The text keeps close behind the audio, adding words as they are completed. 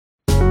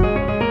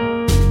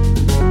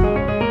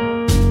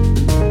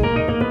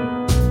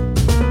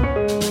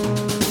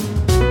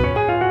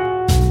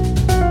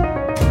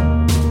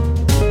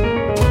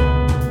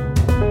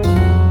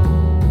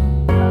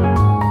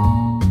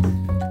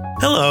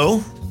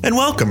and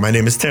welcome. My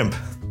name is Tim.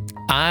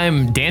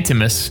 I'm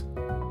Dantimus.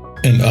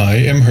 And I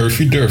am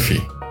Herfy Durfy.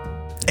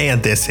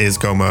 And this is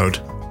Go Mode,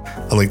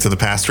 a Link to the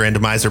Past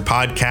Randomizer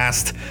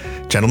podcast.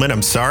 Gentlemen,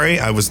 I'm sorry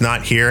I was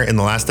not here in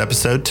the last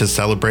episode to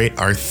celebrate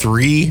our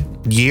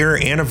 3-year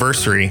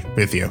anniversary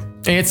with you.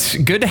 It's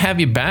good to have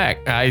you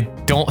back. I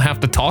don't have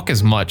to talk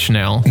as much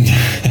now.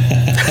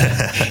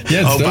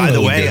 Oh, by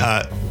the way,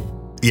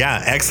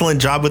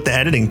 excellent job with the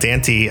editing.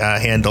 Dante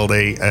handled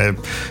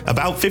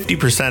about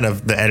 50%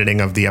 of the editing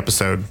of the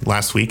episode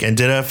last week and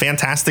did a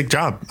fantastic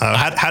job.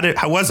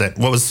 How was it?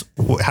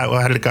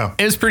 How did it go?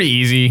 It was pretty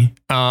easy.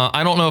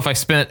 I don't know if I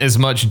spent as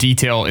much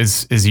detail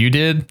as you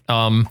did.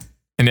 And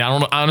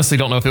I honestly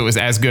don't know if it was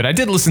as good. I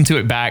did listen to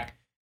it back,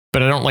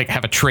 but I don't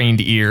have a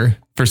trained ear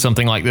for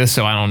something like this,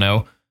 so I don't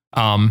know.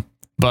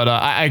 But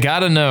I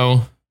gotta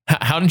know.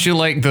 How did you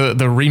like the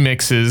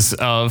remixes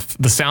of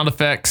the sound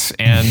effects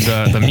and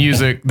the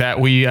music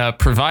that we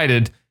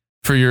provided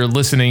for your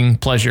listening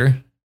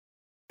pleasure?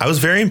 I was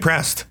very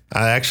impressed.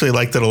 I actually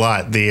liked it a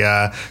lot.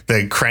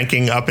 The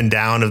cranking up and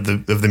down of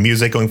the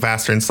music, going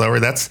faster and slower.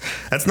 That's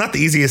not the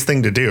easiest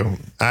thing to do.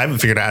 I haven't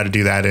figured out how to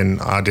do that in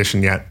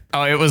Audition yet.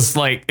 Oh, it's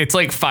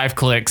like 5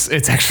 clicks.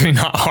 It's actually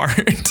not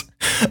hard.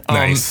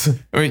 Nice.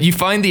 You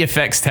find the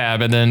effects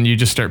tab and then you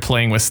just start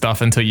playing with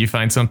stuff until you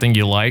find something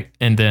you like,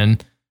 and then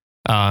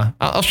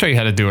I'll show you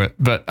how to do it.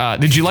 But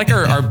did you like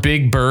our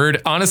big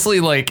bird? Honestly,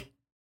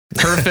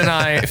 Herf and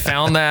I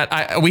found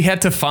that we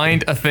had to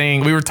find a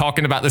thing. We were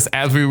talking about this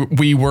as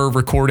we were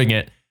recording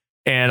it.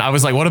 And I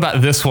was like, what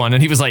about this one?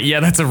 And he was like, yeah,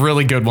 that's a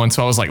really good one.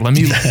 So I was like, let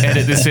me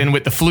edit this in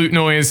with the flute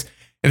noise.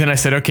 And then I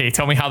said, okay,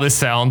 tell me how this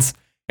sounds.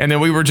 And then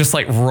we were just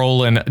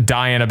rolling,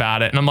 dying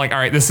about it. And I'm like, all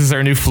right, this is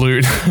our new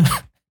flute.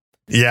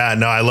 Yeah,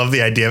 no, I love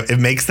the idea. It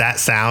makes that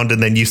sound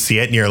and then you see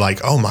it and you're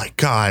like, oh my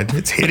God,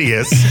 it's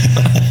hideous.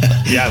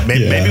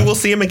 Maybe we'll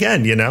see him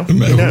again, you know?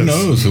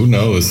 Who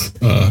knows?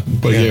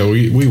 But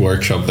we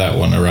workshopped that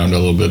one around a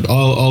little bit.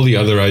 All the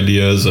other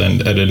ideas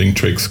and editing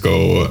tricks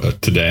go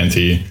to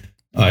Dante.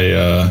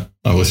 I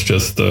was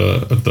just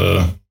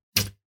the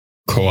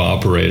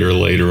cooperator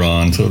later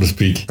on, so to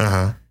speak.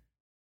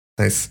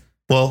 Nice.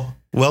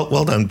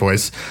 Well done,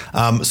 boys.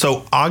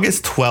 So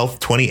August 12th,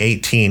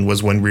 2018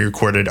 was when we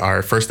recorded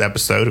our first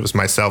episode. It was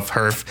myself,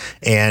 Herf,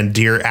 and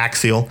Dear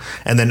Axial.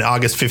 And then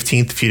August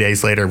 15th, a few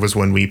days later, was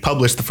when we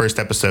published the first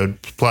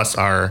episode, plus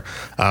our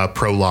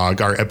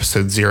prologue, our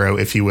episode 0,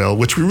 if you will,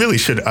 which we really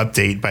should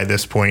update by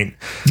this point.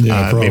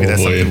 Yeah, maybe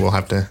that's something we'll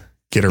have to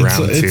get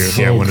around to. It's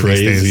so one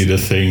crazy of these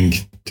days. to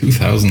think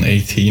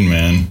 2018,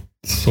 man.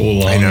 So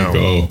long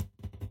ago.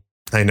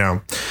 I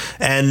know.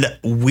 And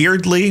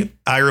weirdly,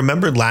 I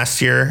remembered last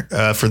year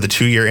for the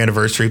 2-year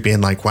anniversary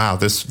being like, wow,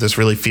 this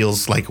really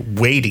feels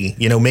weighty.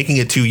 You know, making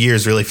it 2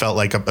 years really felt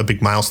like a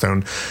big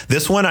milestone.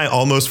 This one I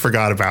almost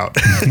forgot about.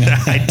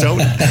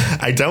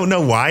 I don't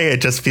know why. It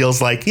just feels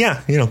like,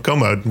 Go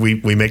Mode.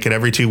 We make it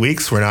every 2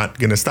 weeks. We're not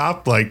going to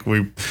stop. It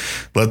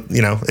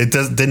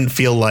didn't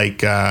feel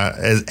like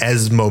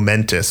as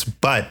momentous.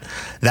 But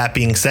that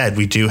being said,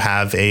 we do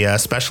have a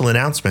special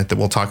announcement that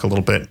we'll talk a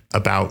little bit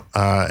about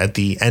at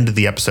the end of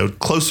the episode,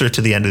 closer to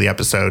the end of the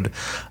episode,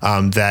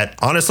 that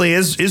honestly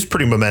is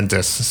pretty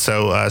momentous.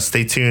 So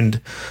stay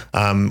tuned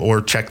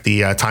or check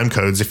the time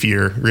codes if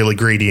you're really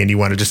greedy and you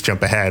want to just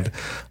jump ahead.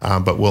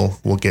 But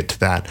we'll get to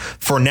that.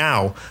 For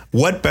now,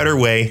 what better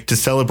way to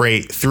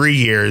celebrate 3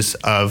 years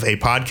of a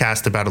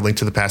podcast about A Link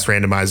to the Past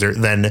Randomizer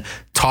than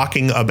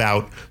talking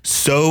about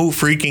so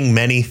freaking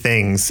many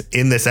things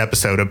in this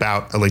episode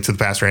about A Link to the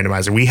Past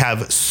Randomizer? We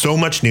have so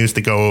much news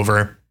to go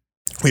over.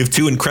 We have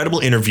 2 incredible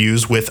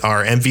interviews with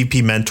our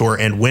MVP mentor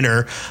and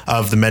winner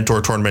of the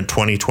Mentor Tournament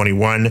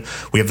 2021.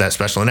 We have that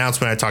special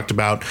announcement I talked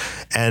about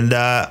and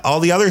all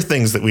the other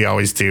things that we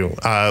always do.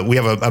 We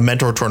have a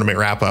Mentor Tournament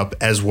wrap up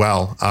as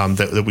well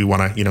that we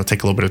want to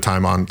take a little bit of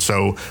time on.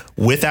 So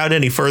without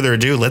any further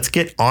ado, let's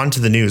get on to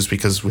the news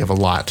because we have a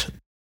lot.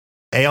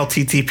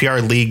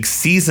 ALTTPR League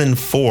Season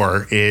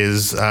 4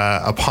 is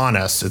upon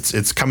us.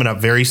 It's coming up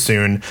very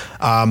soon.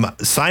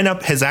 Sign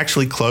up has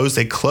actually closed.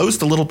 It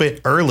closed a little bit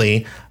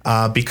early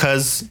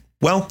because,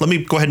 let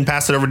me go ahead and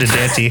pass it over to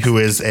Dante, who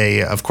is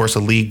of course,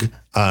 a league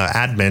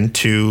admin,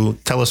 to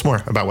tell us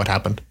more about what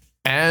happened.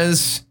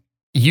 As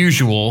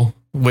usual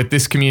with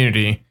this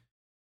community,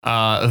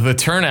 the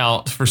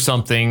turnout for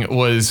something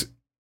was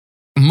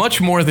much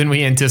more than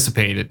we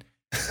anticipated.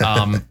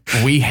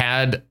 We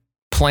had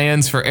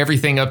plans for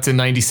everything up to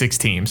 96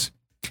 teams.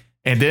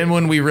 And then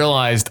when we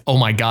realized, oh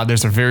my God,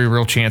 there's a very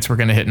real chance we're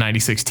going to hit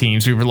 96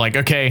 teams, we were like,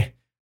 okay,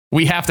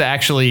 we have to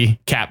actually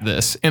cap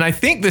this. And I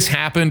think this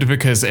happened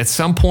because at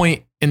some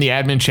point in the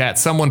admin chat,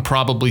 someone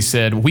probably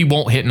said, we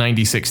won't hit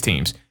 96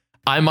 teams.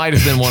 I might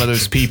have been one of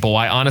those people.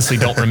 I honestly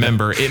don't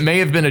remember. It may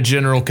have been a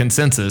general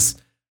consensus,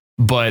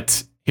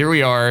 but here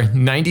we are,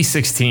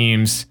 96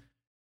 teams.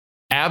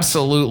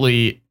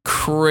 Absolutely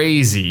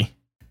crazy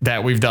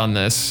that we've done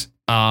this.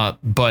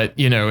 But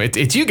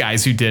it's you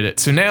guys who did it.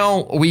 So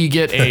now we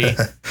get a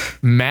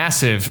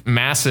massive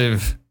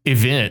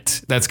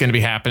event that's going to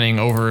be happening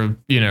over,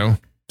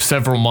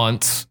 several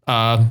months,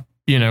 for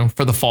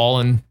the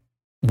fall and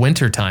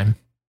winter time.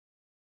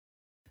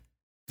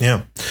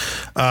 Yeah.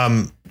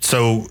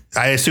 So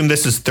I assume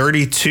this is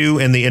 32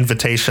 in the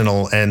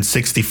Invitational and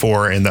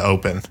 64 in the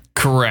Open.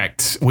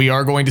 Correct. We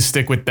are going to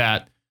stick with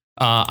that.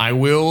 I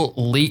will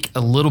leak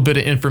a little bit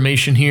of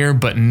information here,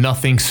 but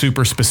nothing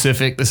super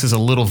specific. This is a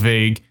little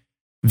vague.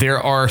 There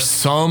are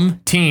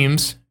some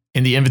teams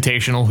in the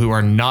Invitational who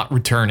are not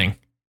returning.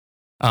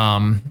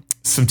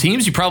 Some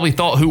teams you probably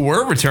thought who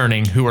were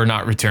returning who are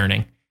not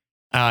returning.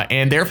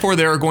 And therefore,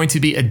 there are going to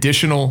be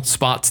additional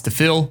spots to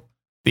fill.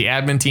 The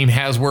admin team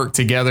has worked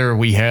together.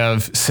 We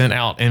have sent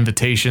out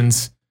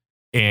invitations,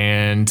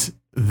 and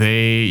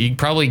you can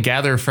probably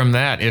gather from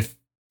that if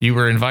you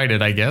were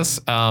invited, I guess.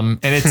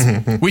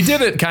 And we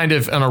did it kind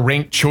of on a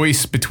ranked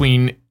choice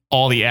between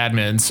all the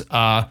admins.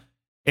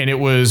 And it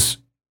was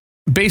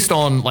based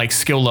on like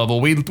skill level.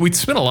 We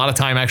spent a lot of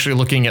time actually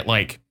looking at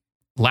like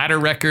ladder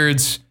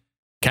records,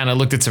 kind of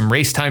looked at some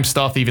race time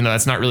stuff, even though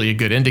that's not really a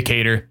good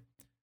indicator.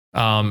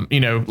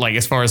 Like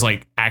as far as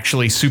like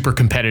actually super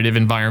competitive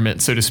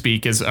environment, so to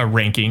speak, as a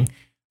ranking.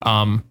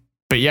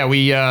 But yeah,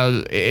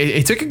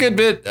 it took a good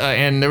bit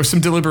and there was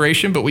some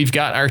deliberation, but we've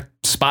got our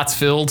spots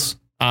filled,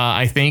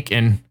 I think,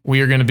 and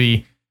we are going to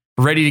be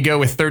ready to go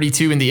with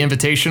 32 in the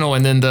Invitational,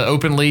 and then the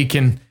Open League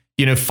can,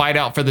 fight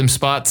out for them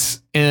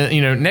spots,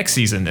 next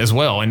season as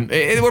well. And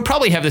it will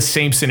probably have the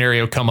same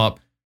scenario come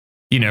up,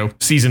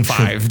 season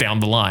 5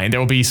 down the line. There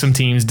will be some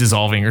teams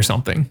dissolving or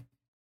something.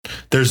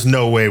 There's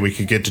no way we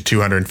could get to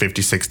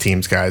 256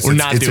 teams, guys.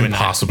 It's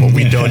impossible. That.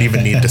 We don't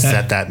even need to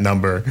set that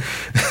number.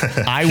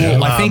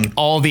 I think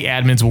all the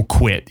admins will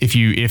quit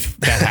if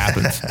that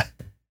happens.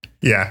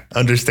 Yeah,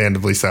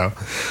 understandably so.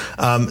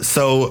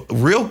 So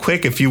real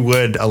quick, if you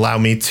would allow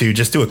me to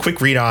just do a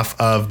quick read off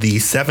of the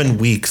 7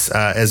 weeks,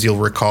 as you'll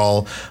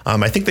recall,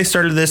 I think they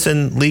started this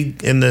in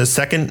the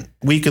second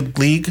week of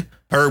league.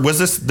 Or was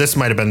this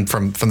might have been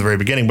from the very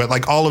beginning, but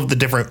like all of the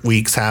different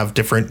weeks have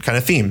different kind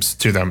of themes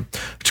to them,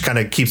 which kind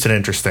of keeps it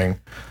interesting.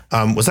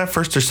 Was that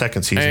first or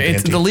second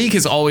season? The league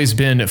has always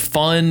been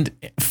fun.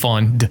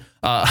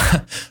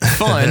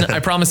 I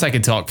promise I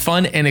can talk.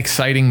 Fun and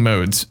exciting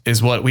modes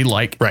is what we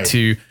like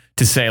to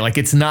say. Like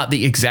it's not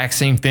the exact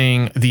same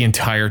thing the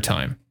entire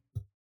time.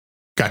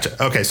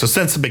 Gotcha. Okay, so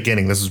since the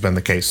beginning, this has been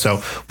the case.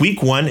 So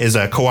week 1 is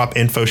a co-op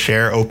info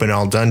share, open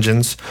all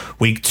dungeons.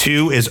 Week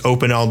 2 is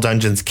open all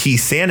dungeons key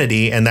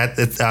sanity, and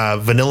it's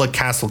vanilla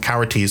castle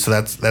cowardice. So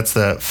that's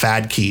the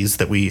fad keys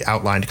that we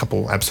outlined a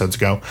couple episodes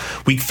ago.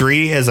 Week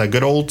 3 is a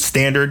good old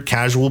standard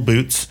casual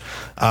boots.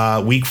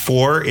 Week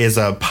 4 is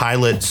a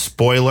pilot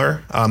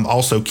spoiler,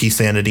 also key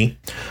sanity.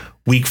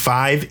 Week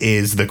 5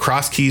 is the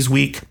cross keys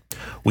week.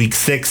 Week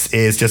 6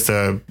 is just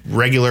a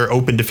regular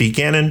open defeat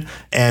Ganon,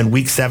 and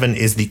week 7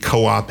 is the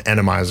co-op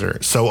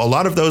enemizer. So a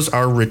lot of those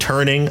are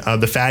returning.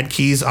 The fad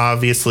keys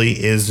obviously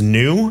is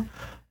new.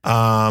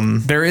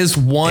 There is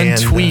one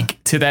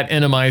tweak to that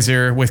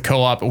enemizer with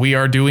co-op. We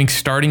are doing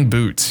starting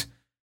boots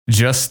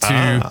just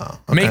to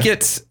make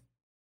it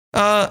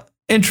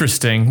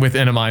interesting with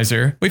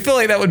enemizer. We feel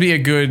like that would be a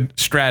good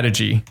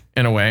strategy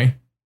in a way.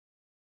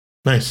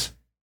 Nice.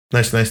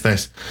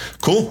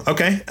 Cool.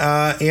 Okay.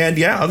 And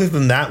yeah, other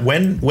than that,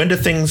 when do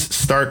things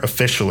start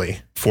officially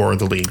for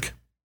the league?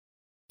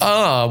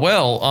 Want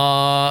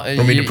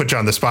me to put you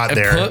on the spot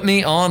there? Put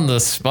me on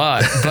the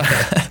spot. But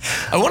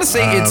I want to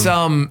say it's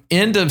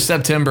end of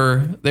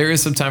September. There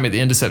is some time at the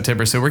end of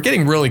September, so we're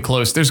getting really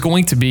close. There's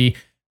going to be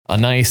a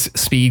nice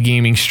speed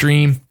gaming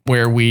stream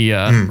where we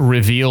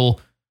reveal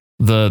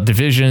the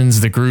divisions,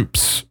 the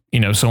groups,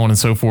 so on and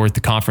so forth, the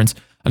conference.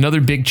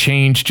 Another big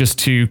change, just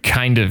to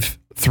kind of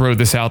throw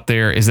this out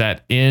there, is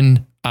that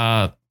in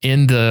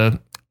the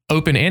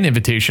Open and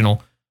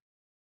Invitational,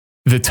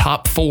 the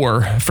top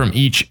 4 from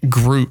each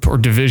group or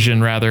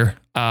division rather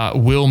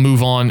will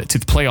move on to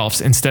the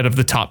playoffs instead of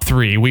the top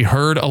 3. We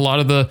heard a lot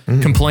of the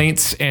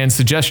complaints and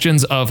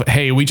suggestions of,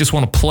 hey, we just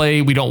want to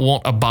play, we don't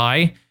want a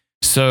bye.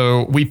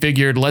 So we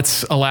figured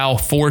let's allow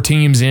 4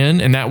 teams in,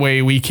 and that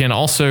way we can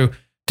also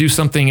do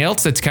something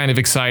else that's kind of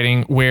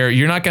exciting, where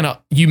you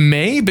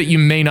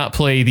may not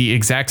play the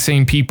exact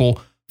same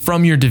people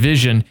from your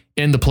division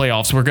in the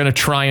playoffs. We're going to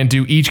try and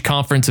do each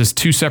conference as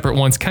 2 separate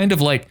ones, kind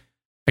of like,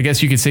 I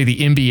guess you could say the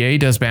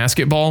NBA does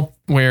basketball,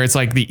 where it's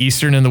like the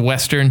Eastern and the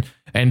Western,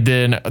 and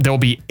then there'll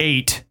be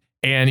 8,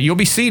 and you'll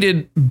be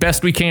seeded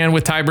best we can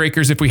with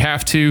tiebreakers if we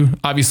have to.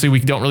 Obviously, we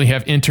don't really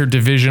have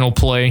interdivisional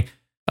play.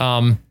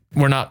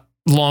 We're not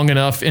long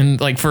enough in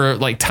for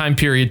time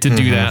period to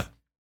do that.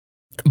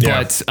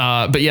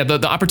 But yeah,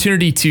 the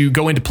opportunity to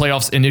go into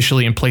playoffs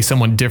initially and play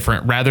someone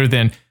different rather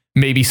than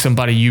maybe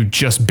somebody you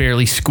just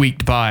barely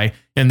squeaked by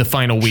in the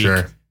final week.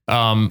 Sure.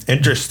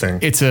 Interesting.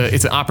 It's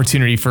an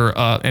opportunity for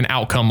an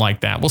outcome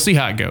like that. We'll see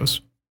how it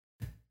goes.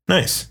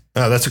 Nice.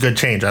 That's a good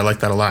change. I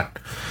like that a lot.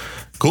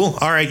 Cool.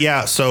 All right.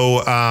 Yeah.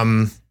 So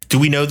do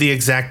we know the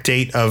exact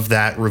date of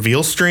that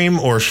reveal stream,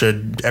 or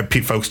should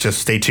folks just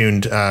stay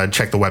tuned,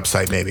 check the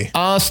website maybe?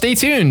 Stay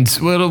tuned.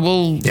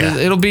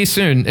 It'll be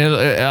soon.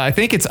 I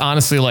think it's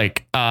honestly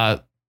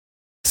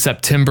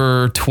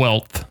September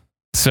 12th.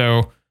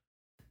 So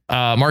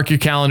Mark your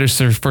calendars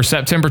for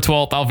September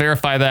 12th. I'll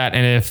verify that.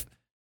 And if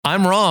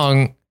I'm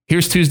wrong,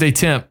 here's Tuesday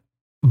Temp.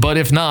 But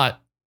if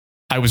not,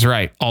 I was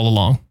right all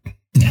along.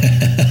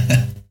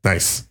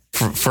 Nice.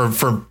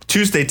 For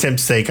Tuesday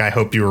Temp's sake, I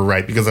hope you were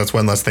right, because that's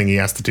one less thing he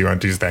has to do on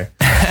Tuesday.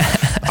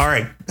 All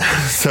right.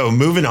 So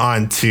moving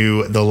on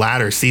to the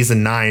ladder,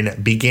 season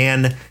 9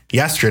 began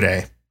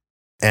yesterday.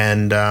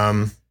 And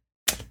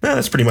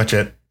that's pretty much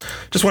it.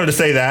 Just wanted to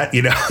say that,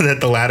 that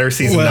the ladder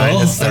season 9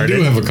 has started. I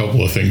do have a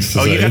couple of things to say.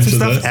 Oh, you got some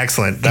stuff? That.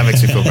 Excellent. That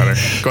makes me feel better.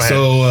 Go ahead.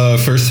 So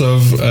first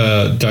off,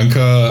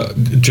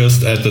 Danka,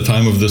 just at the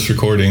time of this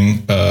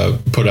recording,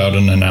 put out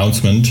an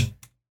announcement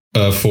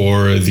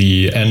for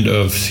the end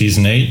of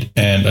season 8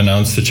 and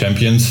announced the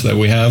champions that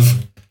we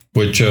have,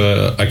 which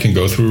I can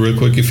go through real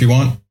quick if you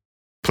want.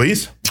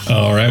 Please.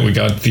 All right. We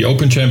got the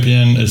open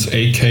champion is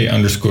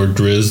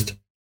AK_Drizzt.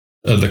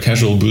 The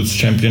casual boots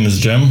champion is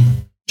Gem.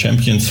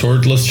 Champion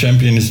swordless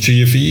champion is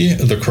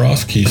GFE. The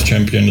cross keys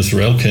champion is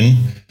Relkin.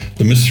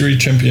 The mystery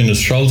champion is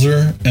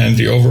Schalzer. And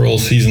the overall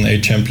season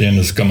 8 champion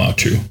is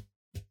Gamachu.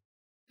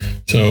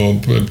 So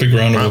a big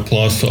round of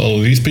applause to all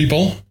of these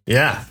people.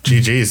 Yeah,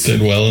 GG's.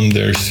 Did well in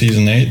their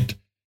season 8.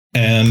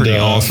 And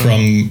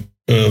awesome.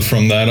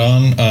 From that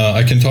on,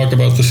 I can talk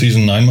about the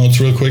season 9 modes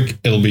real quick.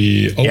 It'll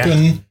be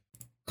open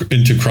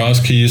into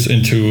cross keys,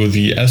 into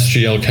the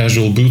SGL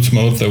casual boots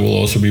mode that will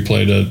also be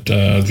played at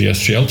the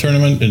SGL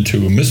tournament,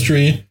 into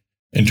mystery,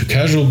 into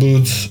casual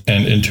boots,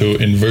 and into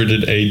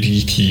inverted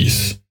AD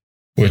keys,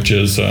 which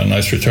is a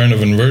nice return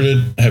of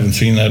inverted. I haven't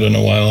seen that in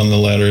a while on the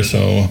ladder,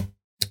 so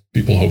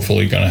people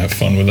hopefully gonna have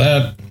fun with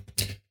that.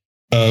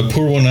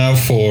 Purwo now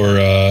for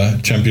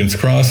Champions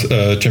Cross,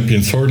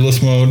 Champion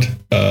Swordless mode.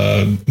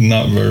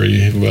 Not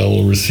very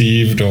well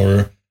received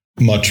or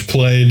much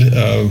played.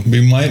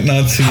 We might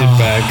not see it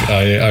back.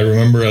 I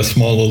remember a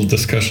small little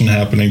discussion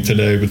happening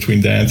today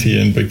between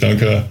Dante and Big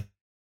Dunka,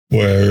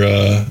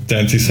 where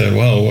Dante said,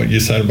 well, what you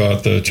said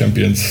about the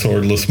Champion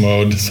Swordless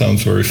mode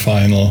sounds very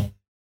final.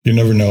 You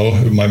never know,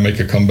 it might make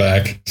a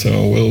comeback.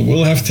 So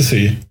we'll have to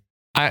see.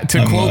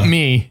 To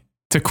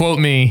quote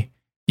me,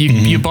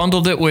 you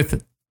bundled it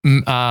with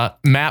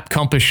Map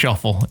Compass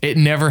Shuffle. It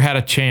never had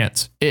a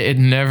chance. It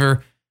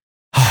never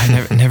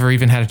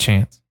even had a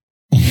chance.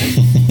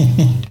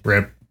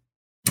 Rip.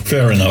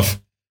 Fair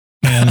enough.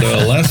 And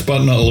last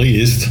but not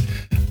least,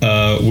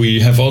 we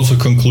have also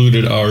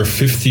concluded our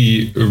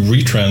 50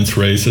 retrans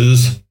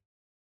races,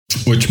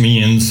 which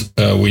means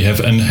we have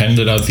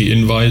handed out the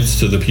invites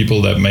to the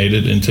people that made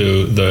it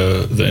into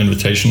the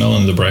invitational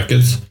and the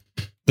brackets.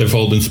 They've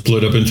all been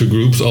split up into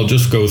groups. I'll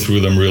just go through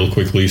them real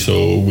quickly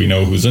so we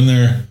know who's in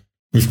there.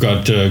 We've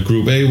got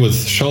Group A with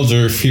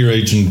Schalzer, Fear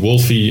Agent,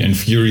 Wolfie, and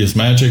Furious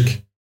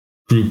Magic.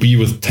 Group B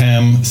with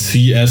Tam,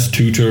 CS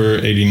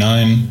Tutor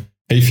 89,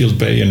 Hayfield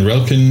Bay, and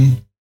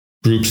Relkin.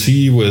 Group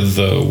C with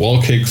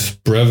Wallkicks,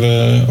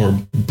 Breve, or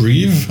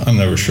Breve, I'm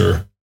never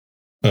sure.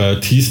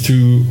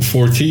 Teastu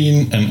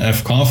 14 and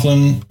F.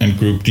 Coughlin. And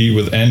Group D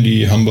with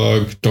Andy,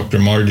 Humbug, Dr.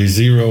 Marty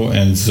 0,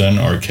 and Zen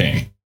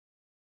Arcane.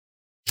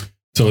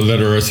 So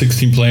there are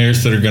 16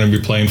 players that are going to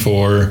be playing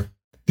for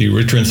the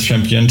Retrans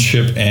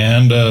Championship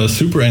and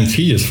Super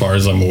NT, as far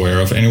as I'm aware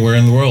of, anywhere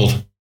in the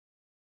world.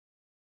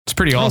 It's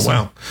pretty awesome. Oh,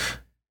 wow.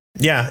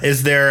 Yeah.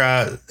 Is there,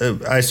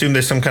 I assume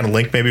there's some kind of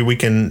link maybe we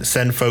can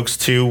send folks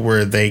to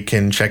where they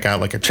can check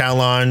out like a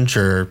challenge,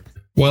 or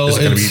it's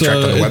going to be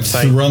tracked on the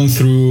website? It's run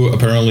through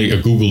apparently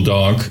a Google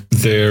Doc.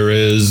 There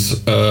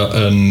is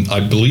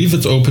I believe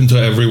it's open to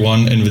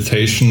everyone,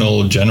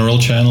 invitational general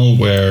channel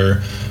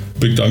where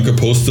Big Dunka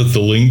posted the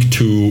link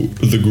to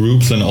the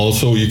groups, and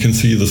also you can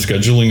see the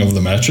scheduling of the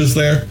matches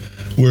there.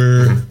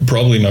 We're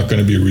probably not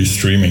going to be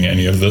restreaming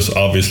any of this,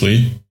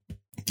 obviously.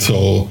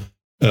 So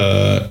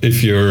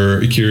if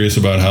you're curious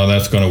about how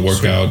that's going to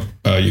work out,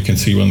 you can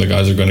see when the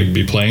guys are going to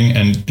be playing,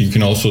 and you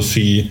can also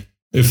see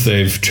if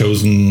they've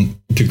chosen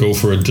to go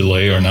for a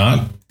delay or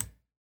not.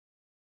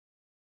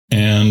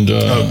 And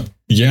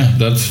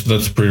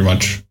that's pretty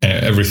much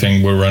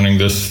everything. We're running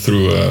this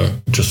through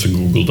just a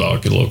Google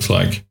Doc, it looks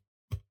like.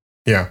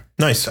 Yeah.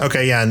 Nice.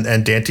 Okay. Yeah.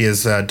 And Dante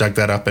has dug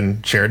that up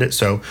and shared it.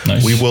 So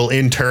nice. We will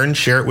in turn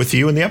share it with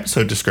you in the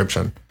episode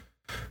description.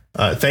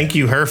 Thank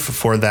you, Herf,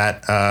 for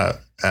that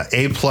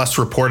A+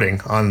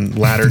 reporting on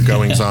ladder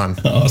goings on.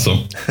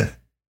 Awesome.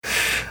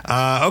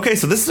 Okay,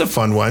 so this is a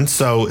fun one.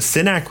 So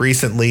Synack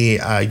recently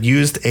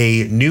used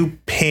a new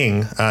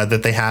ping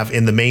that they have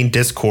in the main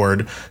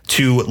Discord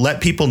to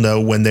let people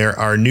know when there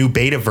are new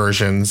beta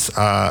versions,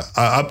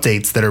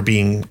 updates that are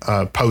being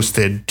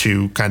posted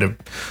to kind of,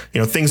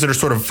 things that are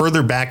sort of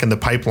further back in the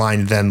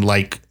pipeline than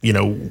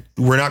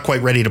we're not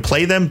quite ready to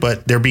play them,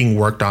 but they're being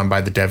worked on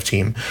by the dev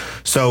team.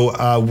 So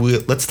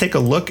let's take a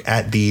look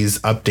at these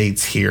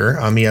updates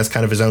here. He has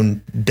kind of his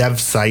own dev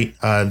site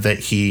that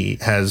he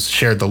has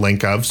shared the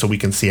link of, so we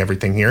can see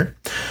everything here.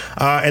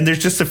 And there's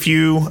just a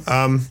few,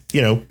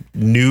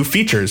 new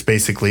features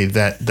basically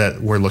that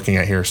we're looking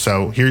at here.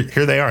 So here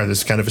they are. This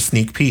is kind of a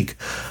sneak peek.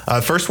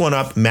 First one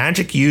up,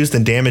 magic used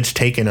and damage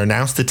taken are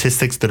now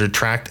statistics that are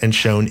tracked and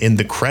shown in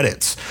the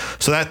credits.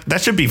 So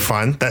that should be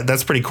fun.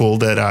 That's pretty cool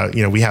that,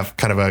 we have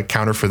kind of a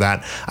counter for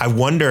that. I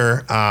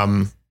wonder,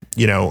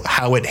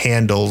 how it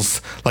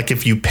handles, like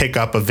if you pick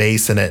up a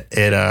vase and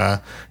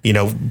it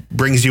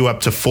brings you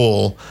up to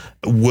full,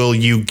 will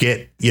you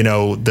get,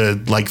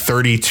 the like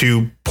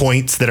 32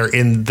 points that are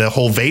in the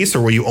whole vase,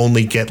 or will you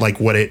only get like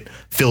what it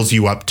fills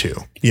you up to,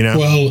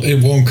 Well,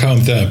 it won't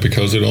count that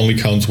because it only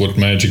counts what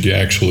magic you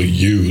actually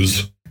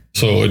use.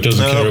 So it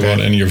doesn't care about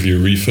any of your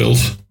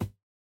refills.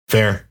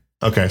 Fair.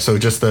 Okay, so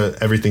just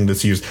everything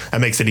that's used.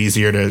 That makes it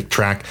easier to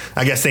track.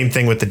 I guess same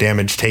thing with the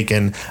damage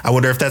taken. I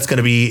wonder if that's going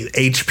to be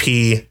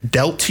HP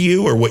dealt to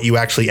you or what you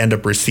actually end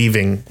up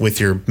receiving with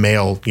your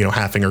mail,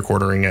 halving or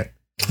quartering it.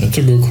 That's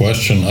a good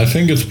question. I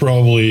think it's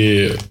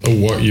probably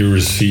what you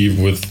receive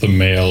with the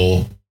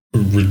mail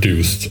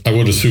reduced. I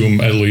would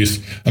assume, at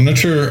least. I'm not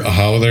sure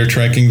how they're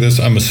tracking this.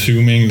 I'm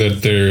assuming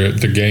that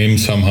the game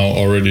somehow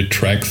already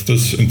tracks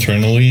this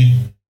internally.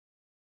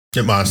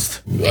 It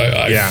must.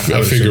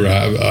 I figure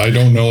I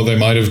don't know. They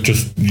might have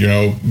just,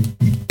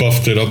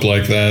 buffed it up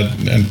like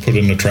that and put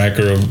in a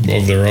tracker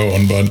of their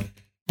own. But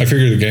I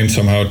figure the game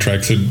somehow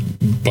tracks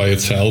it by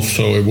itself.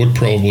 So it would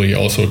probably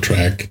also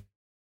track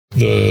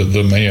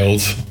the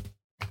mails.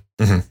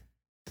 Mm-hmm.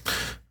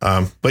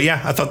 But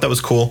yeah, I thought that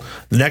was cool.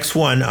 The next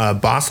one,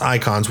 boss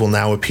icons will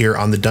now appear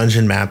on the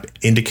dungeon map,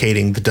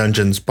 indicating the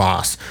dungeon's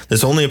boss.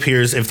 This only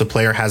appears if the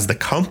player has the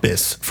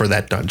compass for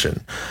that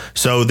dungeon.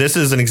 So this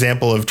is an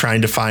example of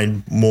trying to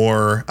find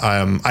more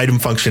item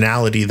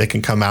functionality that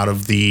can come out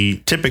of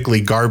the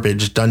typically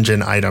garbage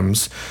dungeon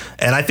items.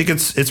 And I think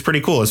it's pretty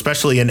cool,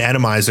 especially in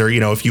Enemizer.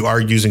 If you are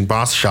using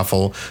boss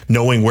shuffle,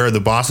 knowing where the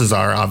bosses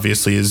are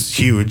obviously is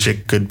huge.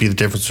 It could be the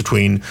difference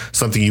between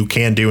something you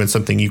can do and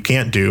something you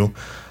can't do.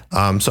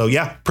 So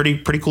yeah,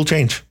 pretty cool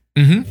change.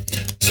 Mm-hmm.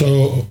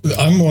 So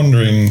I'm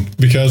wondering,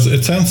 because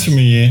it sounds to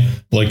me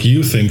like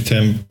you think,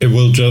 Tim, it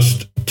will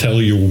just tell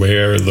you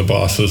where the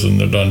boss is in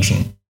the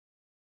dungeon.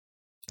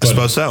 I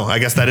suppose so. I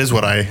guess that is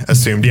what I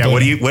assumed. Yeah.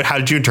 How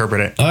did you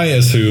interpret it? I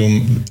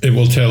assume it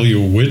will tell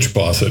you which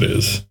boss it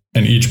is,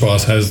 and each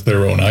boss has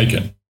their own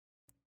icon.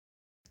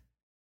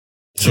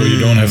 So you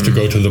don't have to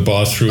go to the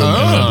boss room and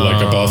have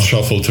like a boss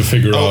shuffle to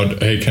figure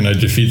out, hey, can I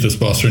defeat this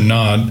boss or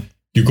not?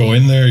 You go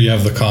in there, you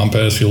have the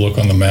compass, you look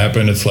on the map,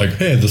 and it's like,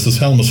 hey, this is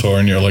Helmasaur.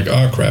 And you're like,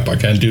 oh, crap, I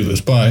can't do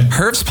this. Bye.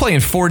 Herf's playing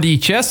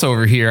 4D chess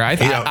over here. I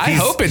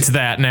hope it's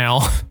that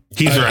now.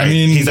 He's right.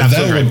 He's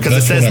absolutely right. Because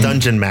it says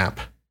dungeon map.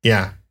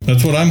 Yeah.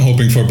 That's what I'm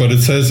hoping for. But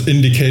it says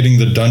indicating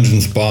the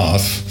dungeon's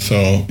boss.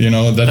 So,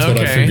 that's what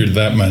I figured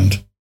that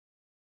meant.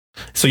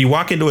 So you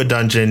walk into a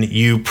dungeon,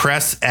 you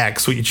press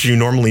X, which you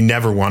normally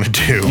never want to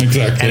do.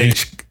 Exactly.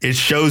 And it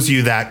shows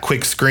you that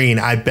quick screen.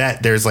 I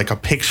bet there's like a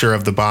picture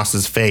of the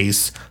boss's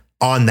face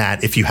on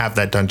that if you have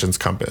that dungeon's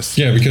compass.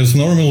 Yeah, because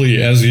normally,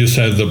 as you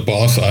said, the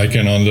boss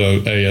icon on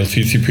the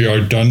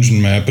ALTCPR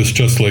dungeon map is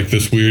just like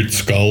this weird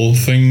skull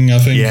thing, I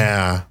think.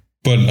 Yeah.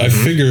 But I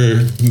figure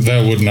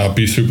that would not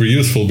be super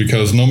useful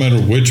because no matter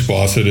which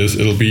boss it is,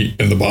 it'll be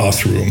in the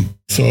boss room.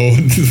 So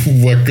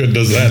what good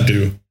does that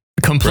do?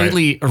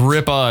 Completely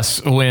rip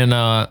us when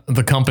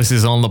the compass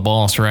is on the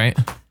boss, right?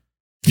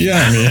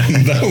 Yeah, I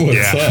mean, that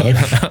would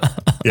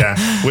suck.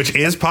 Yeah, which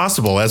is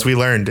possible, as we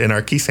learned in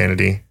our Key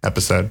Sanity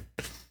episode.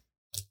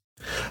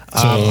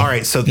 All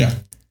right, so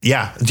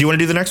yeah. Do you want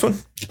to do the next one?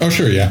 Oh,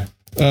 sure, yeah.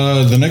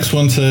 The next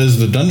one says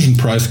the dungeon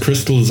prize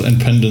crystals and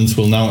pendants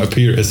will now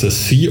appear as a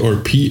C or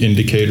P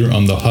indicator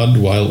on the HUD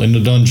while in the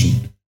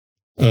dungeon.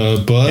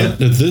 But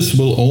this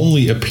will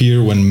only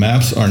appear when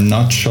maps are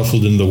not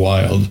shuffled in the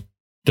wild.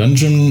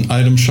 Dungeon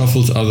item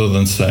shuffles other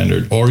than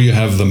standard, or you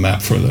have the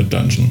map for that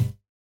dungeon.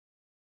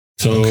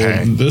 So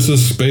this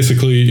is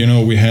basically,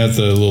 we had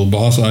the little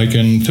boss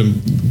icon to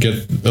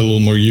get a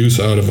little more use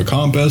out of a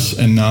compass,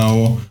 and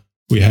now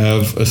we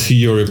have a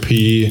C or a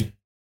P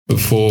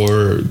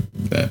for,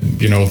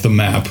 the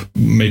map,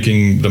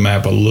 making the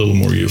map a little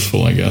more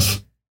useful, I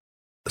guess.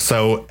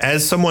 So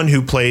as someone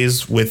who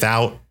plays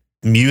without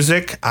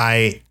music,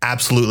 I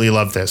absolutely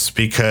love this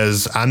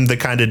because I'm the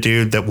kind of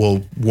dude that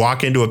will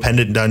walk into a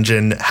pendant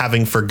dungeon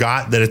having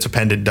forgot that it's a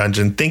pendant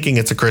dungeon, thinking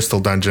it's a crystal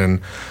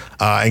dungeon,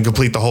 and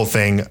complete the whole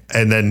thing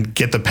and then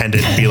get the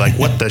pendant and be like,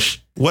 what the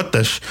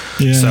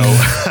Yeah. So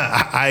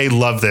I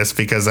love this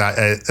because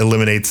it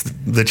eliminates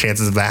the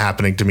chances of that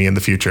happening to me in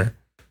the future.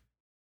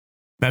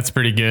 That's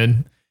pretty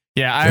good.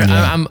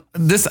 Yeah,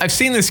 I've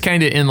seen this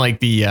kind of in like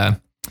the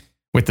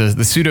with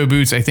the pseudo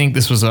boots. I think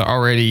this was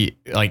already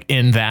like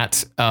in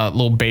that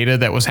little beta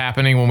that was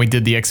happening when we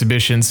did the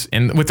exhibitions.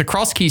 And with the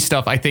cross key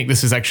stuff, I think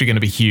this is actually going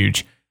to be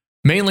huge,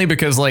 mainly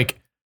because like,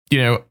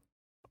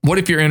 what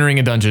if you're entering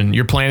a dungeon?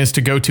 Your plan is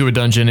to go to a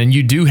dungeon and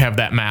you do have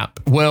that map.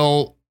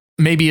 Well,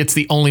 maybe it's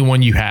the only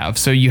one you have,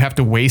 so you have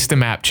to waste a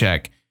map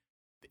check.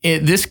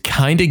 This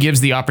kind of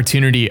gives the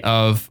opportunity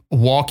of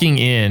walking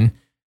in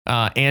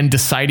and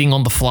deciding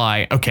on the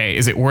fly, okay,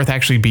 is it worth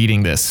actually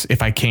beating this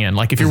if I can?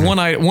 Like if you're one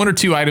or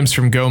two items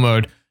from Go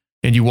mode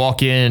and you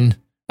walk in,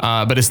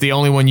 but it's the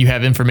only one you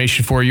have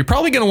information for, you're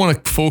probably going to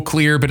want to full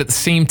clear, but at the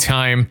same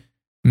time,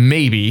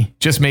 maybe,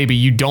 just maybe,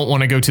 you don't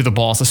want to go to the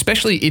boss,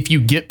 especially if you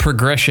get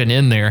progression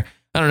in there.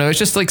 I don't know. It's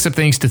just like some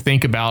things to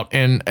think about.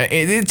 And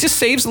it just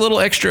saves a little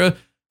extra,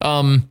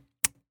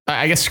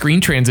 I guess,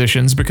 screen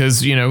transitions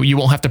because, you know, you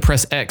won't have to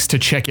press X to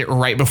check it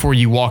right before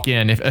you walk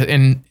in.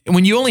 And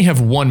when you only have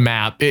one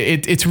map,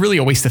 it's really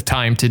a waste of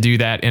time to do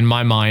that in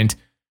my mind.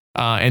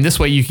 And this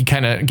way you can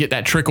kind of get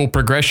that trickle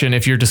progression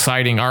if you're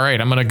deciding, all right,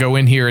 I'm going to go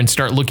in here and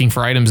start looking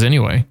for items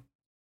anyway.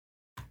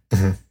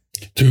 Are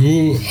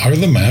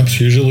the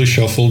maps usually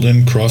shuffled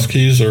in cross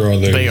keys or are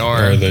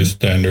they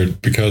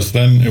standard? Because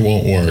then it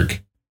won't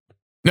work.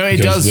 No,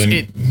 it does.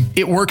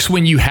 It works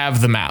when you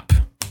have the map.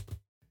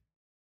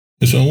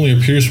 This only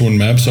appears when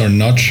maps are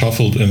not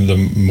shuffled in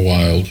the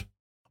wild.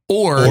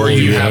 Or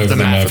you have the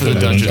map for the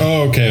dungeon.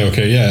 Oh,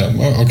 okay,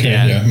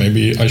 yeah.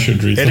 Maybe I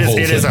should read the whole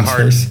sentence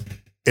first.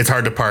 It's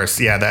hard to parse.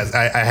 Yeah,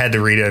 I had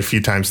to read it a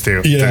few times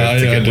too. Yeah, I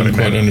didn't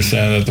quite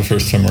understand it the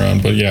first time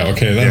around, but yeah,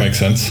 okay, that makes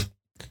sense.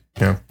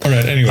 Yeah. All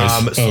right.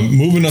 Anyways,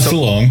 moving us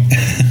along.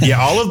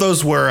 Yeah, all of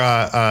those were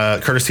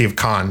courtesy of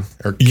Khan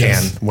or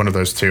Can, one of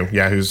those two.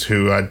 Yeah,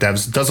 who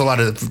does a lot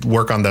of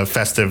work on the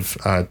festive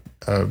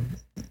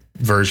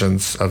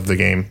versions of the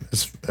game,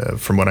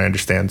 from what I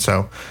understand.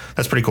 So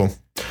that's pretty cool.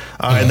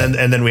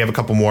 And then we have a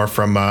couple more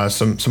from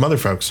some other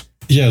folks.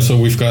 Yeah, so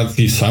we've got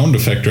the sound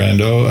effect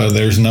rando.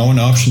 There's now an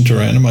option to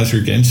randomize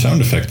your game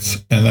sound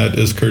effects, and that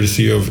is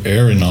courtesy of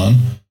Arinon.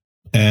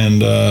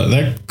 And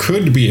that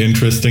could be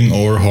interesting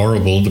or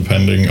horrible,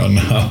 depending on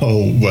how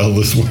well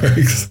this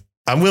works.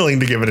 I'm willing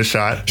to give it a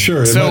shot.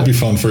 Sure, it might be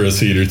fun for a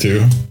seed or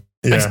two.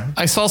 Yeah,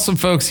 I saw some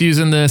folks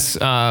using this,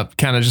 kind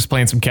of just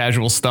playing some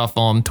casual stuff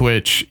on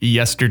Twitch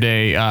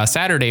yesterday,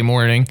 Saturday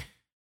morning.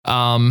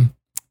 And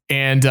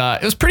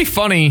it was pretty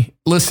funny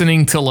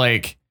listening to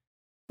like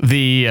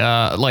the,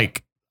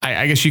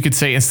 I guess you could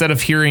say, instead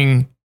of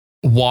hearing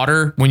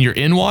water when you're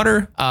in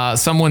water,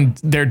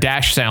 their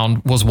dash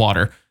sound was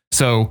water.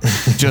 So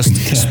just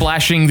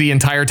splashing the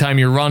entire time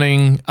you're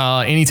running,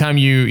 anytime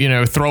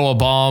you throw a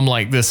bomb,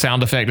 like the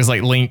sound effect is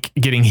like Link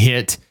getting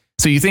hit.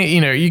 So you think,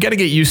 you got to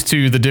get used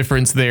to the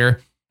difference there.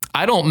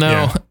 I don't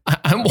know. Yeah.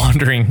 I'm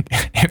wondering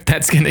if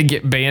that's going to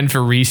get banned for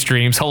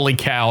restreams. Holy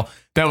cow.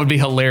 That would be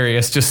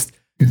hilarious. Just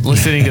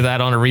listening to that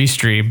on a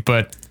restream,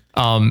 but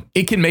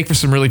it can make for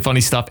some really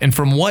funny stuff. And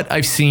from what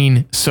I've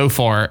seen so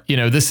far,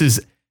 this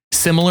is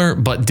similar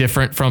but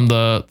different from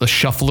the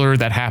shuffler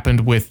that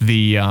happened with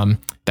the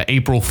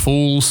April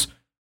Fool's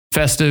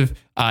festive.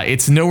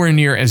 It's nowhere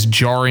near as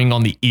jarring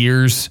on the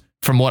ears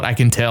from what I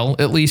can tell,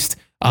 at least.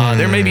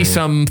 There may be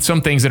some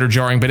things that are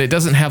jarring, but it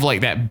doesn't have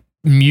like that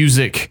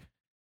music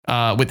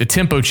with the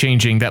tempo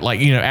changing that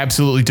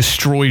absolutely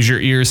destroys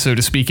your ears, so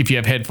to speak, if you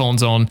have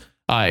headphones on.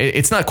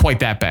 It's not quite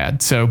that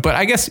bad. So, but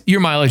I guess your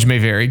mileage may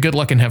vary. Good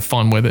luck and have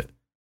fun with it.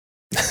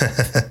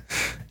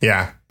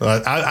 Yeah,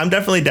 I'm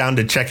definitely down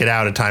to check it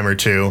out a time or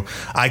two.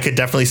 I could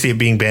definitely see it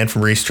being banned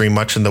from Restream,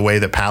 much in the way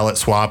that palette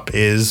swap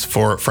is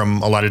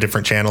from a lot of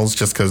different channels,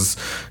 just because,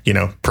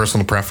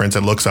 personal preference.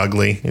 It looks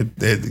ugly.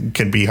 It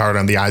can be hard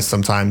on the eyes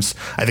sometimes.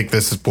 I think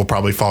this will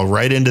probably fall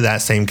right into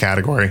that same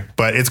category,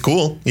 but it's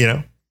cool,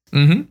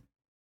 Mm-hmm.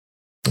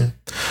 Yeah.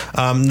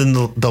 Then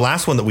the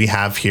last one that we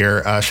have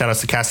here, shout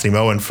outs to Cassidy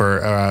Moen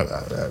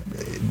for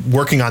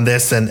working on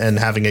this and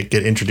having it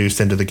get introduced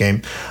into the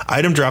game.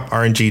 Item drop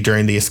RNG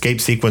during the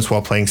escape sequence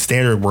while playing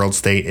standard world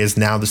state is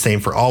now the same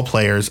for all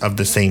players of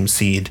the same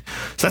seed.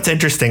 So that's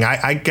interesting.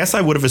 I guess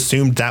I would have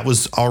assumed that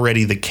was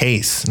already the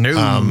case.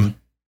 No.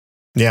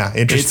 Yeah,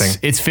 interesting.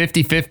 It's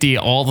 50-50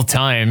 all the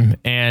time,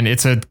 and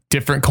it's a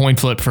different coin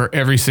flip for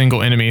every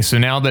single enemy. So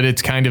now that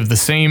it's kind of the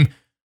same,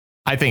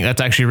 I think that's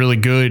actually really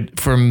good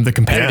from the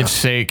competitive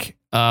sake.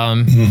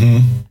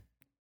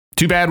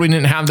 Too bad we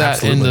didn't have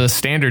that in the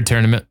standard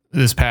tournament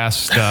this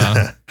past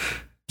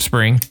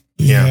spring.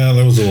 Yeah,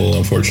 that was a little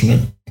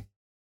unfortunate.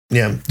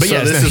 Yeah, but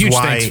so this is huge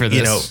why, thanks for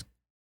this.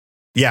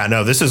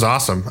 This is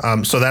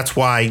awesome. So that's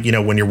why,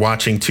 when you're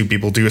watching two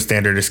people do a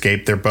standard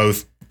escape, they're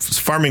both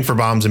farming for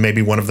bombs and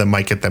maybe one of them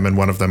might get them and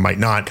one of them might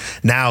not.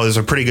 Now there's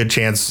a pretty good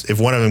chance if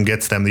one of them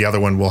gets them, the other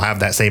one will have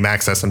that same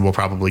access and will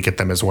probably get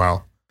them as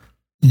well.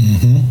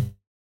 Mm-hmm.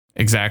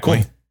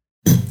 Exactly. Cool.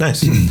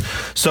 Nice.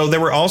 So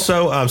there were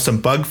also some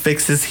bug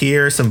fixes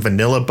here, some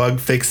vanilla bug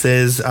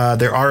fixes.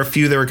 There are a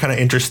few that were kind of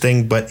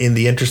interesting, but in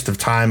the interest of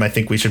time, I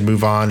think we should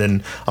move on,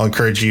 and I'll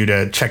encourage you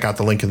to check out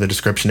the link in the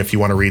description if you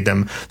want to read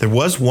them. There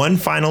was one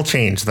final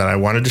change that I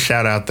wanted to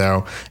shout out,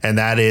 though, and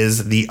that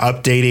is the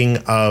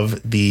updating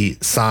of the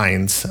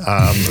signs,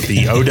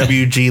 the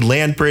OWG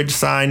land bridge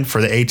sign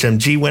for the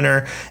HMG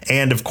winner,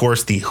 and of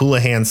course the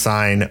Houlihan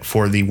sign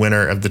for the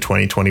winner of the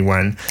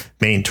 2021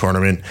 main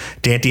tournament.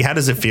 Dante, how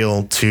does it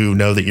feel to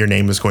know that your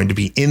name is going to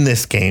be in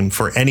this game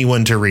for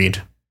anyone to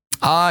read?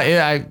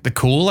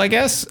 Cool, I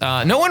guess.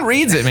 No one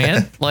reads it,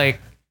 man.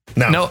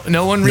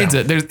 No one reads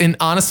it. And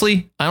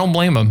honestly, I don't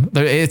blame them.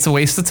 It's a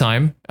waste of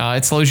time.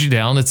 It slows you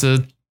down. It's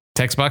a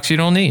text box you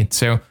don't need.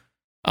 So,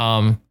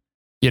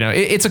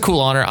 it's a cool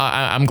honor.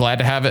 I'm glad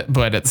to have it,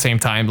 but at the same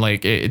time,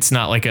 like it's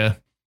not like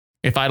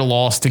if I'd have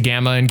lost to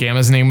Gamma and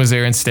Gamma's name was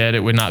there instead, it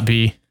would not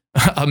be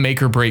a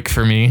make or break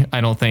for me,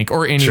 I don't think,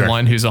 or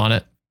anyone who's on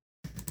it.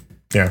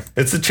 Yeah,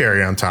 it's a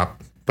cherry on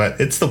top, but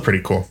it's still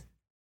pretty cool.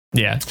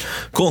 Yeah.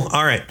 Cool.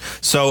 All right.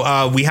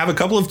 So we have a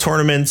couple of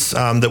tournaments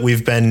that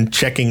we've been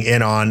checking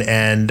in on,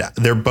 and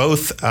they're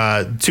both,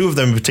 two of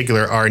them in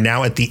particular, are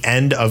now at the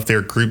end of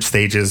their group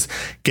stages,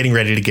 getting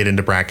ready to get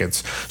into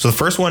brackets. So the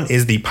first one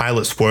is the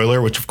Pilot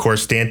Spoiler, which, of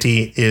course,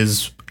 Dante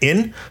is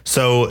in.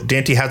 So,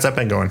 Dante, how's that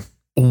been going?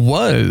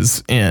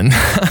 Was in.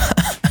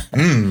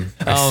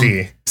 I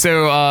see.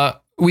 So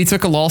we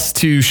took a loss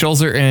to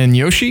Schulzer and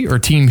Yoshi, or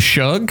Team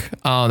Shug,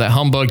 that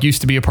Humbug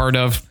used to be a part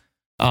of.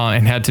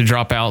 And had to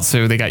drop out,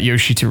 so they got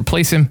Yoshi to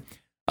replace him.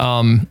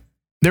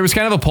 There was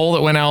kind of a poll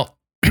that went out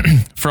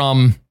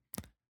from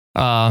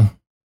the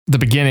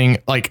beginning.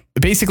 Like,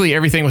 basically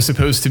everything was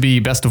supposed to be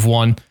best of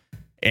one,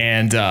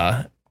 and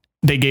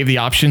they gave the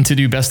option to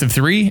do best of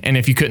three. And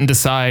if you couldn't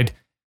decide,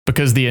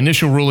 because the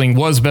initial ruling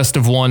was best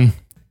of one,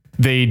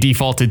 they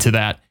defaulted to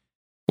that.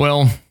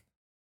 Well,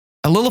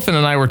 Lilith and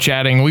I were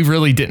chatting. We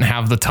really didn't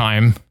have the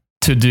time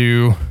to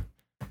do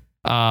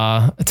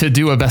a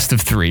best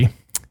of three,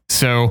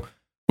 so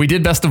we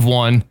did best of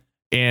one,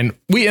 and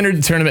we entered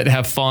the tournament to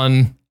have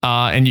fun.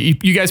 And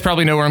you guys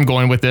probably know where I'm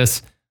going with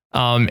this.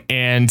 And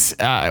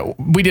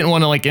we didn't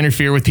want to like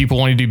interfere with people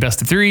wanting to do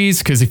best of threes,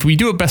 because if we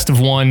do a best of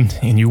one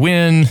and you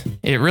win,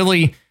 it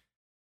really,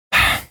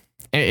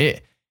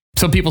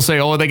 some people say,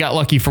 oh, they got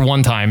lucky for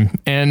one time.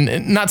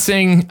 And not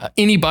saying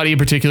anybody in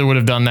particular would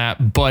have done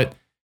that, but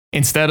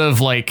instead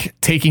of like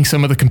taking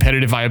some of the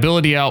competitive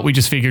viability out, we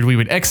just figured we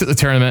would exit the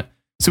tournament.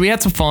 So we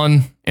had some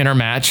fun in our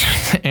match,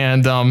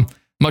 and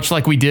much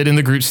like we did in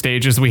the group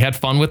stages, we had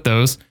fun with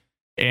those,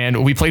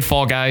 and we played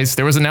Fall Guys.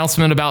 There was an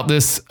announcement about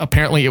this.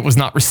 Apparently, it was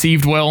not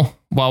received well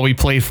while we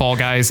played Fall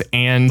Guys.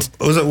 And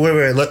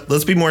wait,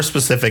 let's be more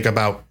specific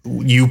about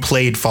you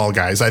played Fall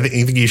Guys. I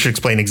think you should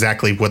explain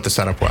exactly what the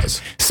setup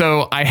was.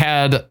 So I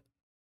had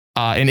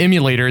an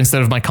emulator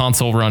instead of my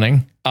console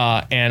running,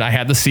 and I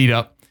had the seat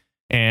up,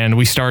 and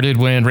we started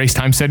when race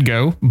time said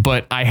go.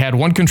 But I had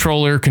one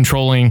controller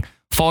controlling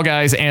Fall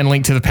Guys and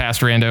Link to the Past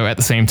Rando at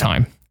the same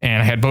time. And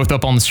I had both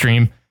up on the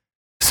stream.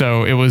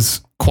 So it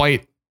was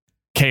quite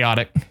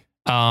chaotic.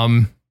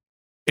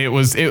 It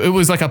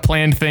was like a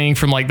planned thing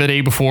from like the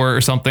day before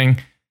or something.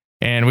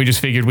 And we just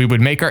figured we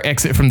would make our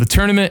exit from the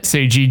tournament,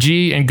 say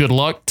GG and good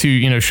luck to,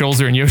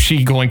 Schulzer and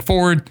Yoshi going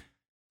forward.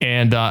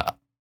 And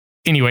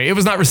anyway, it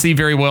was not received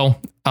very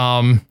well,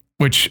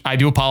 which I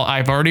do apologize.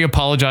 I've already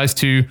apologized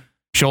to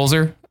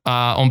Schulzer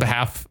on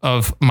behalf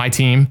of my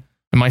team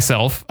and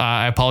myself.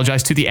 I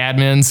apologize to the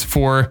admins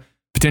for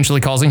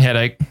potentially causing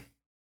headache.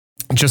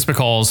 Just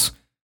because,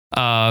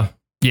 I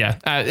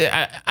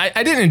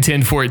didn't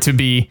intend for it to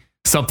be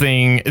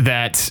something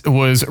that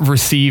was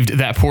received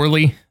that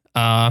poorly,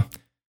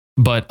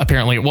 but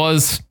apparently it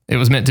was. It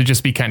was meant to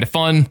just be kind of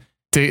fun.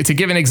 To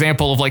give an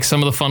example of like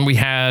some of the fun we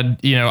had,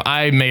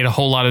 I made a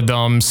whole lot of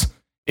dumbs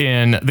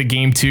in the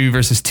Game 2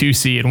 versus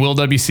 2C and Will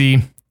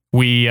WC.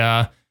 We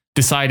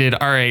decided,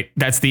 all right,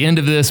 that's the end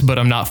of this, but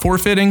I'm not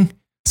forfeiting,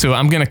 so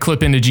I'm going to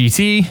clip into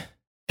GT,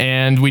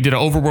 and we did an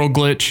overworld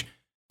glitch.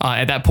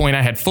 At that point,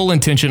 I had full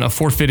intention of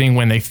forfeiting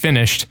when they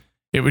finished.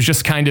 It was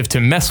just kind of to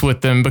mess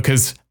with them,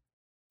 because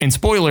in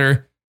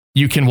spoiler,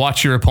 you can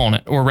watch your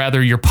opponent, or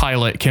rather your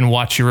pilot can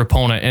watch your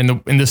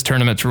opponent in this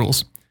tournament's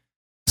rules.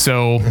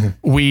 So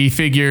we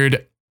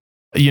figured,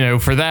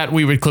 for that,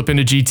 we would clip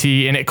into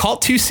GT, and it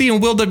caught 2C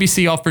and Will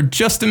WC off for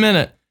just a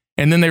minute.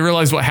 And then they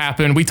realized what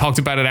happened. We talked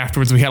about it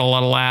afterwards. We had a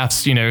lot of laughs,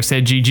 said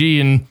GG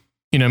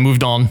and,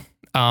 moved on.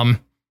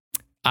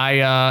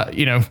 Like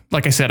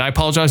I said, I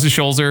apologize to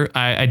Schulzer.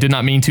 I did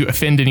not mean to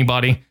offend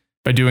anybody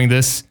by doing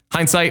this.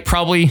 Hindsight,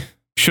 probably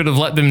should have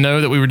let them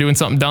know that we were doing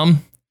something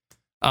dumb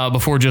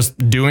before just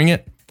doing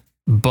it.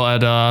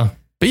 But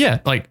yeah,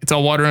 like it's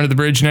all water under the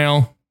bridge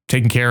now,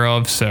 taken care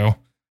of. So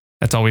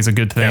that's always a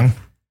good thing.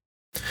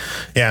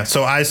 Yeah.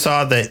 So I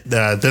saw that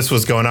this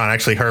was going on.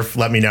 Actually, Herf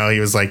let me know.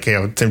 He was like,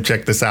 Tim,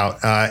 check this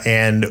out.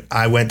 And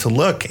I went to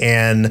look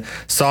and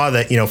saw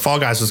that, Fall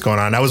Guys was going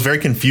on. I was very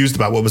confused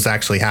about what was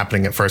actually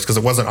happening at first, because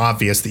it wasn't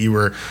obvious that you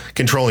were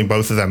controlling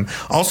both of them.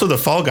 Also, the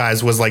Fall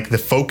Guys was like the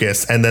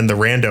focus, and then the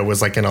rando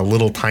was like in a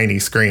little tiny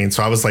screen.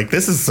 So I was like,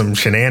 this is some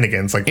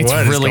shenanigans. Like, it's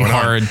what really is going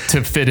hard on?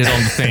 To fit it on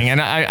the thing. And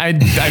I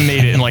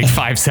made it in like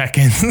 5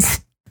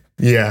 seconds.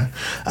 Yeah.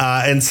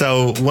 And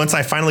so once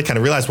I finally kind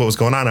of realized what was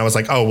going on, I was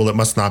like, oh, well, it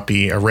must not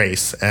be a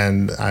race.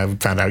 And I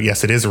found out,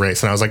 yes, it is a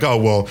race. And I was like, oh,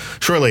 well,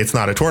 surely it's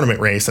not a tournament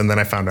race. And then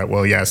I found out,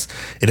 well, yes,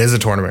 it is a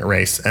tournament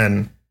race.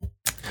 And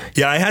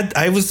yeah,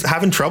 I was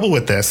having trouble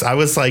with this. I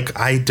was like,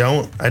 I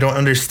don't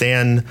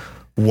understand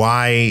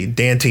why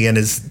Dante and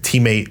his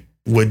teammate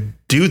would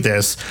do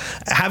this.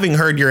 Having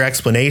heard your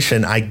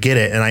explanation, I get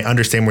it. And I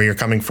understand where you're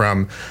coming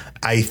from.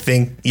 I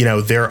think,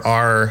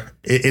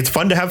 it's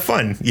fun to have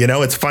fun.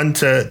 It's fun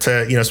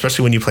to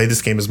especially when you play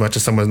this game as much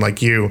as someone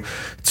like you,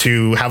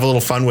 to have a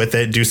little fun with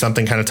it, do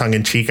something kind of tongue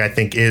in cheek, I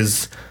think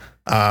is,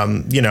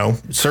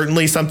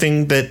 certainly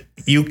something that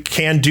you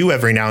can do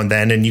every now and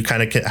then, and you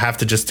kind of have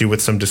to just do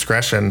with some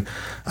discretion.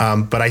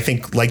 But I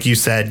think, like you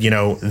said,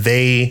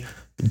 they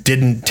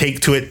didn't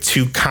take to it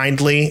too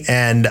kindly.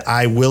 And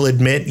I will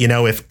admit,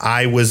 if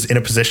I was in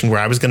a position where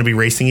I was going to be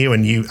racing you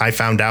and I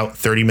found out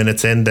 30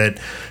 minutes in that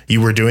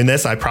you were doing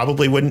this, I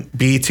probably wouldn't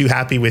be too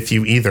happy with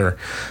you either.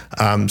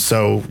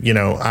 So,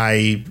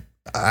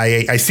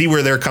 I see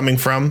where they're coming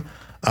from.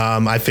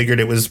 I figured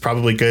it was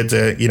probably good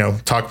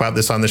to, talk about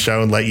this on the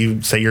show and let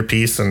you say your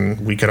piece,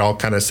 and we could all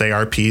kind of say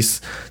our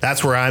piece.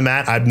 That's where I'm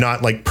at. I'm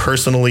not like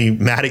personally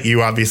mad at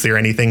you, obviously, or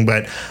anything,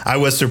 but I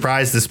was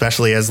surprised,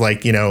 especially as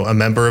like, a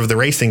member of the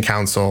racing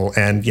council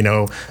and,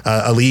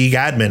 a league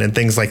admin and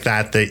things like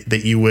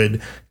that you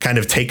would kind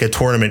of take a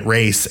tournament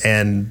race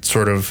and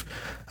sort of,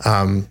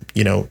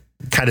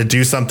 kind of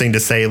do something to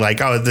say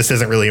like, oh, this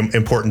isn't really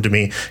important to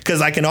me.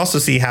 Because I can also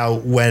see how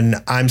when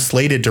I'm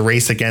slated to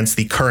race against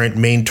the current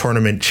main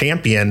tournament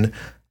champion,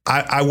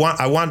 I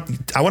want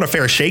a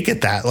fair shake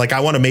at that. Like,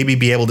 I want to maybe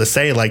be able to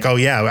say like, oh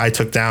yeah, I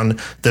took down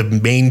the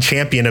main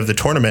champion of the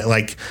tournament.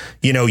 Like,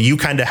 you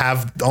kind of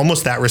have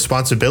almost that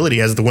responsibility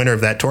as the winner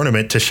of that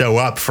tournament to show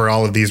up for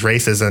all of these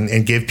races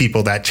and give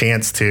people that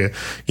chance to,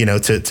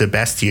 to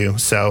best you.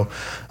 So,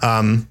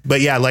 but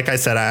yeah, like I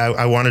said,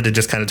 I wanted to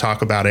just kind of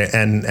talk about it,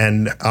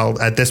 and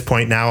I'll, at this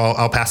point now,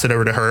 I'll pass it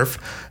over to Herf,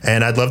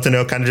 and I'd love to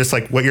know kind of just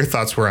like what your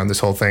thoughts were on this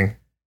whole thing.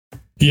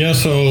 Yeah,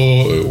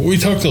 so we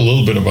talked a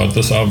little bit about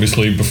this,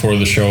 obviously, before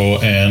the show,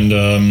 and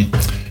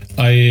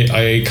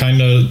I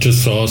kind of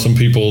just saw some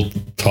people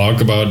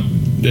talk about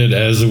it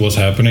as it was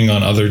happening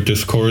on other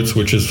Discords,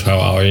 which is how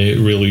I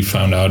really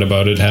found out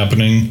about it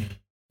happening.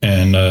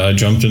 And I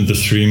jumped into the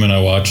stream and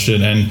I watched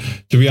it. And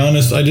to be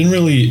honest, I didn't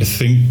really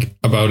think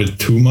about it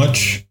too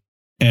much.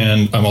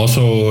 And I'm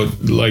also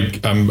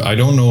like, I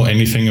don't know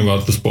anything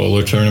about the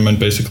spoiler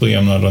tournament. Basically,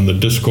 I'm not on the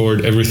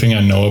Discord. Everything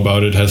I know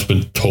about it has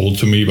been told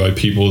to me by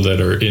people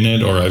that are in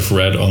it, or I've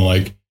read on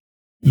like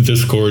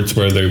Discords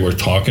where they were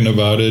talking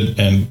about it.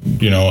 And,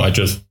 I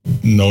just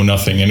know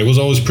nothing. And it was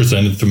always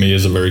presented to me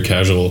as a very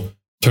casual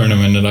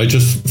tournament. And I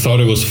just thought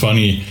it was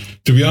funny.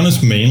 To be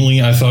honest,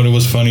 mainly I thought it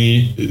was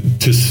funny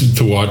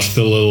to watch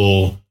the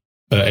little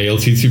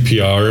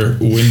ALTTPR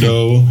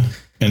window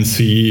and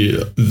see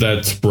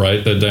that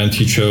sprite that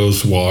Dante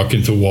chose walk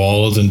into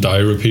walls and die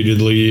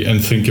repeatedly,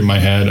 and think in my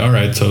head, all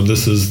right, so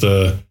this is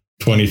the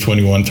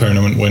 2021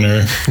 tournament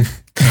winner.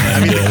 I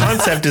mean, the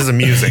concept is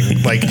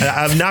amusing. Like,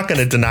 I'm not going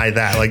to deny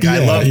that. Like,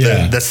 I love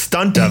the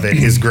stunt of it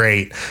is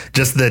great.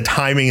 Just the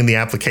timing and the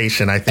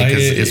application, I think,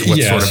 is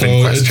what's sort of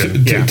in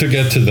question. To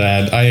get to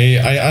that,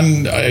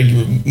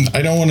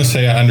 I don't want to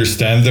say I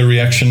understand the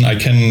reaction. I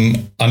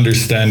can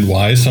understand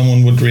why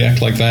someone would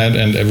react like that,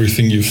 and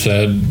everything you've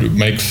said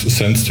makes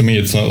sense to me.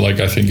 It's not like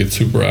I think it's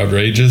super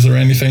outrageous or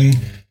anything.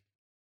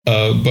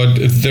 But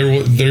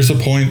there's a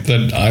point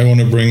that I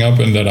want to bring up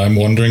and that I'm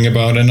wondering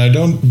about, and I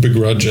don't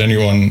begrudge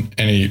anyone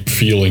any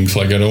feelings.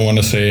 Like, I don't want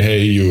to say,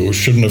 hey, you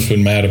shouldn't have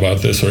been mad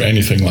about this or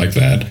anything like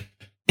that.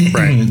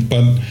 Right.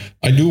 But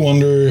I do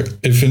wonder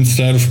if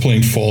instead of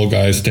playing Fall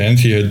Guys,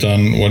 Dante had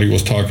done what he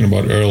was talking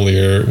about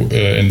earlier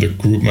in the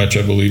group match,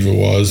 I believe it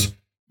was,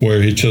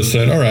 where he just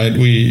said, all right,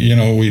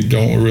 we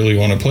don't really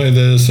want to play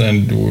this,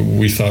 and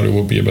we thought it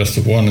would be a best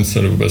of one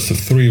instead of a best of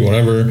three,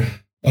 whatever.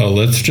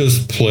 Let's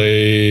just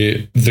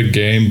play the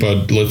game,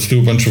 but let's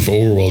do a bunch of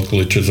overworld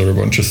glitches or a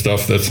bunch of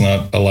stuff that's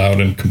not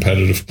allowed in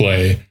competitive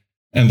play.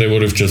 And they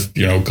would have just,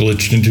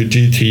 glitched into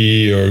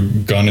GT or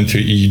gone into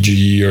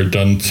EG or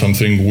done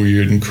something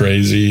weird and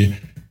crazy.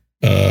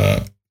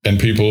 And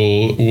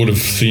people would have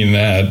seen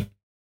that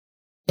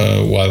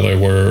while they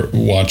were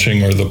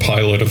watching, or the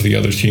pilot of the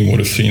other team would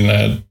have seen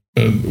that.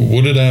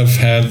 Would it have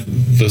had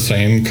the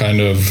same kind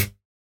of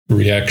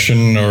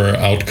reaction or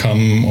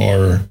outcome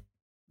or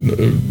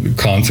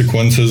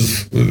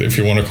consequences, if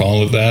you want to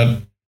call it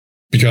that?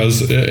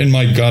 Because in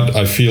my gut,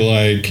 I feel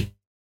like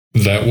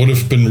that would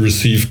have been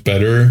received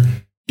better,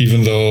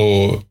 even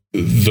though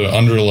the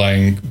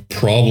underlying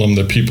problem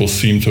that people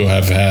seem to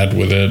have had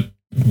with it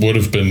would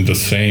have been the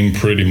same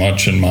pretty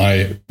much, in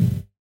my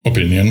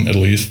opinion, at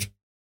least.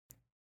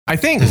 I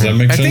think, does that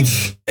make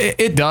sense?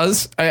 It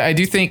does. I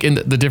do think in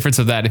the difference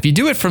of that, if you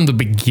do it from the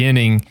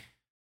beginning,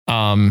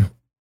 like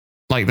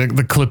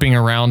the clipping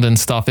around and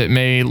stuff, it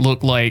may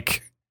look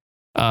like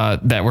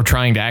that we're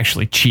trying to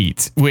actually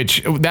cheat,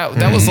 which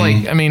that was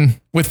like, I mean,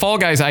 with Fall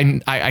Guys,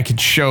 I could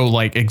show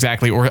like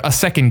exactly, or a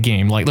second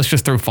game, like let's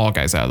just throw Fall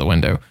Guys out of the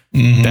window,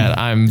 that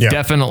I'm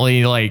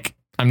definitely like,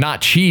 I'm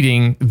not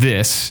cheating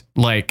this,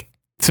 like,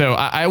 so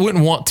I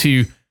wouldn't want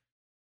to,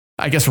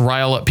 I guess,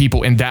 rile up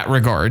people in that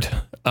regard.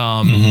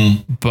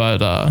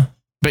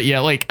 But yeah,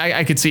 like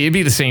I could see it'd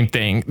be the same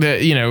thing.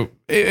 That, it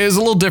is a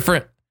little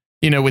different,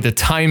 with the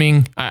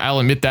timing. I'll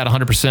admit that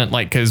 100%,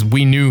 like, because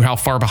we knew how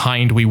far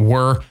behind we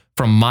were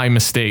from my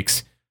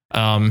mistakes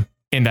in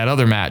that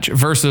other match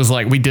versus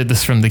like we did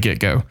this from the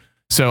get-go.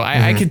 So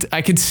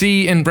I could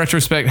see in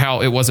retrospect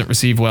how it wasn't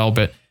received well,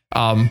 but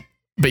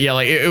yeah,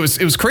 like it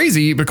was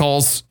crazy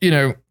because, you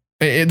know,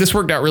 this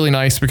worked out really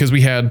nice because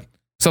we had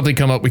something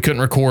come up. We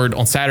couldn't record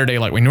on Saturday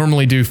like we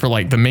normally do for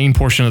like the main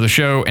portion of the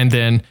show. And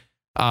then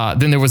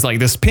there was like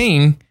this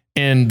ping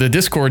in the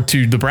Discord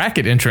to the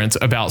bracket entrance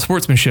about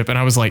sportsmanship. And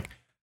I was like,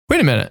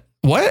 wait a minute,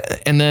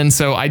 what? And then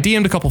so I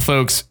DM'd a couple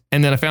folks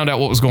and then I found out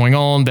what was going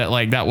on, that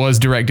like that was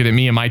directed at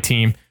me and my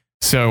team.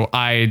 So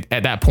I,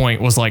 at that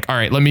point, was like, all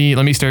right, let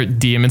me start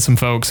DMing some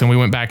folks. And we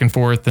went back and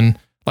forth. And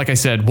like I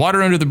said,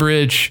 water under the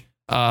bridge.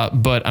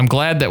 But I'm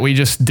glad that we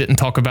just didn't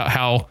talk about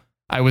how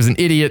I was an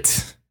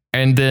idiot.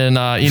 And then,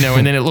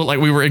 and then it looked like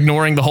we were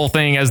ignoring the whole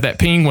thing as that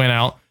ping went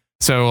out.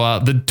 So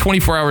the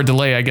 24-hour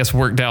delay, I guess,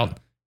 worked out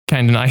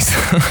kind of nice.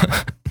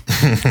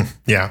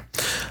 Yeah.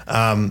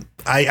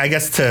 I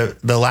guess to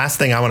the last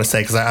thing I want to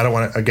say, because I don't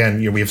want to, again,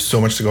 we have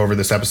so much to go over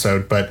this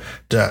episode, but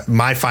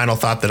my final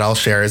thought that I'll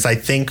share is I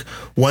think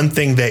one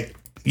thing that,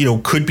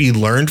 could be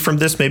learned from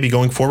this maybe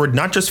going forward,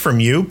 not just from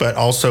you, but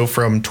also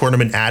from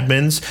tournament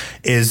admins,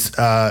 is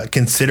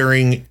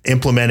considering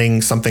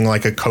implementing something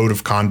like a code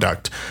of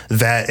conduct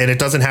and it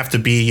doesn't have to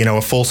be,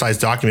 a full size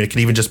document. It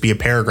could even just be a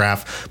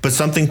paragraph, but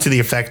something to the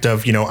effect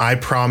of, I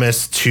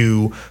promise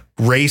to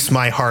race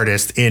my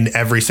hardest in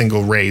every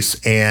single race.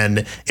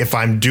 And if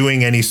I'm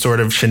doing any sort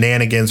of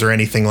shenanigans or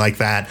anything like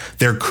that,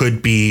 there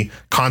could be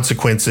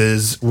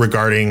consequences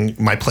regarding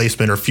my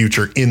placement or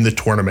future in the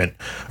tournament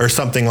or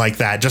something like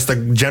that. Just a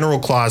general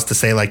clause to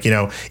say, like,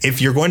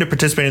 if you're going to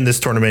participate in this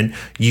tournament,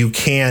 you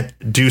can't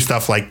do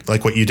stuff like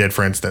what you did,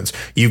 for instance.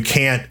 You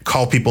can't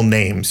call people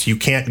names. You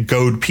can't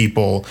goad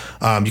people.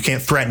 You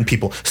can't threaten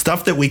people.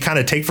 Stuff that we kind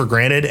of take for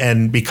granted.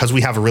 And because we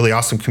have a really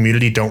awesome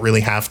community, don't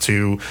really have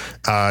to,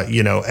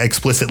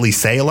 explicitly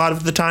say a lot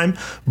of the time,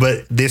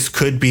 but this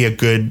could be a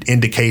good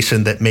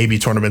indication that maybe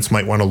tournaments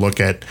might want to look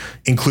at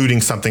including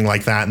something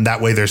like that. And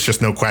that way there's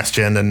just no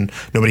question and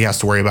nobody has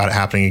to worry about it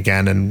happening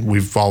again. And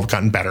we've all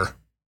gotten better,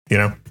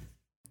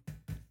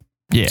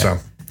 Yeah. So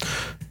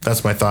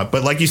that's my thought.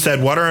 But like you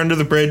said, water under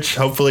the bridge.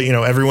 Hopefully,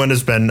 everyone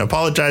has been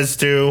apologized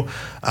to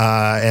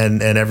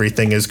and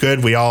everything is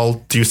good. We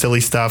all do silly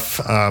stuff.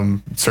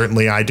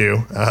 Certainly I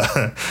do.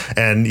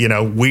 And,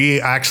 we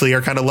actually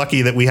are kind of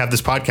lucky that we have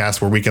this podcast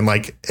where we can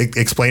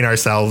explain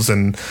ourselves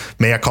and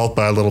mea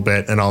culpa a little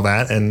bit and all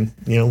that. And,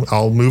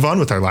 I'll move on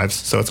with our lives.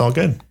 So it's all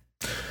good.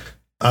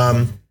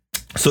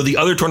 So the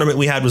other tournament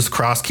we had was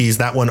Cross Keys.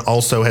 That one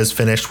also has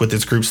finished with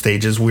its group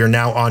stages. We are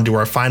now on to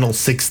our final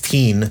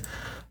 16.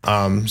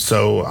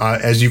 So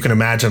as you can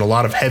imagine, a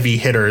lot of heavy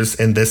hitters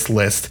in this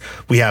list.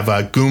 We have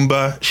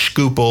Goomba,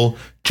 Shkoople,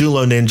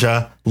 Julo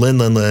Ninja,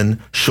 Lin,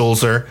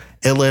 Schulzer,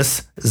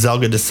 Illis,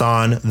 Zelga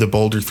Dasan, The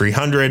Boulder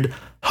 300,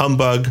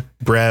 Humbug,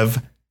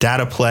 Brev,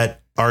 Dataplet,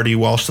 Artie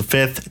Walsh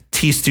V,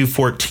 T-Stu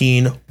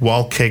 14,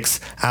 Wall Kicks,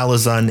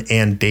 Alazun,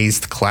 and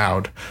Dazed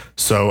Cloud.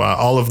 So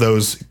all of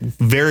those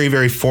very,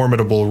 very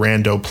formidable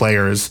rando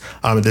players.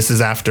 This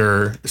is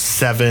after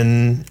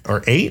 7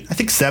 or 8, I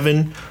think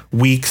 7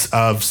 weeks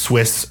of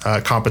Swiss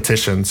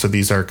competition. So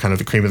these are kind of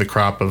the cream of the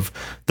crop of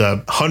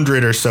the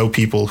 100 or so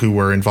people who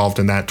were involved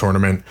in that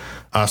tournament.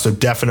 So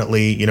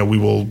definitely, we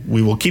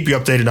will keep you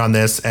updated on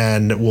this,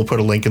 and we'll put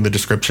a link in the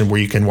description where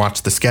you can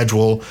watch the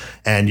schedule.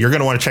 And you're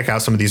going to want to check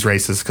out some of these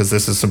races because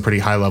this is some pretty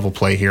high level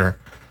play here.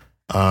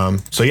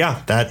 So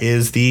yeah, that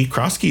is the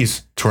Cross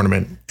Keys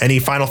tournament. Any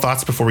final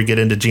thoughts before we get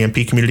into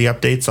GMP community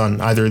updates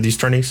on either of these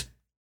tourneys?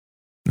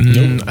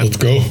 Nope, let's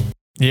go.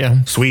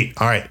 Yeah. Sweet.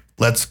 All right,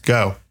 let's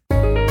go.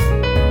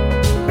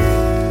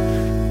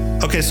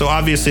 Okay, so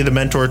obviously the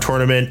Mentor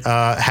tournament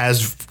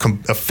has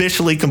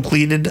officially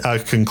concluded.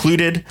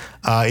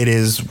 It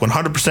is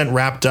 100%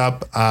 wrapped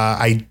up.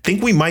 I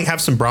think we might have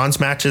some bronze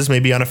matches,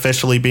 maybe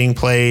unofficially being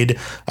played.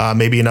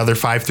 Maybe another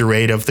 5 through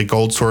 8 of the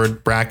Gold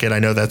Sword bracket. I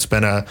know that's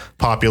been a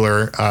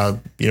popular, kind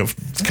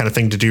of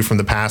thing to do from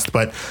the past.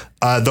 But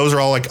those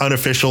are all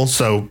unofficial.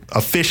 So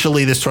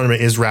officially, this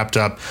tournament is wrapped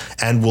up,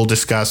 and we'll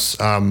discuss,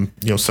 some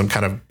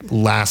kind of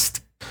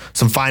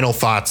some final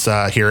thoughts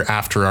here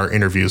after our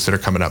interviews that are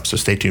coming up. So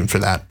stay tuned for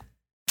that.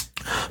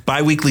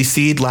 Bi-weekly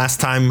seed.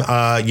 Last time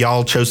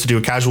y'all chose to do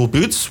a casual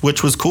boots,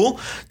 which was cool.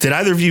 Did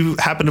either of you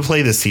happen to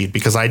play this seed?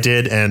 Because I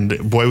did,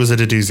 and boy, was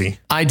it a doozy.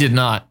 I did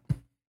not.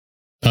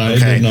 I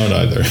did not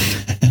either.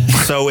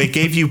 So it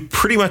gave you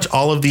pretty much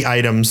all of the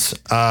items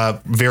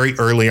very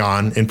early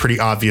on in pretty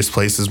obvious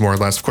places, more or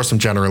less. Of course, I'm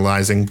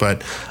generalizing,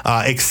 but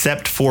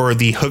except for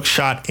the hook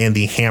shot and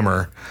the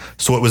hammer.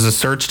 So it was a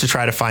search to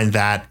try to find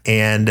that.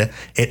 And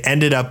it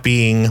ended up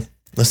being,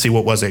 let's see,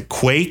 what was it?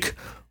 Quake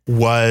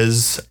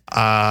was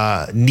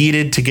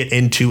needed to get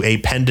into a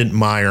pendant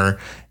mire,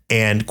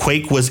 and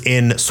Quake was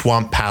in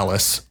Swamp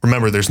Palace.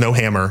 Remember, there's no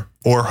hammer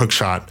or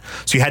hookshot.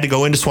 So you had to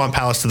go into Swamp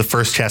Palace to the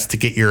first chest to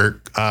get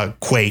your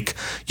Quake.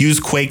 Use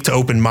Quake to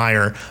open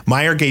Mire.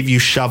 Mire gave you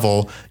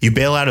shovel. You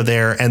bail out of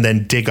there and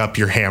then dig up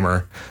your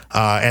hammer.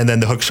 And then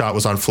the hookshot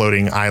was on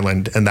Floating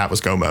Island, and that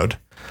was go mode.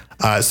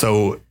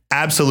 So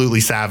absolutely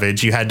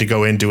savage. You had to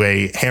go into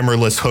a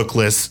hammerless,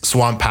 hookless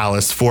Swamp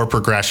Palace for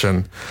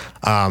progression.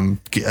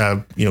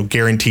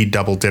 Guaranteed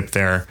double dip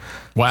there.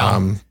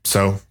 Wow.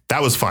 So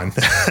that was fun.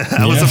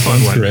 That was a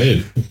fun one.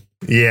 Great.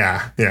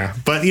 Yeah.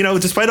 But,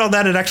 despite all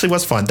that, it actually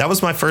was fun. That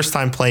was my first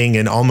time playing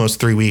in almost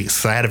 3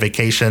 weeks. I had a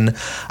vacation.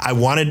 I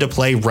wanted to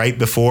play right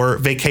before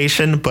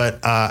vacation, but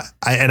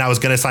I was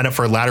going to sign up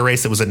for a ladder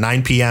race. It was at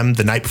 9 p.m.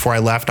 the night before I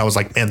left. I was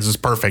like, man, this is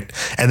perfect.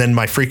 And then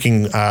my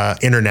freaking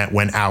internet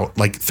went out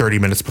like 30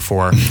 minutes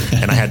before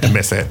and I had to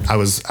miss it. I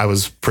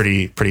was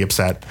pretty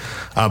upset.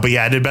 But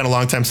yeah, it had been a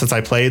long time since I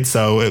played.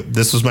 So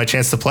this was my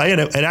chance to play. And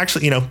it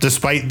actually,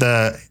 despite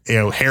the,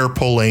 hair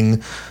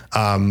pulling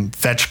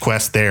fetch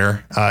quest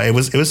there, it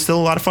was still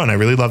a lot of fun. I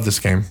really love this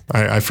game.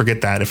 I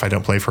forget that if I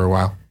don't play for a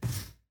while.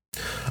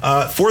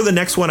 For the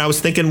next one, I was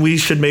thinking we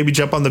should maybe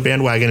jump on the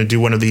bandwagon and do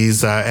one of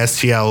these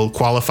STL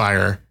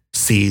qualifier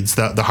seeds,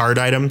 the hard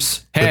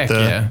items. Heck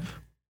yeah.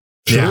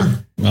 Sure.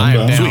 I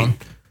am down.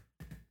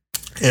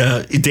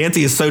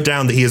 Dante is so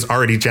down that he has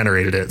already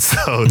generated it.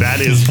 So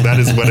that is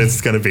what it's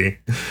going to be.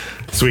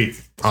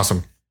 Sweet.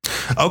 Awesome.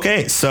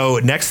 Okay, so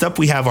next up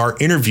we have our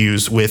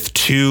interviews with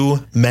two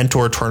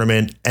Mentor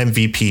Tournament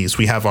MVPs.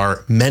 We have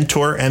our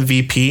Mentor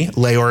MVP,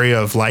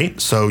 Leoria of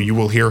Light, so you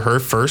will hear her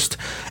first.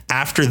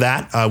 After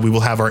that, we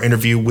will have our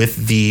interview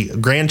with the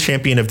Grand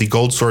Champion of the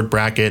Gold Sword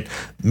bracket,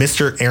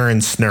 Mr. Aaron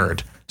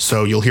Snurd.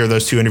 So you'll hear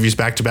those two interviews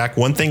back to back.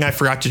 One thing I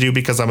forgot to do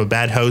because I'm a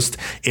bad host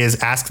is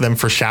ask them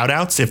for shout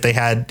outs if they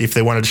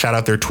wanted to shout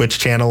out their Twitch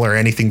channel or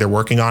anything they're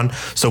working on.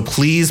 So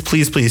please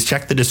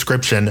check the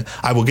description.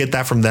 I will get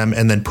that from them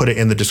and then put it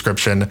in the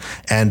description.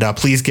 And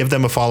please give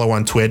them a follow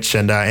on Twitch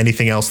and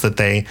anything else that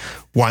they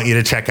want you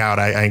to check out.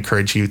 I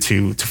encourage you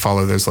to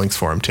follow those links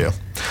for them too.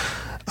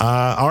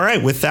 All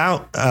right. With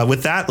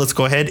that, let's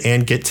go ahead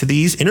and get to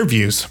these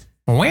interviews.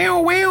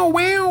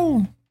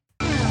 Wow.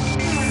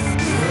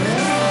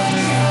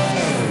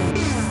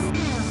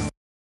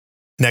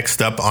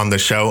 Next up on the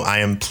show, I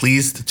am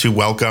pleased to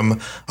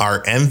welcome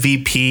our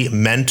MVP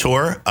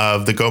mentor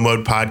of the Go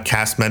Mode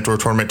Podcast Mentor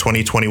Tournament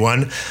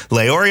 2021,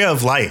 Leoria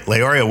of Light.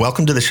 Leoria,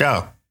 welcome to the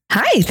show.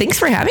 Hi, thanks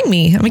for having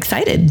me. I'm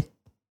excited.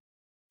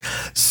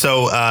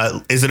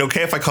 So is it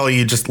okay if I call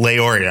you just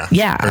Leoria?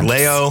 Yeah. Or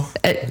Leo?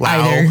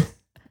 Either.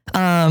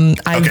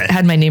 I've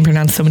had my name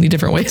pronounced so many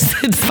different ways.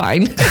 It's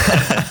fine.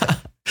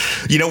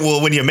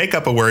 When you make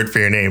up a word for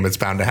your name, it's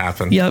bound to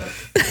happen. Yep.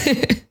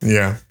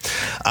 Yeah.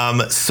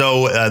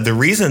 So the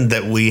reason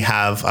that we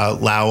have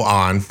Lau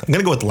on, I'm going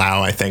to go with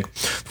Lau, I think.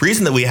 The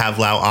reason that we have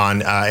Lau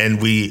on,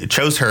 and we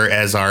chose her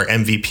as our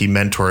MVP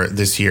mentor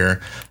this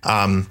year,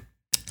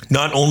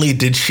 not only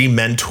did she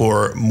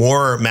mentor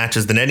more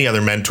matches than any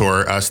other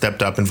mentor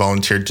stepped up and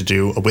volunteered to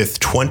do with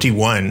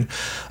 21,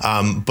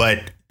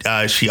 but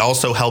she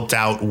also helped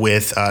out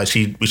with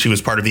she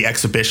was part of the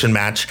exhibition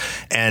match,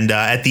 and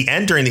at the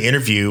end during the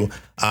interview,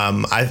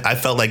 I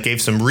felt like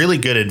gave some really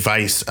good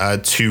advice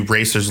to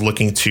racers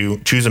looking to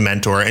choose a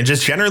mentor, and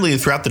just generally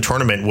throughout the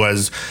tournament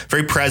was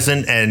very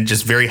present and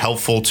just very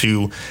helpful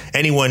to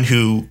anyone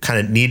who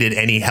kind of needed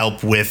any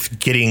help with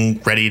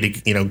getting ready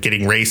to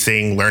getting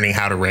racing, learning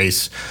how to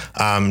race.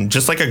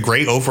 Just like a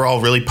great overall,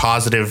 really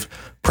positive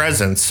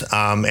presence,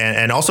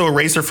 and also a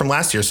racer from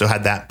last year, so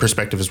had that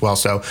perspective as well.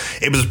 So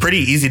it was a pretty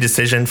easy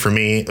decision for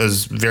me. I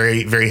was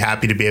very, very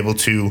happy to be able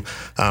to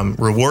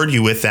reward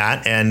you with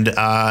that. And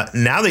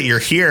now that you're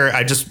here,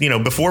 I just,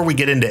 before we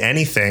get into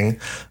anything,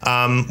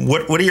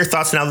 what are your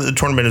thoughts now that the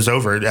tournament is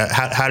over?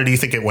 How did you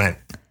think it went?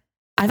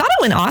 I thought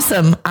it went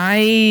awesome.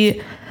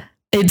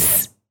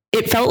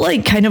 It felt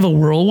like kind of a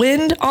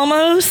whirlwind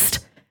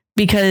almost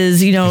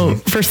because,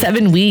 for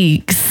 7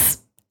 weeks,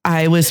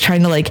 I was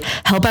trying to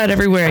help out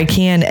everywhere I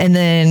can. And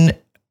then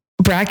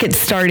brackets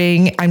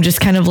starting, I'm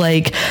just kind of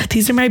like,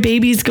 these are my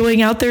babies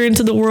going out there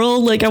into the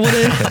world. I want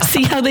to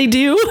see how they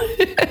do.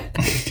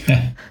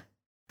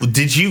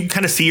 Did you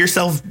kind of see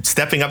yourself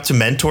stepping up to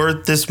mentor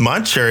this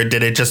much, or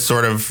did it just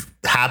sort of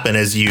happen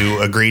as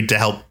you agreed to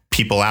help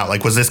people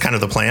out? Was this kind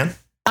of the plan?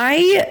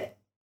 I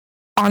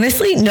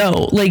honestly,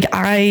 no.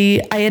 I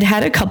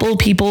had a couple of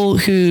people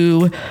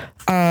who,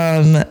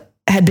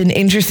 had been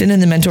interested in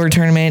the mentor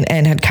tournament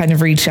and had kind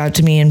of reached out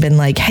to me and been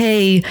like,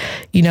 hey,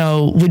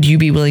 would you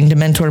be willing to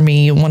mentor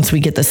me once we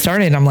get this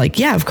started? And I'm like,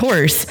 yeah, of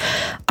course.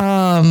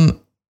 But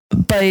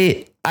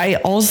I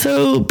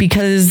also,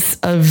 because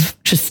of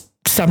just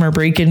summer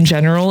break in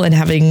general and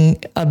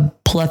having a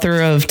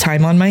plethora of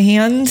time on my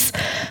hands,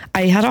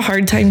 I had a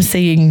hard time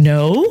saying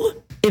no.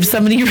 If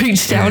somebody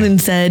reached out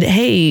and said,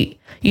 hey,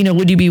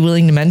 would you be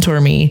willing to mentor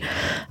me?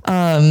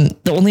 The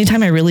only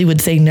time I really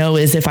would say no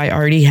is if I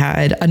already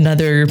had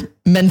another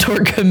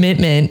mentor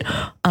commitment,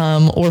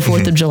 or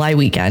 4th of July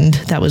weekend.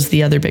 That was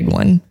the other big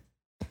one.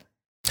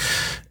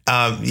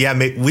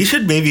 We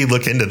should maybe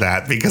look into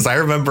that, because I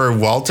remember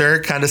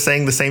Walter kind of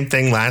saying the same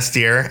thing last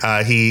year.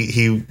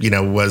 He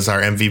was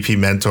our MVP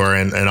mentor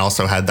and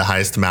also had the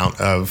highest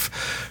amount of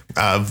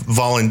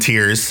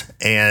volunteers.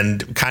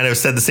 and kind of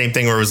said the same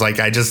thing where it was like,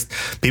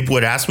 people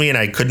would ask me and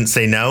I couldn't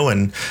say no.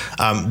 And,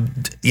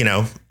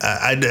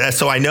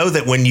 so I know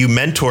that when you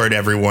mentored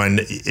everyone,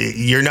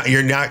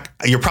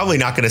 you're probably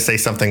not going to say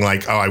something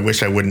like, oh, I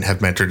wish I wouldn't have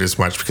mentored as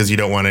much, because you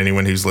don't want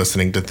anyone who's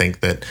listening to think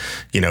that,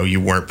 you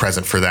weren't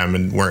present for them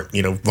and weren't,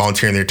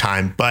 volunteering their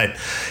time. But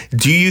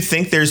do you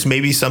think there's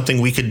maybe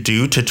something we could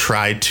do to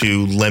try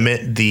to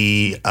limit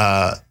the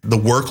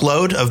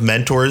workload of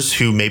mentors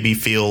who maybe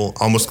feel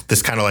almost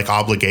this kind of like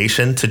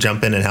obligation to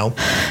jump in and help?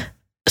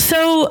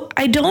 So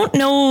I don't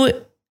know.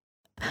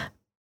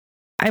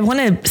 I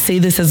want to say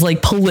this as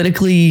like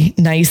politically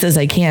nice as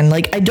I can.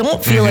 Like, I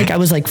don't feel like I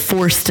was like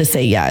forced to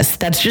say yes.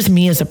 That's just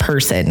me as a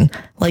person.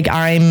 Like,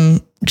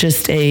 I'm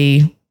just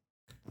a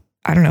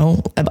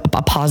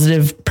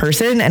positive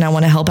person, and I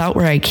want to help out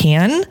where I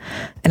can.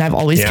 And I've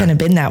always kind of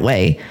been that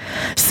way.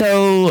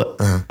 So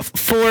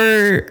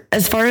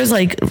as far as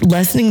like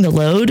lessening the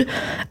load,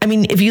 I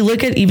mean, if you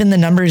look at even the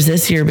numbers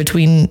this year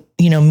between,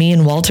 me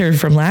and Walter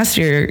from last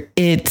year,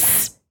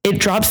 it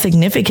dropped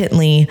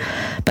significantly,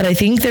 but I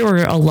think there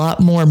were a lot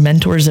more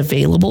mentors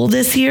available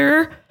this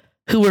year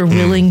who were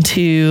willing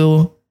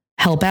to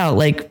help out.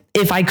 Like,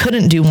 if I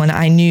couldn't do one,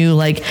 I knew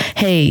like,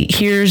 hey,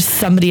 here's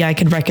somebody I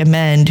could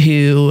recommend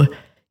who,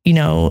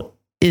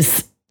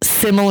 is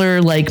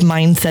similar like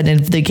mindset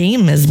of the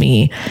game as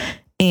me.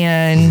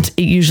 And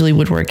it usually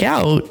would work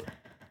out.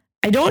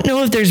 I don't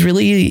know if there's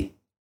really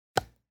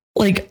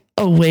like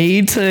a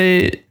way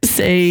to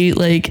say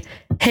like,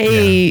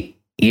 hey,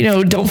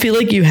 don't feel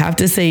like you have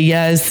to say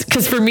yes.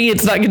 Cause for me,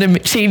 it's not going to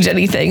change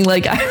anything.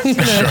 Like, I'm going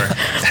to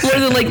more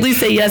than likely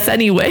say yes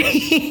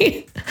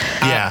anyway.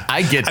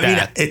 I get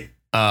that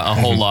a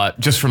whole lot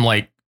just from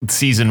like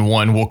season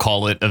 1, we'll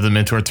call it, of the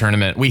mentor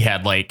tournament. We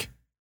had like,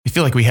 I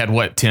feel like we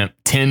had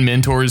 10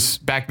 mentors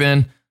back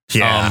then.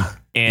 Yeah.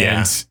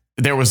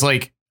 There was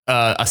like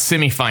a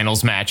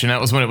semifinals match, and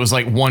that was when it was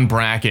like one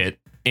bracket,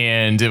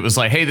 and it was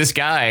like, hey, this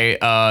guy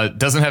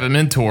doesn't have a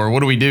mentor.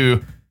 What do we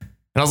do?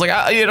 And I was like,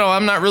 I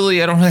don't really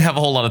have a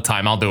whole lot of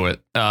time. I'll do it.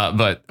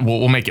 But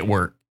we'll make it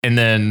work. And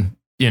then,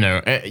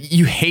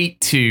 you hate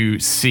to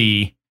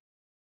see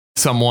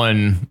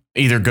someone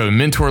either go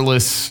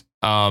mentorless,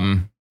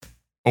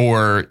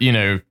 or,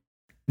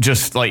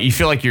 just like you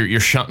feel like you're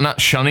not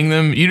shunning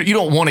them. You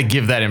don't want to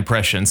give that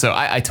impression. So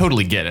I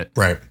totally get it.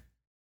 Right.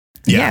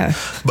 Yeah.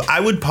 But I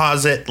would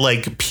posit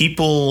like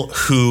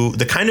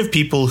the kind of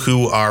people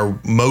who are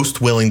most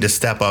willing to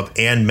step up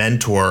and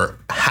mentor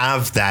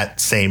have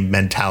that same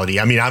mentality.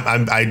 I mean,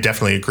 I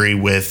definitely agree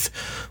with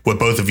what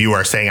both of you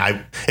are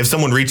saying. If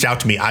someone reached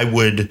out to me, I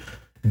would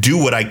do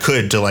what I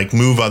could to like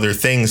move other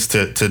things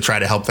to try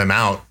to help them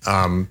out.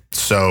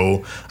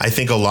 So I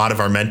think a lot of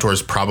our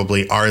mentors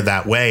probably are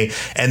that way.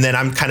 And then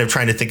I'm kind of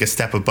trying to think a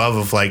step above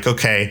of like,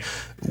 okay,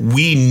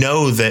 we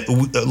know that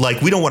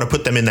we don't want to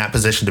put them in that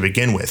position to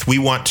begin with. We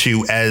want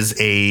to, as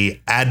a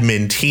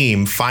admin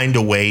team, find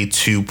a way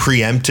to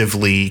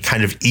preemptively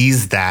kind of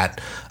ease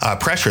that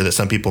pressure that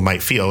some people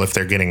might feel if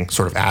they're getting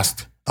sort of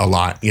asked a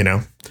lot,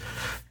 Right.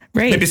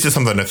 Maybe it's just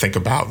something to think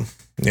about.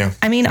 Yeah.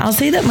 I mean, I'll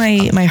say that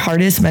my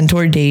hardest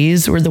mentor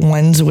days were the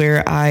ones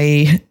where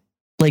I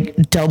like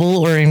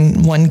double, or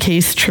in one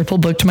case, triple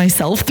booked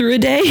myself through a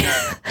day.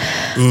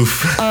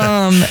 Oof.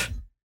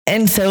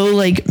 And so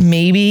like,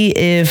 maybe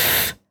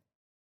if,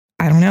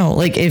 I don't know,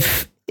 like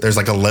if there's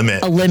like a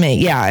limit.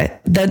 Yeah.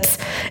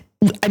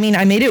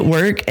 I made it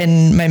work,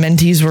 and my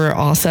mentees were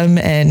awesome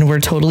and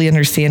were totally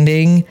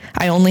understanding.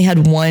 I only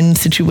had one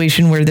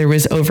situation where there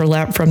was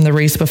overlap from the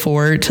race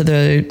before to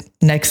the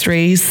next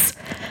race.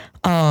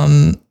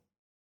 The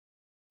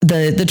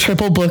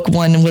triple book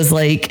one was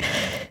like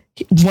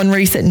one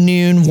race at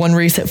noon, one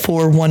race at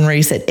 4, one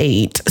race at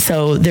 8.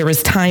 So there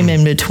was time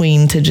in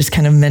between to just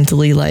kind of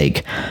mentally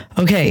like,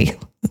 okay,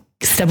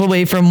 step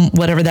away from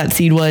whatever that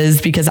seed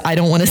was, because I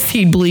don't want to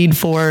seed bleed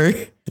for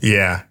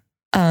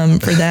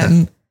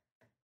them.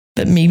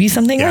 But maybe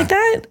something like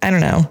that. I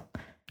don't know.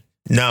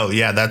 No.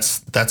 Yeah.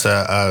 That's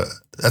a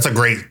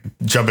great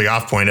jumping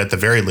off point at the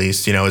very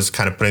least, is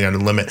kind of putting on a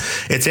limit.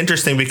 It's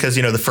interesting because,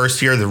 the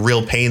first year, the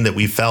real pain that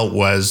we felt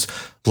was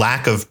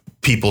lack of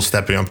people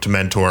stepping up to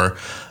mentor.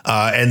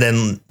 And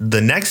then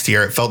the next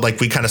year, it felt like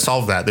we kind of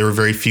solved that. There were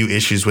very few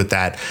issues with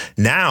that.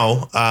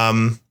 Now,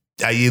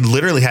 it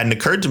literally hadn't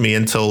occurred to me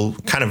until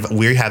kind of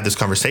we had this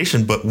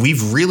conversation, but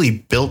we've really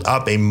built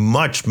up a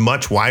much,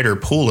 much wider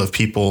pool of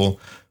people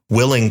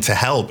willing to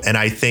help. And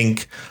I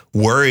think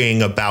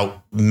worrying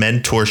about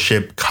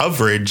mentorship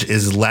coverage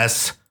is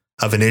less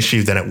of an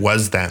issue than it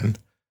was then,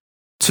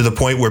 to the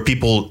point where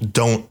people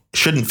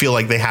shouldn't feel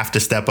like they have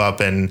to step up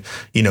and,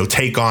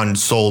 take on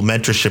sole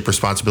mentorship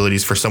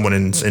responsibilities for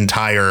someone's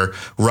entire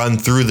run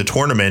through the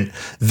tournament.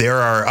 There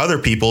are other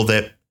people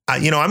that,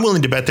 I'm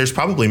willing to bet there's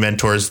probably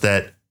mentors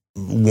that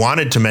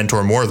wanted to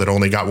mentor more, that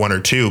only got 1 or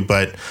 2,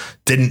 but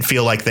didn't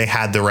feel like they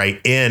had the right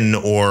in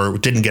or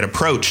didn't get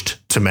approached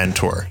to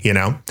mentor,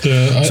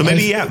 So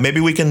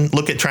maybe we can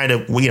look at trying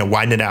to,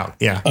 widen it out.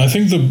 Yeah. I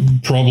think the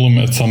problem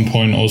at some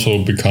point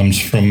also becomes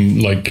from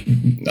like,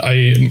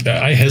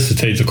 I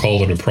hesitate to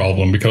call it a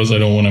problem because I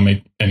don't want to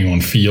make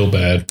anyone feel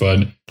bad,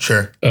 but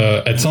sure.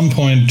 At some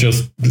point,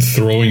 just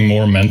throwing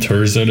more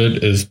mentors at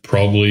it is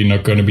probably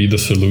not going to be the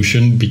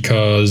solution,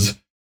 because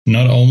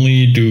not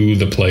only do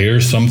the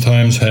players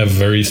sometimes have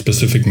very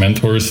specific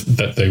mentors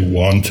that they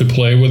want to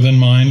play with in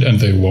mind, and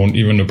they won't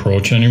even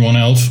approach anyone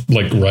else,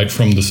 like right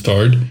from the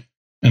start.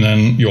 And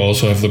then you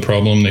also have the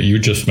problem that you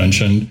just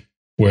mentioned,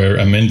 where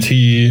a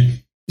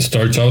mentee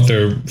starts out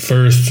their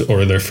first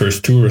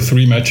 2 or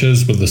 3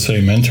 matches with the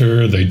same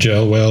mentor, they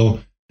gel well,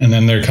 and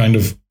then they're kind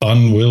of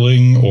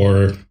unwilling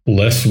or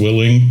less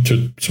willing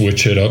to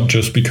switch it up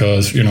just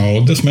because,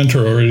 this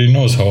mentor already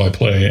knows how I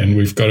play and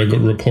we've got a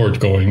good rapport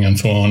going and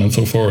so on and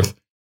so forth.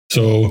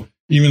 So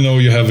even though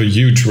you have a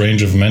huge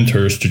range of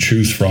mentors to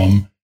choose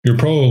from, you're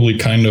probably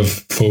kind of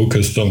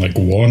focused on like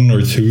 1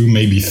 or 2,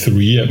 maybe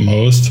 3 at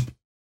most.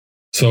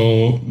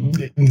 So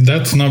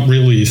that's not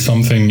really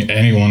something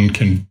anyone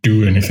can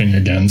do anything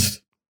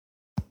against.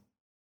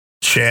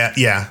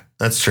 Yeah,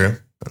 that's true.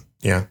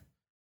 Yeah.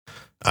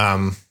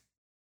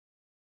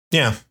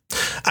 Yeah.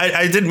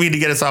 I didn't mean to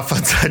get us off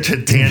on such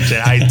a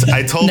tangent.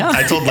 I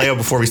told Leo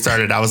before we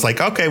started, I was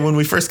like, okay, when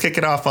we first kick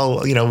it off,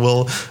 we'll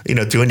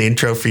do an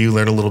intro for you,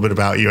 learn a little bit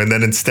about you. And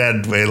then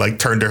instead we like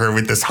turned to her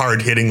with this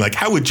hard hitting, like,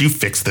 how would you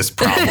fix this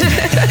problem?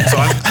 So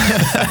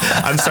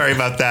I'm sorry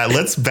about that.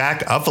 Let's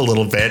back up a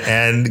little bit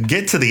and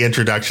get to the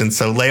introduction.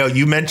 So Leo,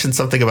 you mentioned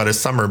something about a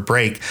summer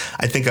break.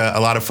 I think a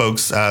lot of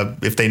folks,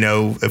 if they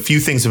know a few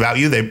things about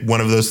you,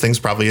 one of those things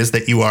probably is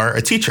that you are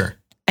a teacher.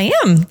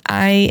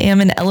 I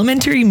am an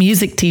elementary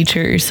music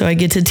teacher. So I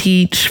get to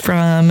teach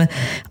from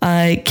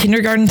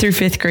kindergarten through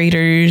 5th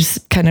graders,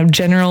 kind of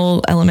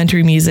general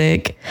elementary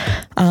music.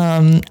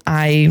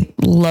 I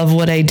love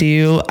what I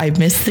do. I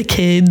miss the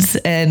kids,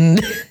 and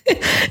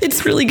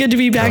it's really good to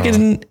be back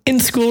in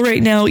school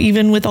right now,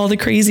 even with all the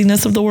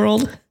craziness of the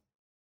world.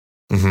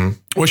 Mm-hmm.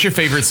 What's your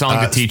favorite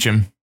song to teach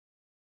him?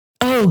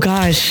 Oh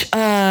gosh.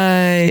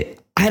 I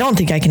don't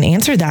think I can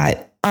answer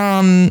that.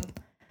 Okay.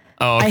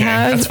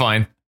 That's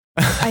fine.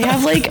 I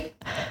have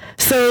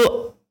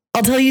so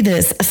I'll tell you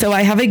this. So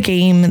I have a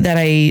game that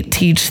I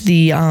teach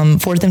the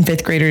 4th and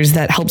 5th graders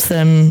that helps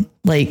them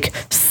like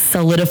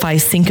solidify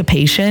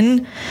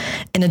syncopation.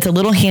 And it's a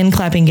little hand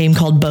clapping game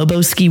called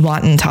Bobo Ski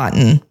Watten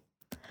Totten.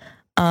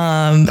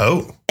 And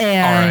all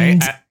right.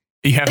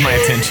 You have my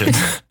attention.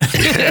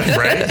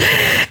 Right.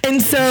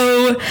 And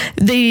so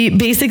they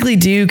basically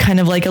do kind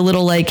of like a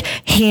little like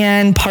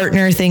hand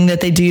partner thing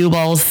that they do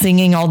while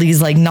singing all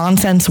these like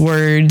nonsense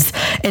words.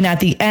 And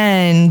at the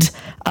end,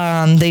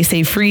 they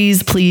say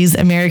freeze, please,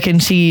 American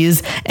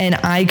cheese. And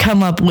I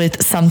come up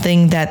with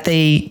something that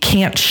they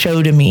can't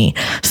show to me.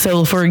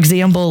 So for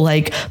example,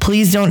 like,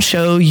 please don't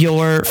show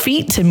your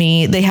feet to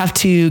me. They have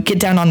to get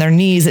down on their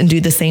knees and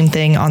do the same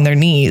thing on their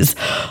knees.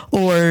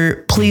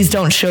 Or please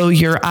don't show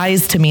your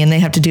eyes to me. And they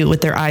have to do it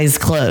with their eyes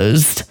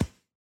closed.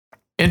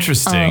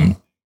 Interesting.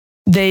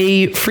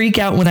 They freak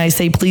out when I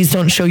say, please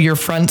don't show your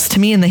fronts to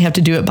me. And they have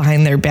to do it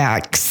behind their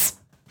backs.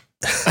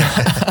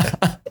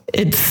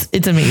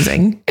 It's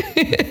amazing.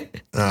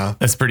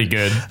 That's pretty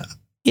good.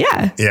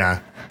 Yeah. Yeah.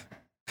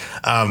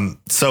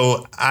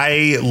 So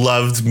I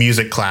loved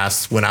music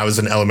class when I was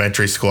in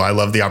elementary school. I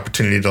loved the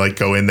opportunity to like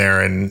go in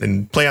there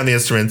and play on the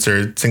instruments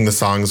or sing the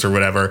songs or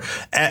whatever.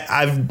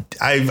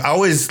 I've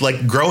always,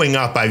 like, growing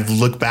up, I've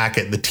looked back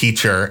at the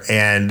teacher,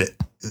 and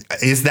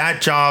is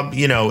that job,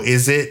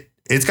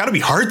 it's got to be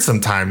hard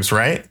sometimes,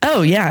 right?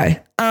 Oh yeah.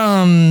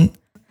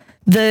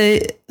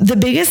 The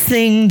biggest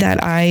thing that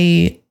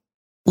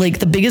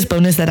the biggest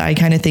bonus that I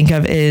kind of think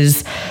of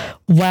is,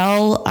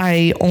 while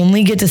I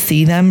only get to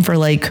see them for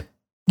like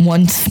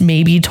once,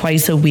 maybe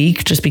twice a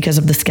week, just because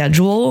of the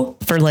schedule,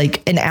 for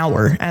like an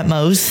hour at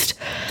most,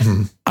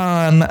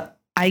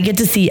 I get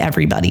to see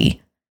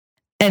everybody.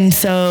 And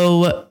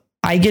so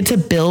I get to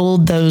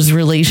build those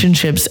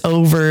relationships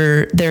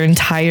over their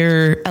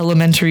entire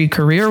elementary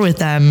career with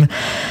them.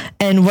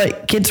 And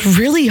what gets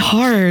really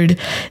hard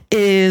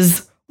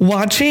is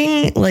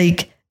watching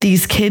like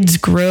these kids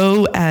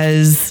grow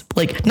as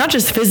like, not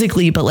just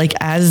physically, but like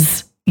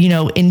as,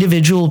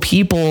 individual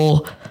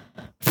people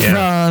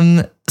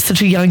from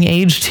such a young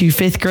age to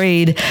 5th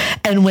grade.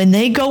 And when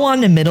they go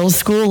on to middle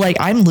school, like,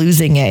 I'm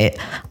losing it.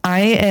 I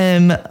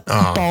am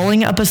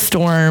bawling up a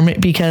storm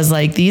because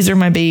like, these are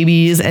my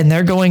babies and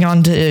they're going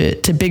on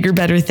to bigger,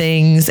 better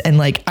things. And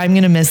like, I'm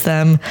going to miss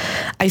them.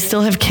 I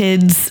still have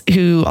kids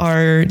who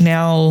are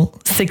now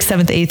 6th,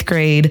 7th, 8th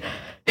grade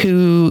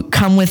who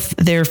come with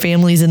their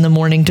families in the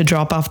morning to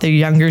drop off their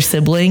younger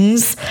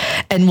siblings,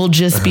 and will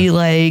just be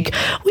like,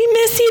 we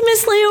miss you,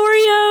 Miss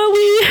Leoria.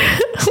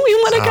 We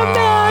want to come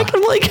back.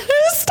 I'm like,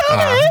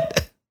 stop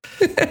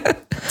it.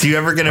 Do you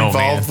ever get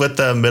involved with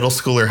the middle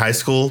school or high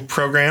school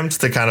programs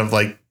to kind of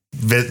like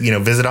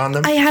visit on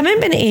them? I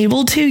haven't been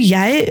able to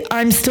yet.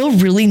 I'm still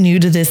really new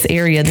to this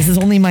area. This is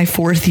only my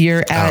 4th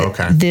year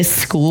at this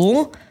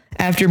school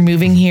after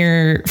moving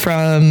here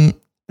from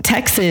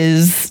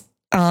Texas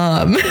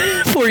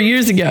 4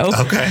 years ago.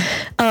 Okay.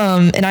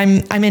 And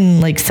I'm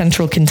in like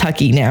central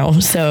Kentucky now,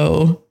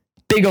 so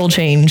big old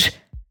change.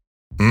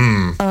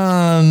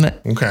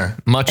 Okay.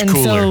 Much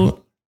cooler.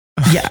 So,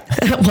 yeah.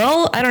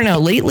 Well, I don't know.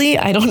 Lately,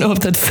 I don't know if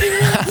that's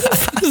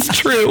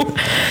true.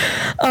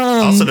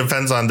 Also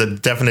depends on the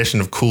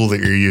definition of cool that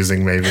you're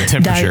using, maybe.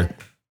 Temperature.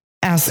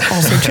 That's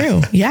also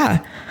true.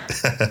 Yeah.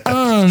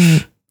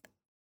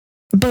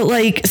 But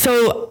like,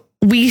 so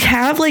we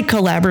have like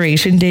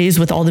collaboration days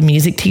with all the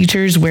music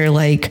teachers where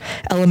like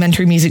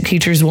elementary music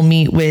teachers will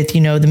meet with,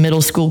 you know, the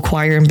middle school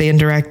choir and band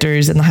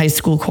directors and the high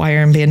school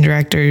choir and band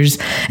directors.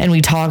 And we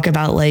talk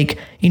about like,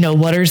 you know,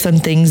 what are some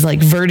things like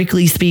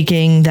vertically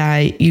speaking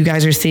that you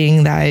guys are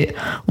seeing that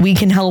we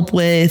can help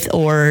with,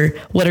 or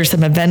what are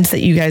some events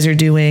that you guys are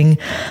doing?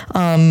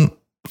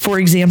 For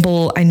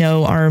example, I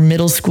know one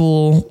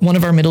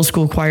of our middle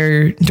school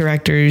choir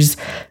directors,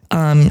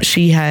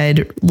 she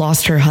had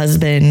lost her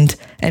husband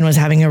and was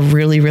having a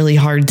really, really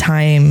hard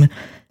time.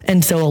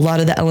 And so a lot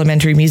of the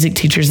elementary music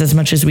teachers, as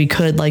much as we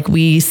could, like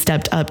we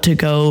stepped up to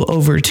go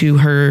over to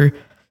her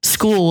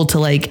school to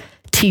like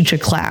teach a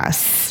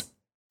class,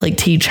 like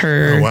teach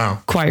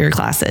her choir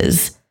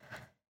classes.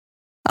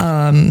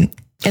 And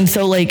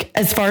so like,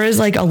 as far as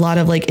like a lot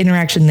of like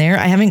interaction there,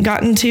 I haven't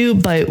gotten to,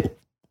 but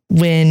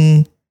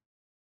when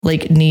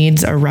like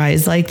needs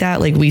arise like that,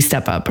 like we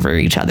step up for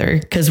each other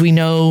because we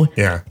know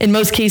in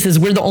most cases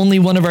we're the only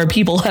one of our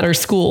people at our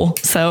school.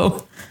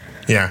 So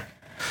yeah,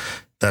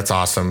 that's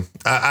awesome.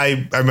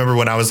 I remember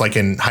when I was like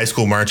in high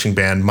school marching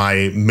band,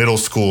 my middle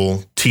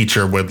school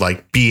teacher would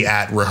like be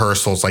at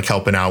rehearsals, like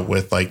helping out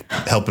with like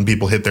helping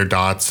people hit their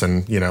dots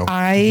and, you know,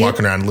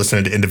 walking around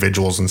listening to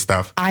individuals and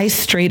stuff. I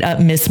straight up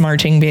miss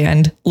marching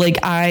band. Like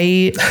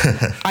I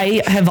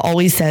have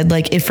always said,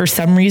 like, if for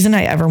some reason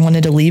I ever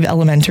wanted to leave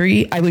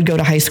elementary, I would go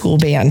to high school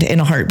band in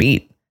a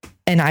heartbeat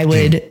and I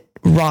would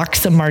rock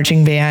some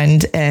marching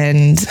band,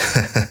 and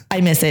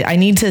I miss it. I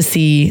need to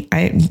see,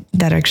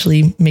 that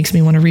actually makes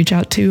me want to reach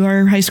out to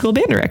our high school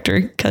band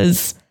director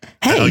because,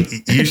 hey.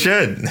 You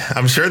should.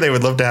 I'm sure they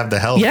would love to have the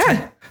help.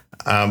 Yeah.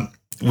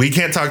 We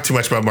can't talk too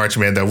much about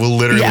marching band, though. We'll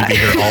literally be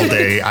here all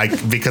day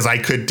because I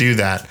could do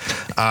that.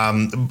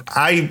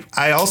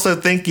 I also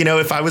think, you know,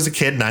 if I was a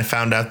kid and I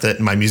found out that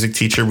my music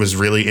teacher was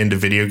really into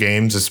video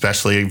games,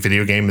 especially a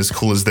video game as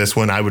cool as this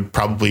one, I would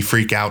probably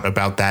freak out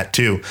about that,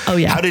 too. Oh,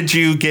 yeah. How did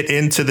you get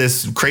into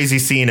this crazy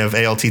scene of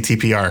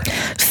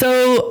ALTTPR?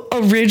 So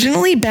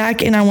originally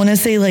back in, I want to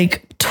say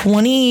like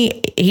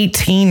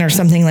 2018 or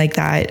something like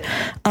that,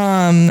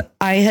 I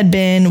had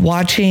been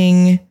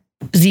watching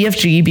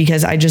ZFG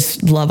because I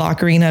just love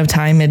Ocarina of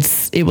Time.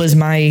 It was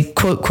my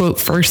quote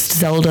first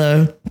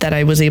Zelda that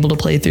I was able to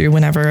play through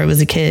whenever I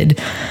was a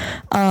kid.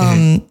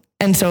 And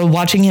so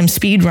watching him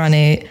speed run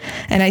it,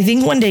 and I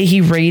think one day he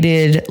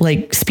rated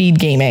like speed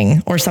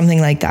gaming or something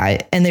like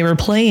that. And they were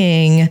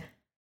playing,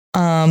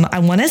 I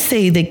want to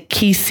say the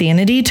Key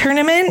Sanity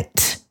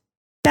tournament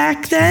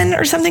back then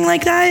or something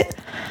like that.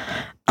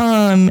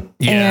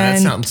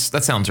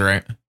 That sounds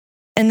right.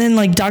 And then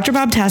like Dr.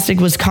 Bob Tastic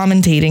was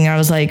commentating. I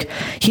was like,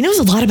 he knows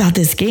a lot about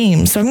this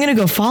game, so I'm going to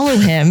go follow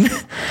him.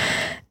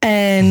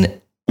 And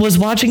was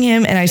watching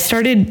him, and I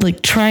started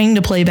like trying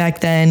to play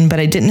back then, but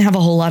I didn't have a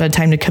whole lot of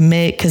time to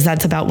commit because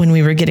that's about when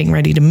we were getting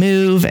ready to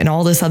move and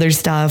all this other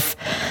stuff.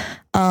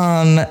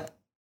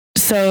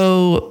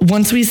 So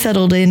once we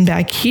settled in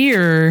back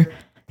here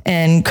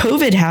and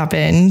COVID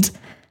happened,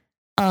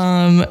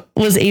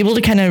 was able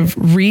to kind of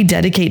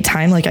rededicate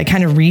time. Like I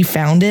kind of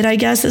refound it, I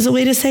guess is a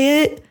way to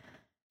say it.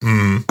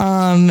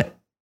 And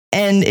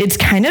it's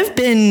kind of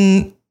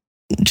been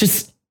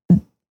just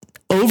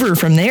over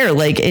from there.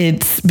 Like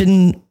it's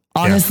been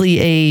honestly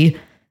a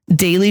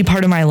daily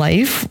part of my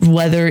life,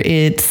 whether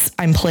it's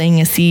I'm playing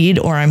a seed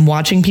or I'm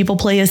watching people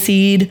play a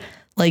seed.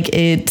 Like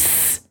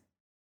it's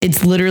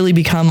literally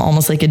become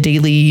almost like a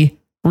daily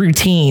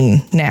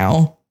routine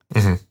now.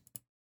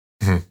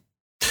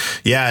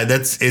 Yeah,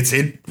 it's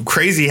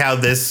crazy how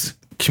this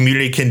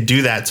community can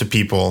do that to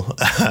people.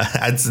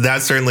 That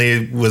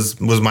certainly was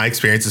my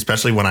experience,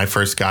 especially when I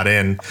first got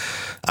in.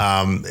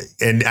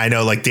 And I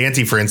know like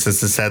Dante, for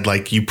instance, has said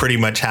like you pretty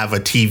much have a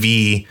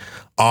TV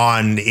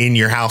on in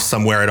your house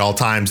somewhere at all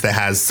times that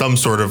has some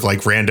sort of like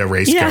rando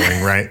race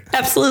going, right?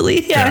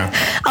 Absolutely. Yeah.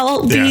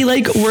 I'll be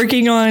like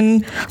working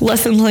on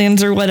lesson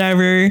plans or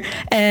whatever.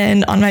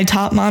 And on my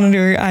top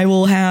monitor, I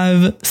will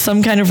have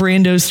some kind of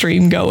rando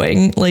stream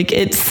going. Like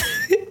it's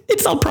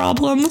a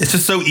problem. It's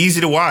just so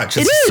easy to watch.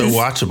 It's so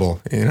watchable,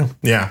 you know?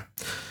 Yeah.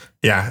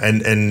 Yeah.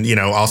 And, you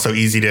know, also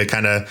easy to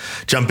kind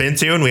of jump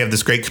into. And we have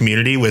this great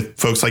community with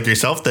folks like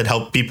yourself that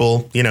help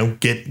people, you know,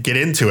 get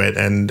into it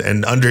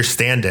and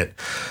understand it.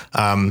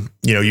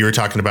 You know, you were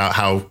talking about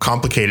how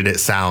complicated it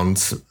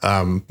sounds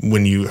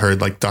when you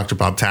heard like Dr.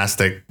 Bob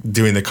Tastic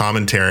doing the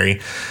commentary.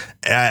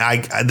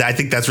 I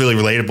think that's really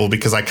relatable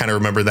because I kind of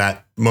remember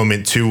that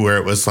moment too, where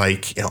it was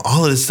like, you know,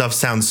 all of this stuff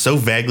sounds so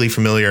vaguely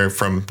familiar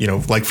from, you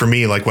know, like for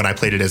me, like when I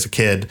played it as a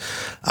kid.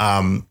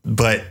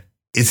 But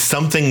it's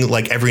something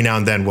like every now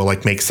and then will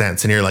like make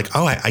sense. And you're like,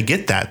 oh, I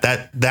get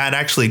that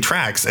actually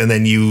tracks. And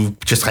then you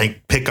just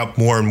like pick up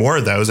more and more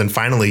of those. And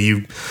finally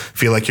you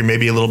feel like you're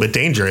maybe a little bit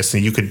dangerous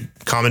and you could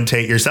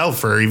commentate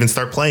yourself or even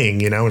start playing,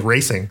 you know,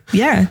 racing.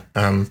 Yeah.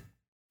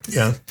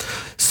 Yeah.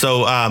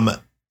 So,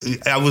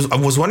 I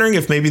was wondering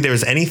if maybe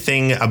there's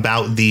anything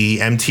about the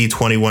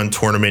MT21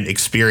 tournament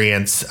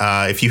experience,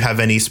 if you have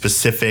any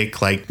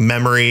specific like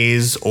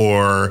memories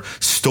or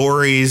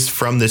stories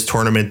from this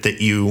tournament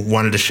that you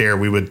wanted to share.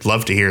 We would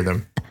love to hear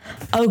them.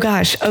 Oh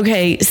gosh.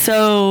 Okay.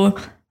 So,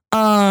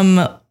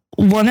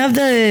 one of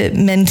the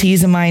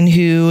mentees of mine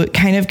who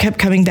kind of kept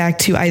coming back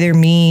to either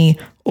me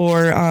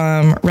or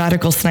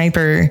Radical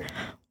Sniper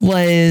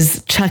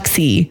was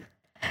Chucksy.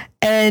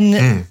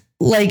 And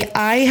like,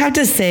 I have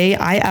to say,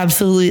 I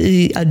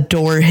absolutely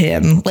adore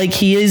him. Like,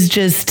 he is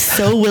just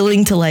so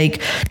willing to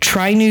like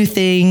try new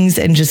things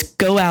and just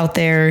go out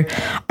there.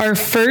 Our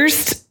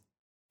first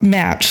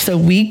match, so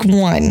week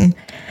 1,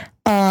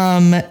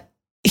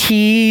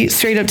 he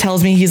straight up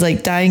tells me, he's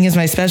like, dying is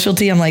my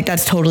specialty. I'm like,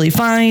 that's totally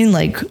fine.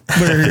 Like,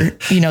 we're,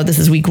 you know, this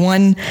is week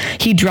 1.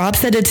 He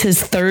drops that it's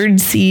his 3rd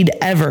seed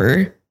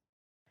ever.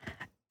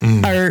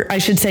 Or I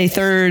should say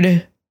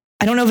 3rd.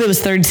 I don't know if it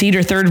was 3rd seed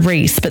or 3rd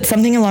race, but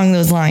something along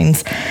those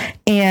lines.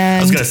 And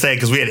I was going to say,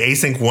 because we had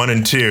async 1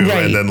 and 2,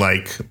 right. And then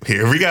like,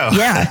 here we go.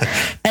 Yeah.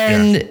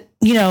 And,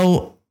 you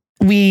know,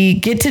 we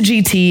get to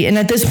GT, and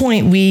at this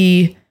point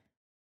we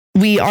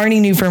already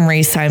knew from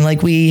race time,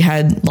 like we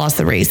had lost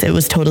the race. It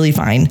was totally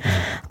fine.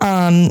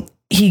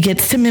 He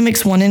gets to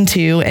Mimics 1 and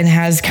 2 and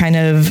has kind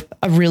of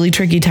a really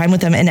tricky time with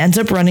them and ends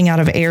up running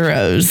out of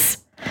arrows.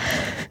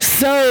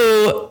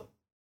 So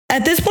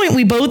at this point,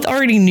 we both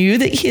already knew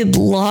that he had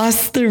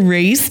lost the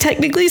race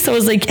technically. So I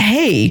was like,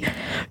 hey,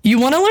 you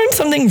want to learn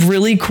something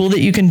really cool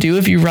that you can do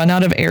if you run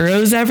out of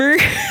arrows ever?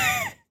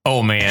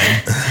 Oh, man.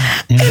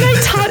 And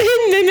I taught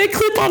him Mimic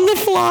Clip on the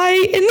fly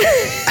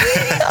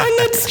on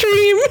that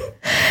stream.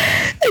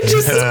 It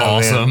just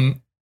awesome.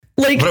 Man.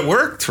 Like, but it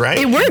worked, right?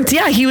 It worked.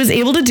 Yeah. He was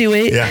able to do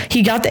it. Yeah.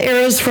 He got the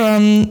arrows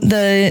from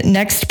the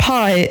next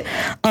pot,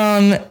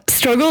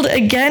 struggled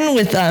again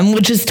with them,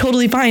 which is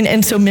totally fine.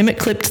 And so Mimic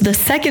clipped the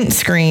second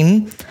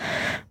screen,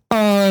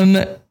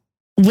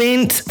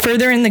 went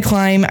further in the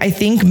climb. I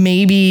think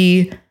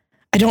maybe,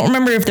 I don't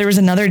remember if there was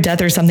another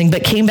death or something,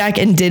 but came back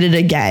and did it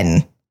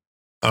again.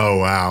 Oh,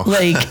 wow.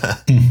 Like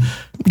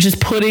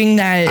just putting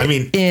that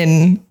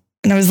in.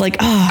 And I was like,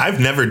 oh, I've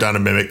never done a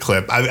Mimic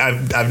clip.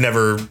 I've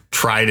never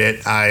tried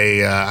it.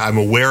 I'm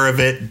aware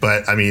of it,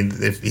 but I mean,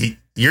 if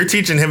you're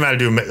teaching him how to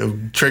do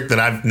a trick that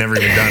I've never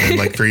even done in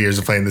like 3 years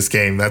of playing this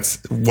game,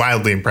 that's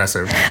wildly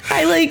impressive.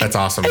 That's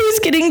awesome. I was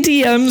getting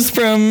DMs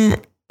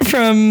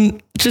from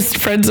just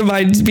friends of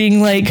mine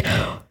being like,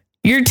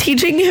 you're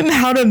teaching him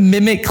how to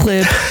Mimic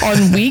clip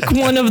on week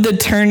 1 of the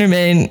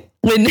tournament.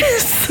 When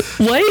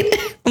what?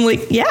 I'm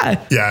like,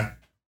 yeah.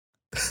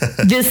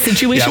 This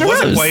situation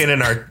arose.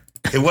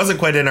 It wasn't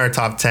quite in our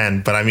top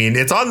 10, but I mean,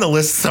 it's on the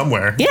list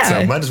somewhere.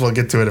 Yeah. So might as well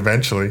get to it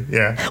eventually.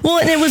 Yeah. Well,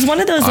 and it was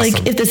one of those, awesome.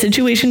 Like, if the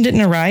situation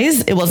didn't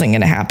arise, it wasn't going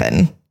to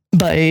happen,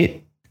 but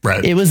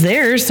it was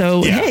there.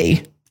 So,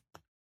 hey.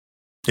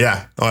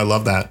 Yeah. Oh, I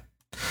love that.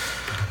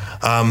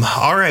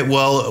 All right.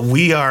 Well,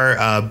 we are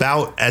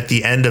about at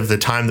the end of the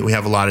time that we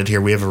have allotted here.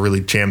 We have a really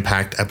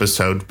jam-packed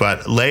episode.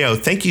 But Leo,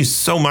 thank you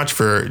so much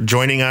for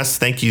joining us.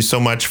 Thank you so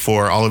much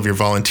for all of your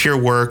volunteer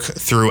work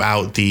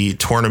throughout the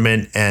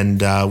tournament.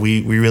 And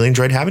we really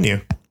enjoyed having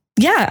you.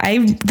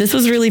 Yeah, this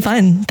was really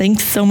fun.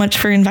 Thanks so much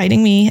for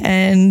inviting me.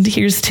 And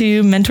here's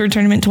to Mentor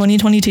Tournament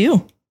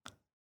 2022.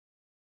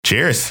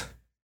 Cheers.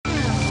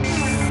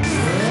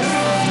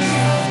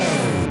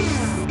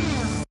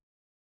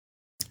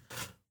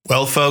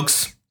 Well,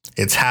 folks,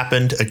 it's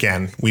happened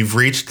again. We've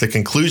reached the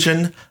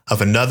conclusion of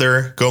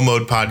another Go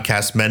Mode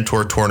Podcast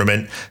Mentor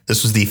Tournament.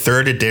 This was the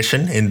 3rd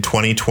edition in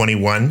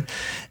 2021.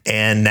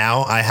 And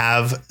now I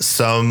have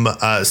some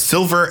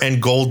silver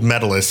and gold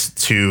medalists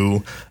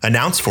to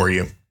announce for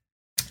you.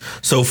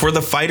 So for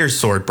the Fighter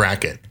Sword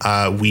bracket,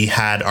 we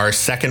had our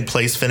 2nd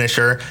place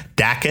finisher,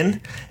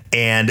 Dakin,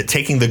 and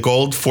taking the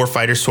gold for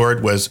Fighter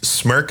Sword was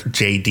Smirk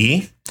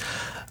JD.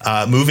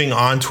 Moving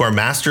on to our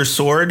Master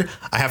Sword,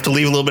 I have to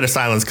leave a little bit of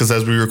silence because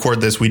as we record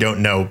this, we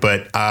don't know.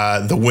 But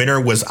the winner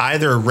was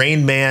either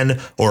Rain Man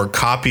or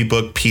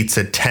Copybook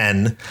Pizza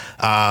 10.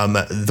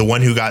 The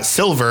one who got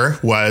silver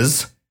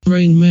was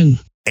Rain Man.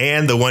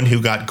 And the one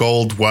who got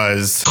gold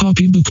was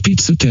Copybook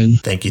Pizza 10.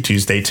 Thank you,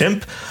 Tuesday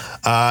Timp.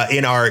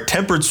 In our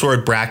Tempered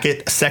Sword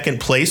bracket, second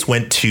place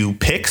went to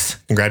Pix.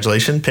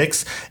 Congratulations,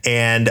 Pix.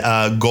 And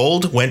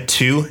gold went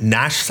to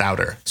Nash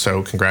Souter.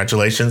 So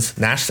congratulations,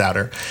 Nash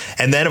Souter.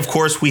 And then, of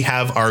course, we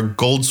have our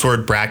Gold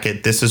Sword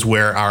bracket. This is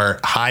where our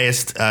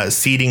highest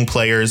seeding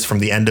players from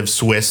the end of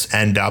Swiss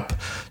end up.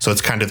 So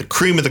it's kind of the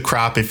cream of the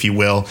crop, if you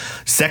will.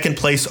 Second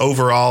place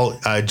overall,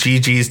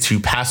 GG's to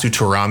Pasu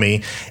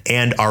Tarami.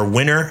 And our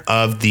winner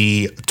of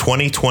the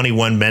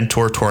 2021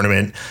 Mentor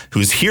Tournament,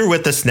 who's here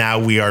with us now,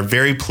 we are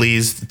very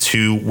pleased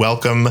to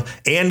welcome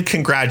and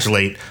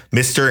congratulate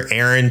Mr.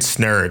 Aaron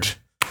Snurge.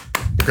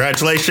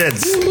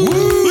 Congratulations.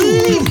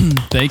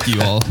 Thank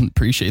you all.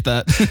 Appreciate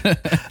that. Mr.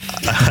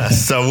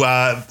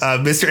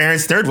 Aaron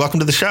Snurge, welcome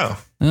to the show.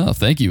 Oh,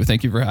 thank you.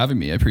 Thank you for having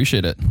me. I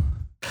appreciate it.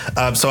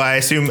 So I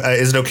assume,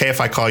 is it okay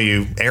if I call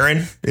you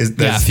Aaron?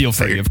 Yeah, feel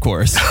free, of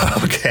course.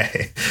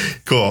 Okay,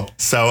 cool.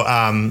 So,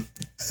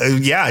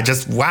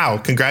 just wow,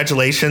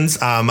 congratulations.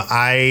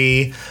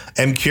 I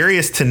am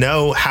curious to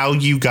know how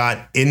you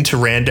got into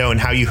Rando and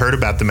how you heard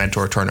about the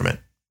Mentor Tournament.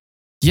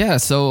 Yeah,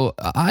 so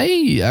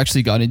I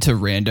actually got into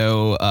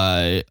Rando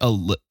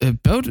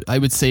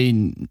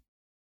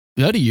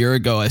about a year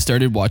ago. I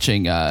started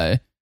watching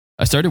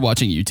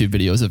YouTube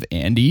videos of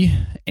Andy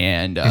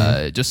and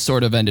just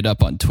sort of ended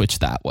up on Twitch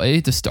that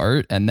way to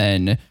start. And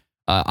then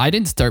I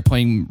didn't start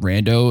playing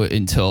Rando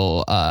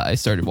until I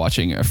started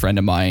watching a friend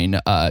of mine,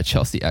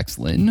 Chelsea X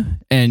Lynn.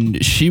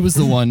 And she was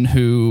the one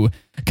who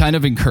kind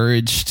of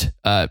encouraged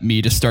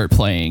me to start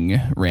playing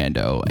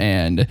Rando.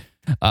 And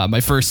my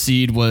first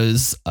seed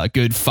was a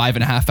good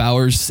 5.5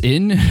 hours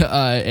in,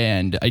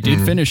 and I did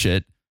finish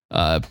it.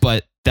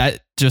 But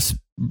that just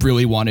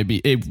really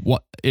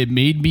it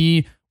made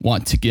me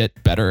want to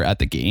get better at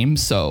the game.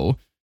 So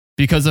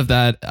because of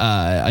that,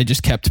 I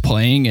just kept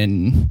playing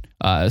and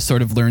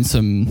sort of learned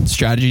some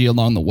strategy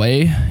along the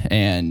way.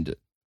 And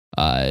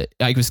I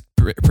was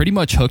pretty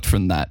much hooked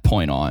from that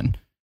point on.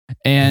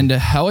 And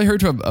how I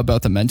heard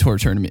about the Mentor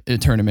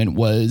tournament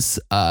was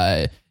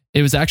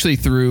it was actually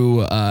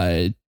through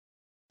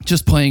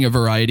just playing a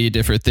variety of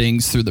different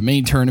things through the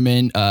main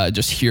tournament,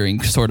 just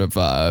hearing sort of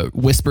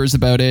whispers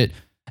about it.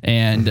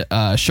 And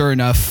sure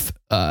enough,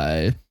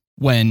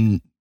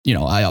 when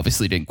I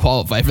obviously didn't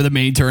qualify for the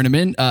main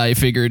tournament, I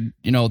figured,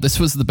 this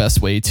was the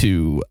best way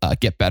to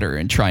get better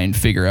and try and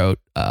figure out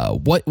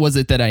what was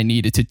it that I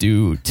needed to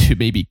do to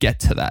maybe get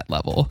to that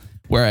level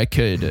where I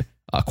could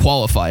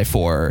qualify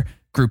for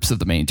groups of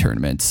the main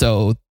tournament.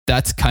 So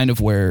that's kind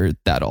of where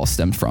that all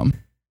stemmed from.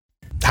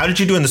 How did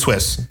you do in the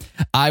Swiss?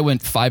 I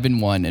went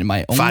 5-1, and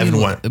my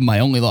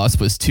only loss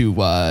was to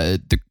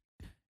the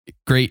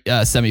great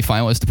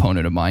semifinalist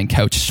opponent of mine,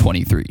 Couch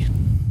 23.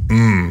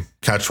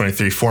 Couch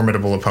 23,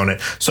 formidable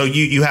opponent. So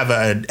you have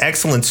an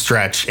excellent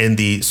stretch in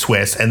the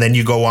Swiss, and then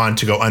you go on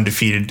to go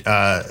undefeated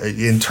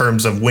in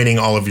terms of winning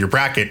all of your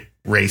bracket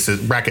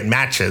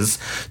matches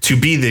to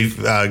be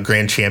the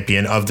grand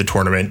champion of the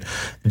tournament.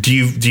 How do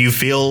you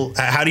feel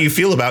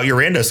about your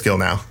Rando skill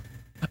now?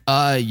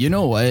 You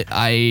know what?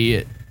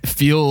 I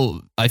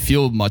feel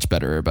much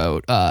better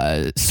about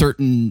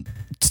certain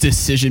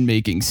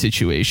decision-making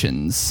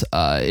situations.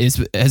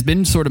 Has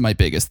been sort of my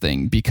biggest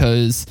thing,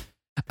 because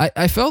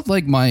I felt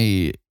like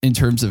my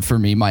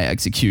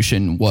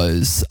execution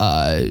was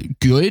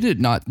good,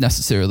 not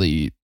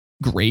necessarily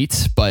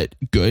great, but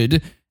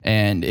good.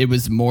 And it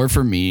was more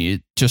for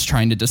me just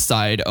trying to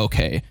decide,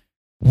 okay,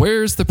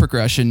 where's the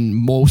progression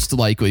most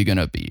likely going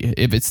to be?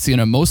 If it's going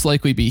to most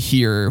likely be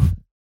here,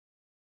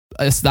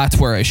 that's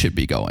where I should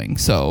be going.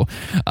 So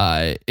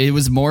it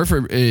was more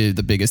for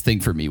the biggest thing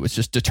for me was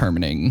just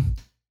determining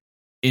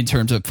in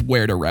terms of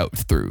where to route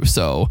through.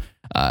 So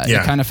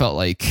it kind of felt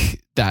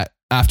like that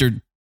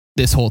after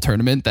this whole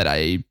tournament that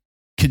I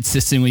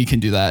consistently can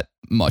do that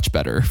much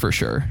better for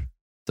sure.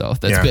 So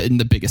that's been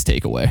the biggest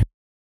takeaway.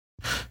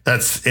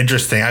 That's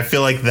interesting. I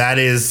feel like that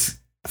is,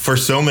 for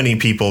so many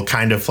people,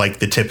 kind of like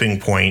the tipping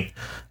point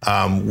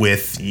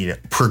with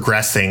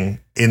progressing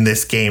in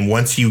this game.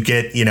 Once you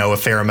get a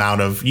fair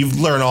amount of, you've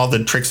learned all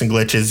the tricks and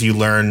glitches, you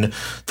learn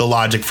the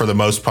logic for the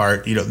most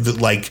part,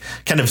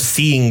 kind of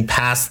seeing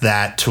past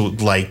that to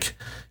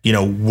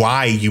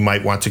why you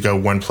might want to go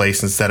one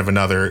place instead of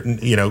another,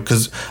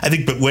 because I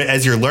think, but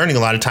as you're learning, a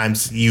lot of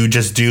times you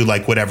just do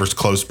whatever's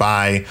close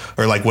by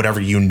or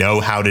whatever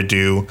how to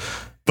do.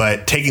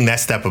 But taking that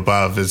step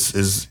above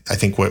is I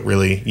think what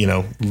really,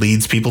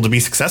 leads people to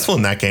be successful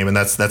in that game. And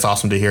that's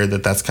awesome to hear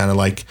that that's kind of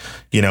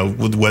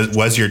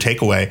was your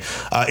takeaway.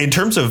 In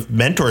terms of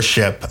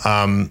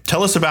mentorship,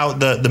 tell us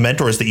about the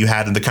mentors that you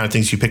had and the kind of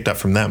things you picked up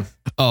from them.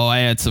 Oh, I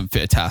had some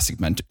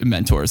fantastic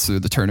mentors through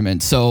the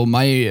tournament. So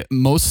my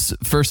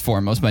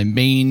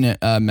main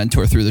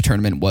mentor through the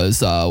tournament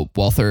was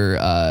Walther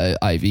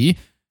Ivy.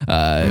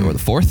 Or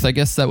the fourth, I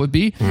guess that would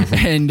be.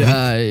 And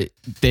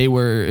they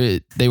were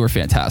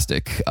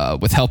fantastic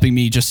with helping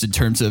me just in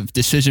terms of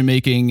decision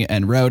making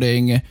and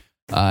routing,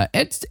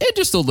 and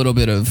just a little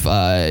bit of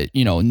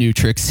new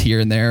tricks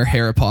here and there.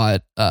 Harapot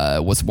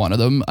was one of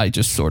them. I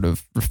just sort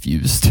of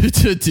refused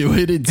to do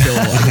it until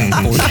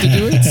I was forced to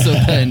do it. So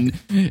then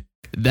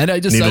then I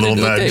decided,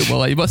 okay,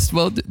 well, I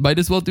might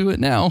as well do it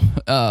now.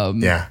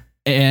 Yeah.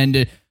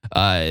 And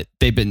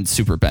they've been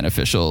super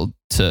beneficial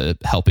to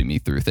helping me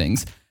through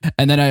things.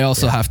 And then I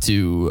also have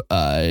to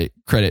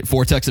credit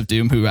Vortex of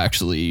Doom, who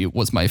actually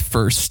was my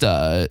first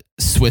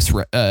Swiss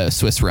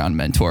round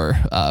mentor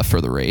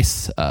for the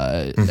race.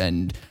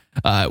 And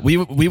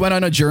we went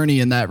on a journey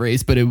in that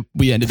race, but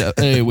we ended up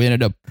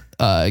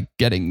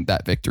getting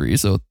that victory.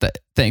 So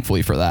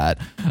thankfully for that.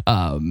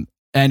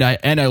 And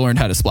I learned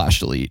how to splash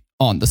delete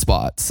on the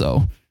spot.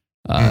 So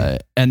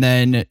and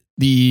then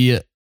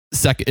the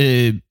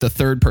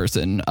third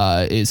person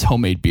is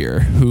Homemade Beer,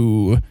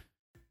 who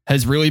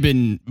was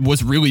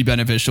really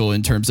beneficial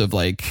in terms of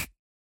like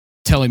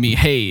telling me,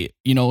 hey,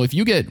 if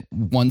you get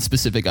one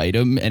specific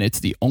item and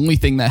it's the only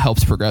thing that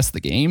helps progress the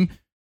game,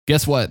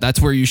 guess what? That's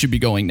where you should be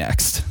going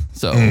next.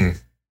 So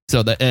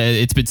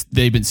that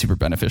they've been super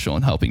beneficial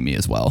in helping me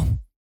as well.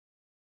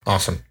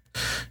 Awesome.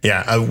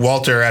 Yeah,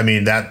 Walter, I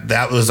mean,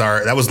 that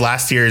was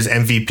last year's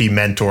MVP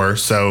mentor.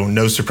 So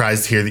no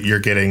surprise to hear that you're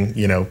getting,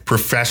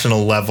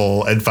 professional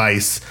level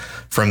advice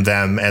from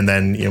them. And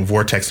then,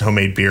 Vortex and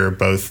Homemade Beer are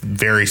both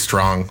very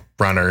strong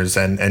runners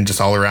and just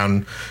all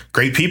around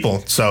great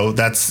people. So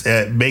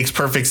it makes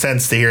perfect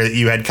sense to hear that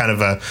you had kind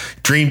of a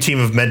dream team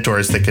of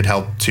mentors that could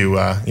help to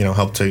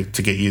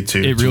get you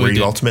to where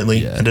you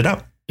ultimately ended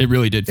up. It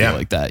really did feel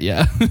like that.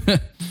 Yeah.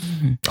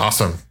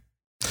 Awesome.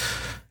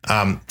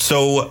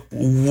 So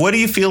what do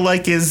you feel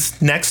like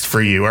is next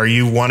for you? Are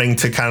you wanting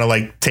to kind of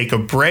like take a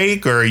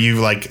break, or are you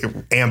like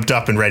amped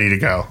up and ready to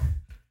go?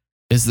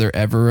 Is there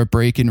ever a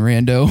break in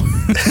Rando?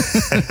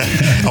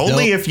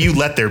 Only if you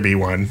let there be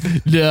one.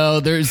 No,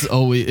 there's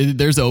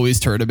always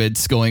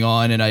tournaments going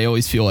on, and I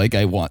always feel like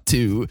I want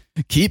to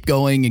keep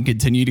going and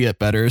continue to get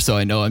better. So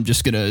I know I'm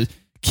just going to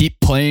keep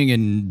playing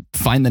and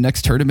find the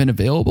next tournament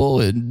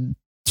available, and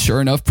sure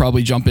enough,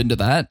 probably jump into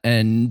that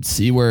and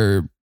see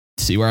where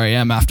I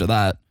am after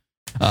that.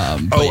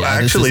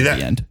 Actually,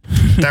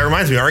 that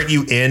reminds me. Aren't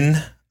you in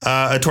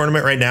a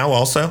tournament right now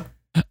also?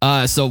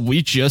 So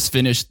we just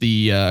finished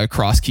the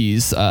Cross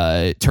Keys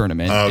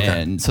tournament,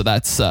 and so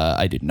that's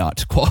I did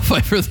not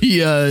qualify for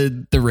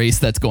the race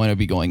that's going to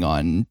be going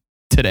on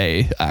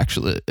today.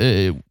 Actually,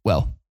 the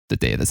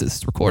day this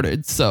is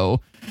recorded. So,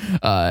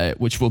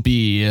 which will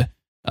be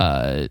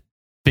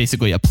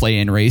basically a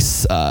play-in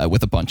race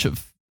with a bunch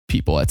of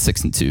people at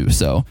 6 and 2.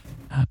 So,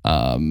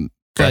 gotcha.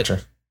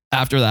 But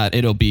after that,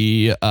 it'll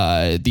be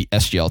the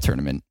SGL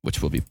tournament,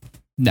 which will be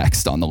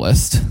next on the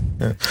list.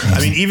 Yeah.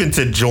 I mean, even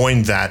to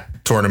join that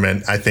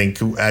tournament, I think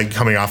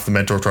coming off the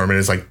mentor tournament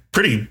is like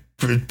pretty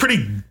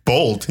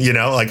bold.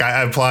 Like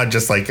I applaud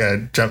just like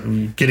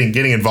getting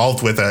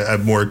involved with a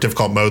more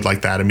difficult mode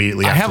like that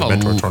immediately after the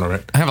mentor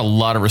tournament. I have a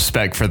lot of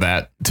respect for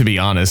that, to be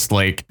honest.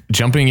 Like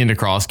jumping into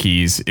Cross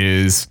Keys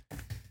is.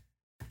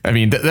 I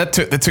mean, that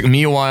took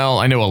me a while.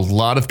 I know a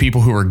lot of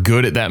people who are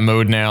good at that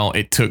mode now.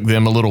 It took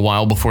them a little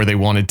while before they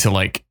wanted to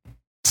like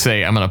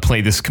say, I'm going to play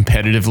this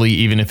competitively,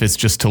 even if it's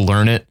just to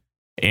learn it.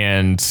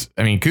 And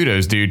I mean,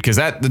 kudos, dude, because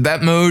that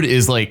mode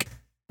is like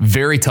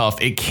very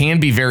tough. It can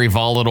be very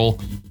volatile.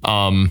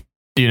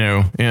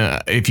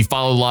 If you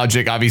follow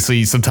logic,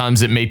 obviously,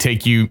 sometimes it may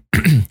take you,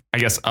 I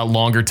guess, a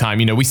longer time.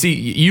 We see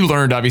you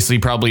learned, obviously,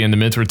 probably in the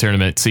mentor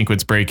tournament,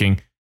 sequence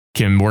breaking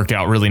can work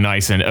out really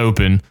nice and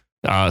open.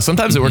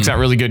 Sometimes it works out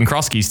really good in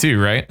Cross Keys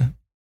too, right?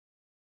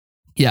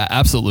 Yeah,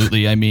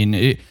 absolutely. I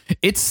mean,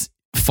 it's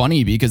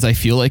funny because I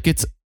feel like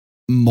it's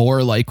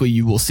more likely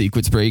you will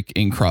sequence break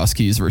in Cross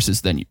Keys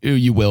versus than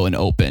you will in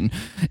open.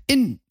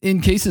 In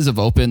cases of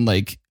open,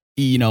 like,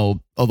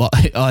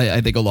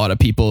 I think a lot of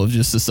people have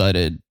just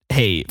decided,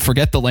 hey,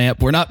 forget the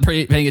lamp. We're not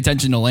paying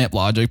attention to lamp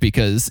logic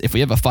because if we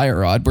have a fire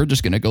rod, we're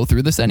just going to go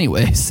through this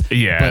anyways.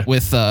 Yeah. But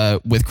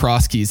with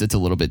Cross Keys, it's a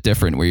little bit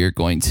different where you're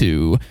going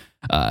to,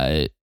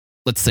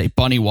 let's say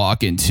bunny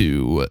walk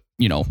into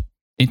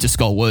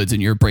Skull Woods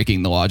and you're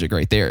breaking the logic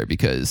right there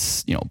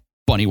because,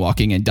 bunny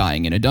walking and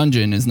dying in a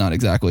dungeon is not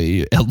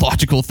exactly a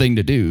logical thing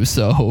to do.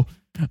 So,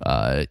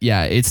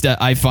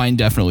 I find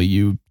definitely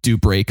you do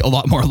break a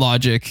lot more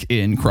logic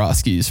in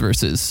Cross Keys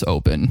versus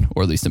open,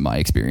 or at least in my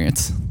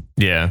experience.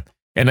 Yeah.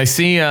 And I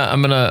see,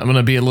 I'm going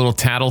to be a little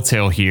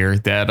tattletale here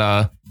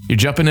that, you're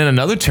jumping in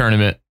another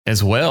tournament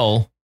as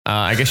well.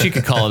 I guess you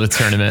could call it a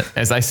tournament,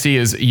 as I see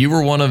as you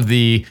were one of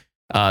the,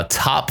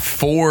 top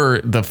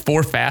four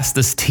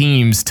fastest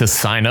teams to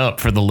sign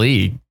up for the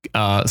league.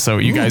 So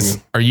you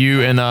guys, are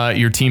you and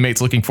your teammates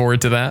looking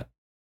forward to that?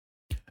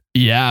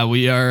 Yeah,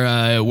 we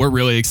are. We're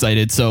really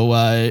excited. So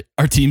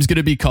our team's going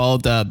to be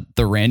called the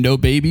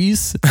Rando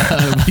Babies.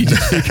 We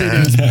just figured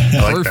it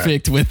was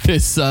perfect with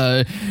this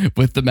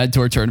with the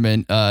mentor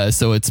tournament.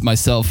 So it's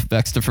myself,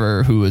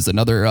 Vextifer, who is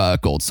another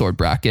Gold Sword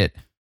bracket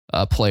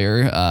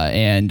player,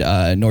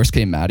 and Norse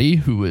K. Maddie,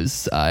 who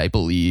is, I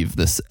believe,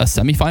 a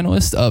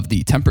semifinalist of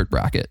the Tempered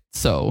bracket.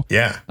 So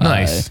yeah,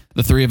 nice.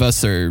 The three of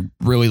us are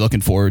really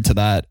looking forward to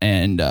that,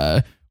 and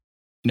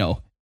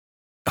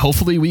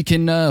hopefully we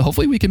can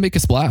make a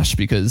splash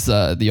because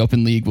the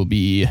Open League will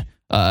be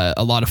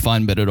a lot of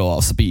fun, but it'll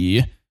also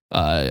be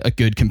a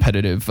good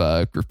competitive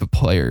group of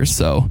players.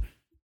 So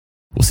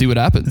we'll see what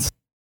happens.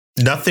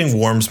 Nothing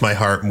warms my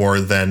heart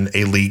more than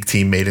a league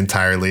team made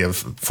entirely of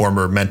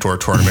former Mentor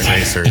tournament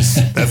racers.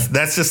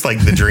 That's just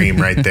like the dream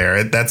right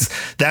there. That's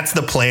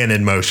the plan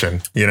in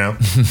motion, you know?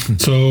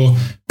 So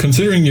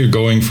considering you're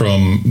going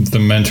from the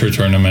Mentor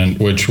tournament,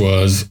 which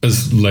was,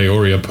 as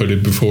Leoria put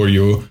it before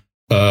you,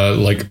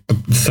 like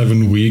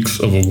 7 weeks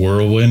of a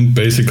whirlwind,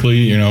 basically,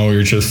 you know,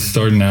 you're just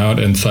starting out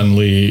and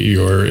suddenly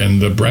you're in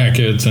the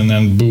brackets and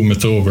then boom,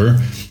 it's over.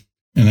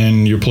 And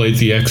then you played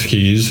the X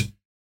keys.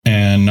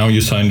 And now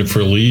you signed up for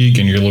a league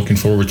and you're looking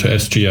forward to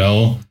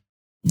SGL.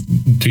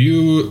 Do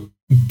you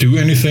do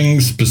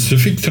anything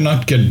specific to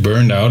not get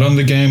burned out on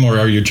the game, or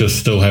are you just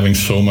still having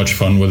so much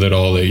fun with it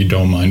all that you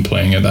don't mind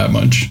playing it that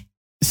much?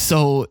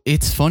 So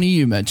it's funny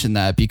you mentioned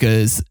that,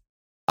 because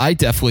I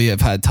definitely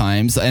have had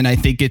times, and I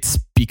think it's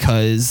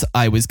because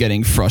I was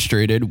getting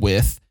frustrated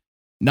with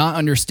not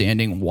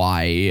understanding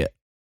why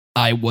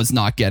I was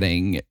not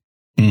getting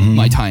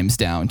my times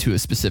down to a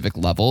specific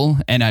level,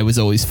 and I was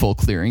always full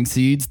clearing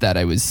seeds. That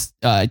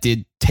I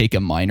did take a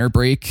minor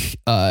break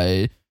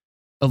a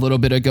little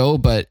bit ago,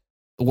 but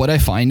what I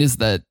find is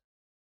that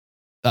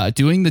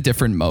doing the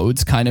different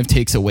modes kind of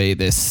takes away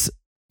this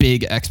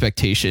big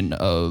expectation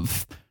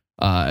of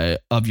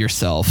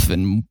yourself,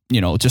 and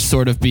you know, just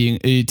sort of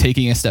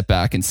taking a step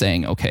back and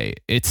saying, okay,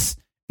 it's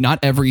not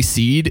every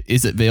seed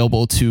is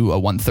available to a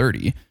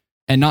 130,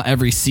 and not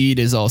every seed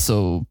is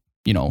also,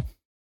 you know,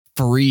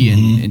 free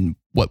in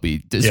what we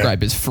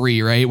describe as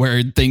free, right?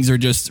 Where things are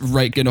just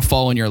going to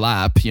fall in your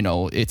lap. You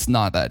know, it's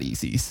not that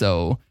easy.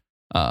 So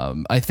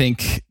I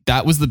think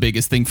that was the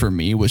biggest thing for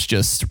me, was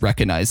just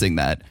recognizing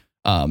that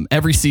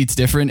every seed's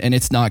different, and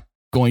it's not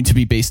going to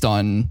be based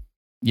on,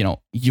 you know,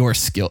 your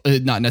skill,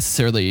 not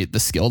necessarily the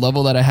skill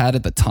level that I had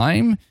at the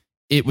time.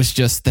 It was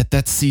just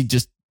that seed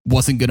just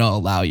wasn't going to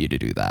allow you to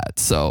do that.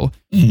 So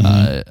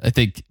I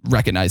think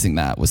recognizing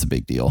that was a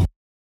big deal.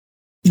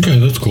 Okay,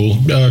 that's cool.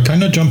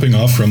 Kind of jumping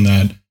off from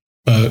that,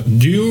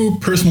 do you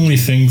personally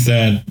think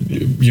that,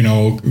 you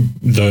know,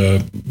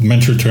 the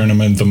Mentor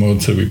tournament, the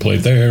modes that we played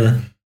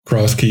there,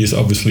 Cross Keys,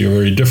 obviously a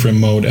very different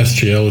mode,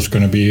 SGL is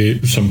going to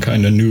be some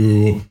kind of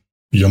new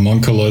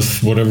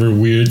homunculus, whatever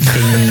weird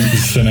thing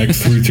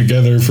Senex threw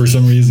together for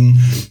some reason.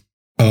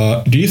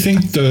 Do you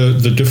think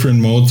the different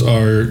modes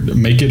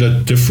make it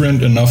a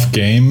different enough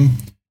game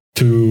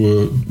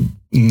to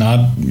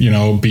not, you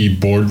know, be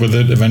bored with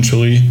it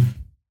eventually?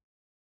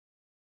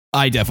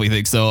 I definitely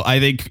think so. I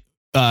think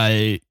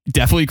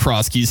definitely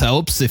Cross Keys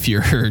helps if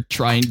you're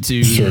trying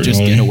to just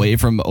get away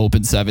from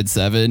Open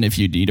 7-7. If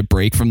you need a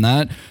break from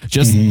that,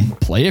 just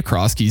play a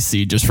Cross Keys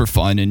seed just for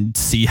fun and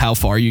see how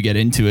far you get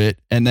into it.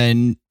 And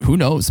then who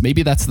knows,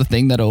 maybe that's the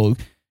thing that'll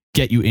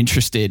get you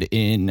interested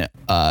in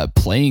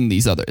playing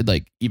these other,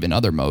 like even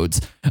other modes.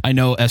 I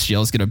know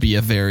SGL is going to be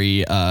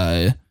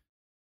SGL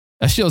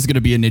is going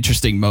to be an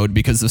interesting mode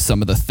because of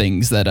some of the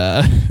things that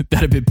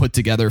that have been put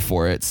together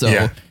for it.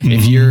 So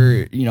if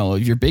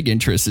your big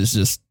interest is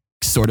just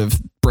sort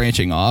of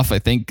branching off, I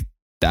think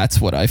that's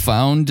what I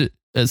found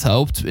has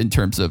helped in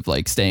terms of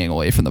like staying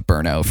away from the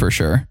burnout for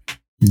sure.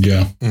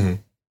 Yeah.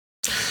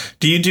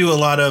 Do you do a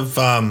lot of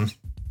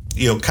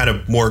kind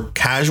of more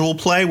casual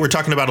play? We're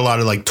talking about a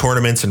lot of like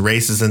tournaments and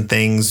races and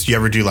things. Do you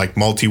ever do like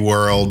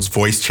multi-worlds,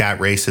 voice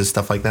chat races,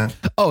 stuff like that?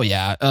 Oh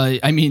yeah.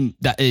 I mean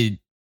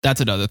that's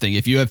another thing.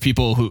 If you have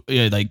people who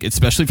like,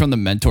 especially from the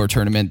Mentor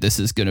tournament, this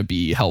is going to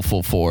be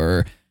helpful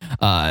for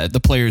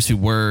the players who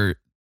were,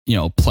 you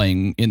know,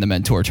 playing in the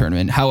Mentor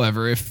tournament.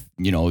 However, if,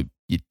 you know,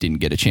 you didn't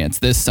get a chance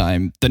this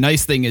time, the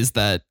nice thing is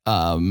that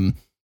I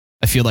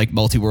feel like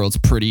multi-world's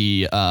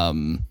pretty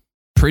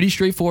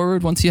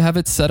straightforward once you have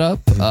it set up.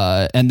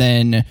 And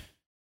then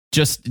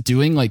just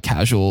doing like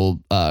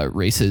casual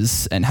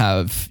races and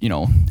have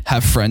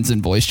friends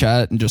in voice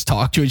chat and just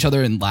talk to each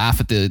other and laugh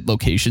at the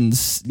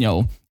locations. You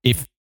know,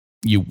 if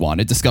you want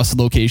to discuss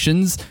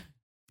locations,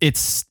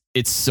 it's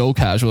so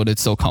casual and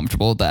it's so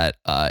comfortable that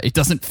it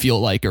doesn't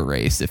feel like a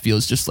race. It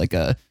feels just like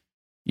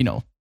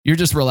you're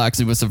just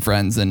relaxing with some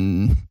friends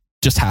and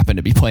just happen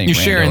to be playing. You're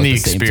sharing the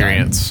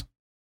experience.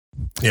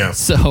 Yeah.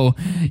 So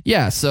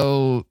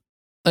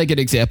like an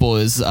example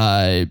is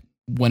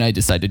when I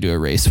decided to do a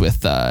race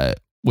with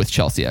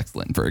Chelsea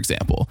Excellent, for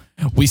example.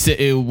 We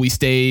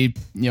stay,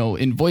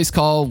 in voice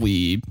call.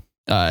 We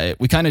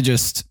kind of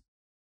just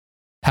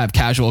have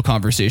casual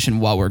conversation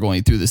while we're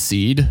going through the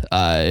seed.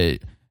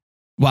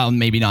 While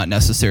maybe not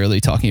necessarily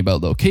talking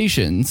about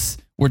locations,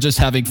 we're just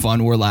having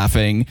fun. We're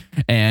laughing,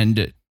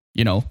 and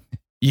you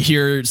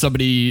hear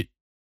somebody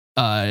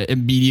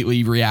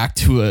immediately react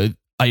to a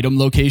item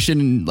location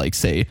and like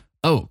say,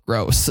 "Oh,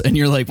 gross," and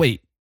you're like,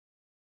 "Wait,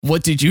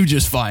 what did you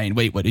just find?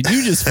 Wait, what did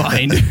you just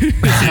find?" So you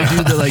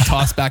do the like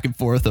toss back and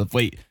forth of,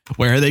 "Wait,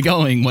 where are they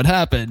going? What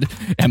happened?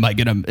 Am I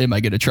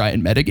gonna try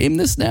and metagame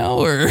this now?"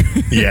 Or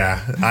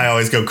yeah, I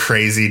always go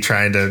crazy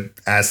trying to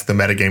ask the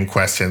metagame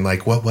question,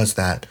 like, "What was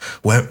that?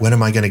 When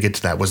am I gonna get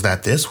to that? Was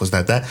that this? Was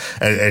that that?"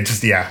 And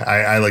just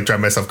I like drive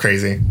myself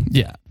crazy.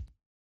 Yeah.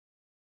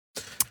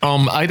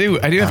 I do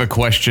have a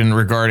question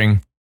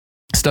regarding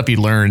stuff you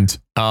learned.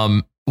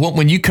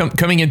 when you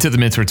coming into the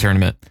mentor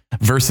tournament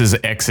versus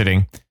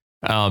exiting,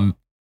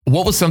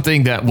 what was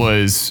something that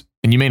was,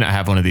 and you may not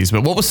have one of these,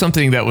 but what was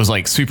something that was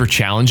like super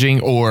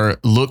challenging or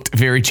looked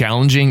very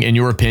challenging in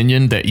your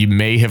opinion that you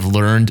may have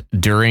learned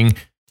during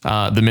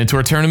the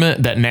mentor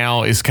tournament that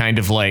now is kind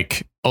of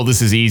like, oh,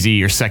 this is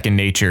easy or second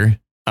nature,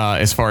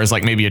 as far as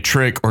like maybe a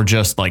trick or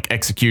just like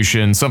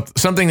execution,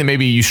 something that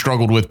maybe you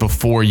struggled with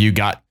before you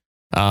got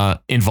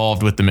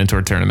involved with the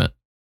mentor tournament?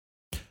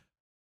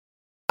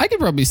 I could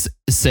probably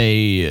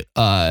say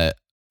I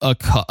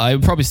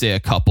would probably say a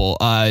couple.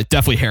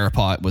 Definitely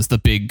Harapot was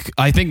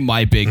I think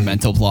my big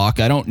mental block.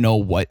 I don't know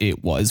what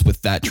it was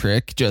with that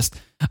trick. Just,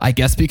 I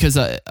guess because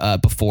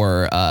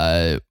before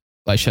I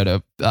shut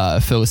up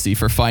Philistine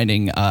for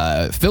finding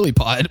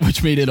Philipod,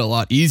 which made it a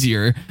lot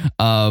easier.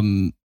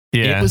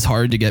 It was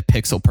hard to get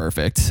pixel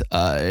perfect.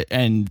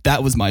 And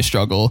that was my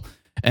struggle.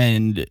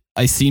 And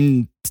I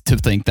seem to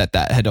think that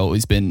had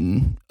always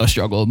been a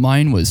struggle of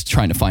mine, was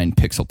trying to find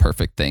pixel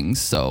perfect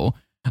things. So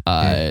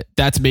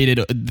that's made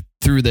it,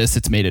 through this,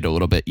 it's made it a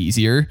little bit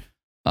easier.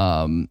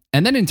 And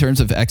then in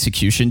terms of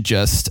execution,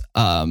 just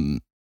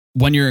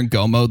when you're in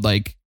go mode,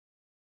 like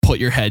put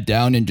your head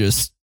down and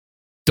just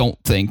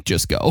don't think,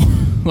 just go.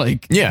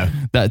 Like,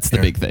 that's the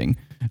big thing.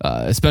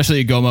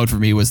 Especially go mode for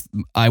me was,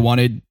 I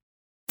wanted,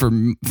 for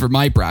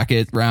my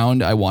bracket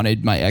round, I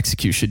wanted my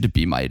execution to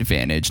be my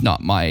advantage,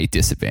 not my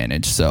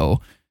disadvantage. So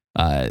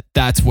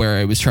that's where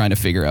I was trying to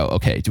figure out,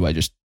 okay, do I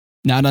just,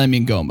 now that I'm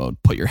in go mode,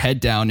 put your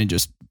head down and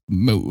just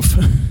move.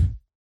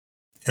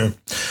 Yeah.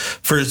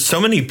 For so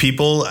many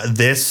people,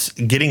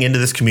 getting into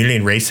this community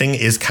and racing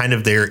is kind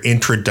of their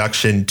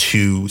introduction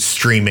to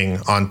streaming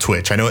on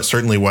Twitch. I know it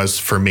certainly was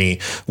for me.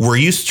 Were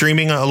you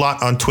streaming a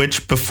lot on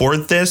Twitch before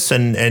this?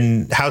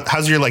 And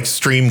how's your like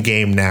stream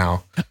game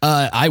now?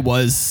 I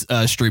was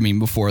streaming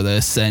before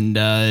this, and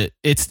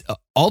it's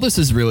all this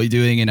is really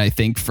doing. And I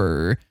think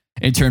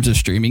in terms of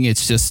streaming,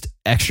 it's just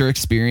extra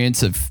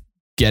experience of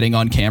getting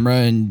on camera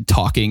and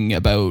talking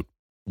about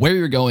where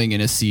you're going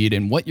in a seed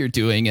and what you're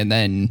doing, and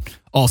then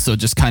also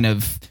just kind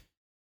of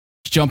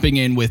jumping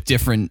in with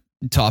different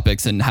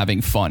topics and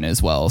having fun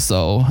as well.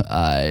 So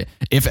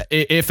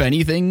if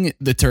anything,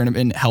 the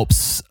tournament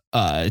helps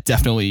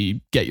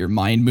definitely get your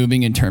mind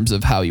moving in terms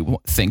of how you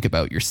think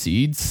about your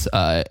seeds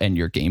and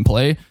your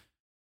gameplay.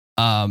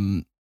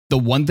 The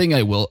one thing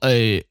I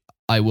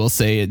will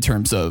say in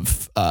terms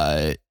of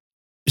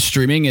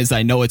streaming is,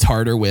 I know it's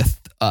harder with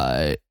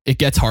it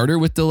gets harder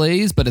with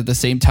delays, but at the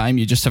same time,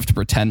 you just have to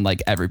pretend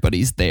like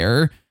everybody's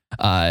there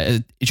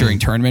during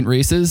tournament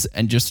races,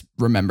 and just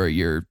remember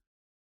you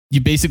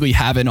basically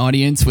have an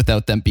audience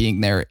without them being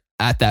there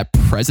at that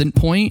present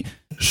point.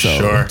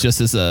 So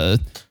just as a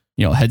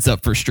heads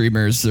up for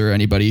streamers or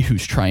anybody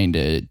who's trying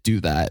to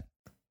do that,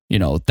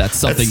 that's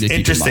something to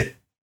keep in mind.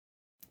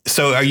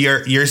 So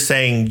you're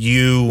saying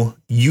you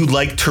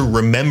like to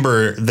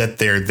remember that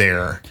they're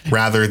there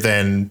rather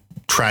than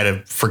try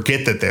to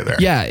forget that they're there.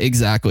 Yeah,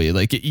 exactly.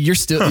 Like you're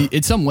still,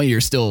 in some way,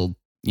 you're still,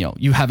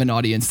 you have an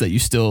audience that you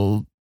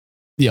still,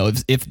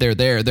 if they're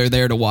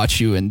there to watch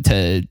you and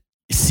to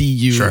see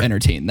you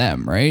entertain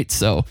them. Right.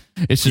 So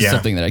it's just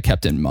something that I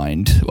kept in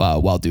mind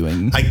while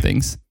doing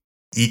things.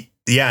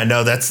 Yeah,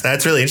 no,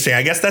 that's really interesting.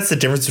 I guess that's the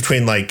difference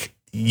between like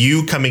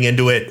you coming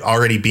into it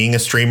already being a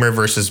streamer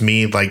versus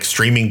me like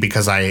streaming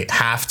because I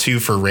have to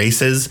for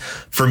races.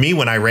 For me,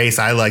 when I race,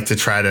 I like to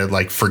try to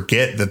like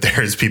forget that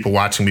there's people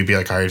watching me, be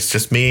like, all right, it's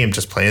just me. I'm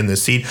just playing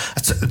this seed.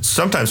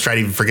 Sometimes try to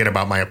even forget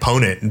about my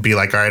opponent and be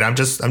like, all right, I'm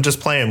just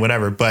playing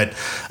whatever. But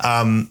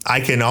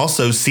I can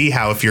also see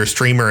how if you're a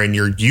streamer and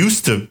you're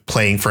used to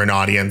playing for an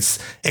audience,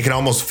 it can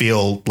almost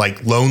feel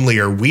like lonely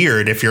or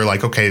weird if you're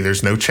like, okay,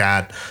 there's no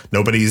chat,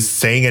 nobody's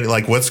saying it.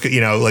 Like what's,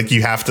 like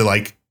you have to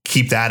like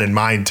keep that in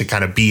mind to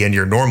kind of be in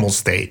your normal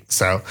state.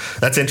 So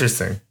that's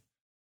interesting.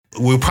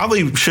 We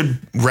probably should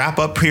wrap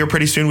up here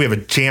pretty soon. We have a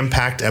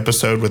jam-packed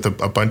episode with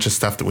a bunch of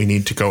stuff that we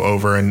need to go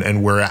over,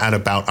 and we're at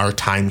about our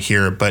time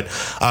here. But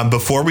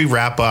before we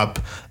wrap up,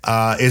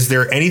 is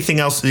there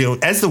anything else,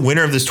 as the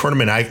winner of this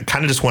tournament, I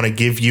kind of just want to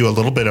give you a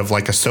little bit of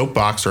like a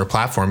soapbox or a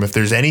platform. If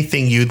there's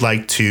anything you'd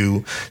like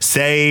to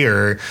say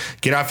or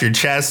get off your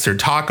chest or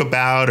talk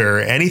about or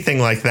anything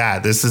like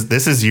that, this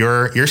is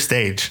your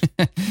stage.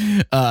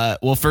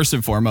 Well, first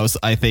and foremost,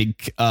 I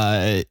think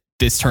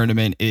this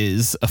tournament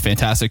is a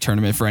fantastic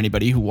tournament for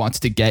anybody who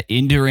wants to get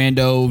into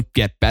Rando,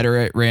 get better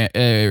at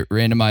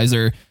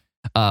randomizer.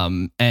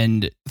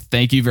 And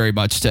thank you very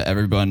much to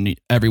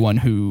everyone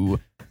who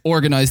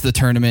organized the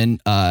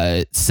tournament,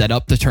 set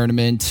up the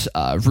tournament,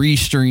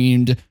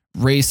 restreamed,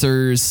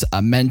 racers,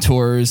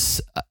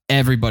 mentors,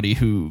 everybody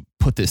who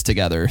put this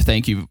together.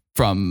 Thank you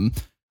from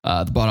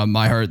the bottom of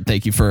my heart.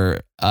 Thank you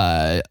for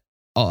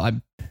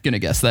I'm going to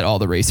guess that all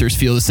the racers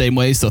feel the same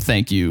way. So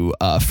thank you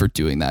for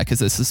doing that, because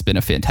this has been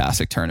a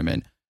fantastic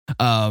tournament.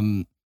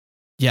 I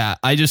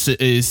just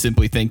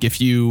simply think if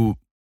you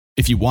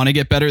want to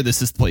get better,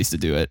 this is the place to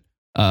do it.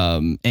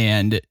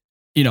 And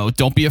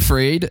don't be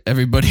afraid.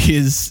 Everybody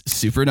is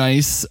super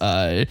nice.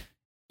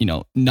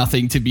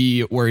 Nothing to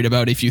be worried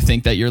about if you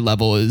think that your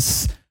level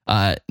is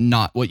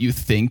not what you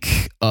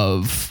think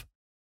of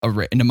a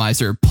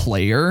randomizer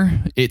player.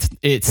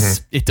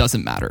 It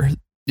doesn't matter.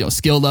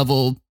 Skill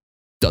level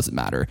doesn't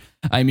matter.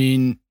 I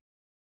mean,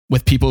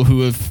 with people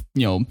who have,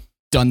 who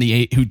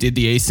did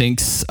the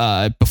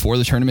asyncs before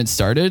the tournament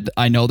started,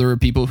 I know there were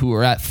people who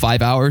were at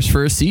 5 hours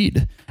for a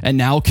seed and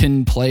now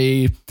can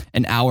play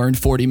an hour and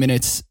 40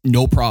 minutes,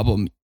 no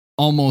problem,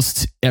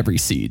 almost every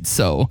seed.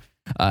 So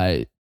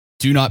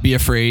do not be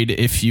afraid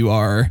if you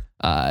are.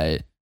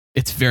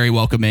 It's very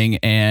welcoming,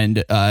 and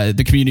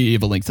the community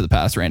of A Link to the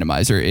Past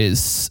randomizer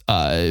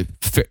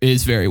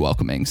is very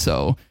welcoming.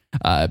 So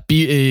I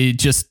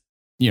just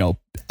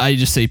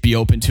say be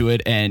open to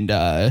it,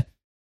 and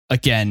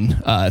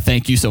again,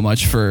 thank you so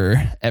much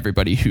for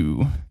everybody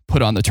who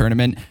put on the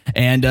tournament.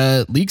 And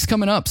League's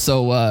coming up,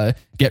 so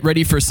get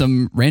ready for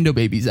some Rando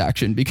Babies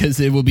action,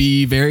 because it will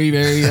be very,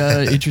 very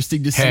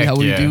interesting to see how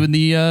we do in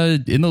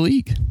the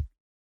league.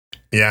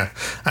 Yeah,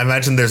 I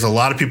imagine there's a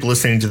lot of people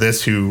listening to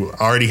this who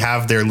already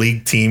have their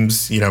league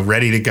teams,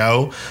 ready to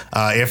go.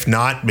 If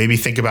not, maybe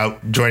think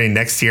about joining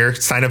next year.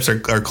 Signups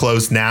are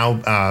closed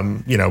now,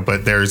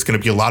 but there's going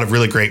to be a lot of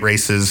really great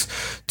races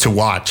to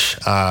watch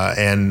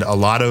and a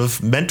lot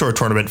of mentor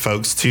tournament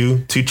folks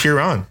to cheer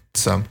on.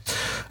 So,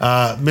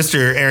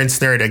 Mr. Aaron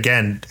Snerd,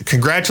 again,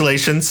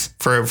 congratulations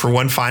for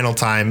one final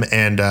time.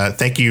 And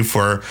thank you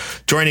for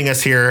joining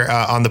us here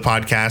on the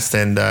podcast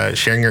and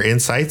sharing your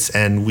insights.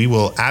 And we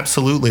will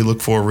absolutely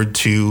look forward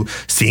to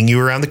seeing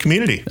you around the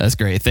community. That's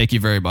great. Thank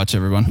you very much,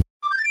 everyone.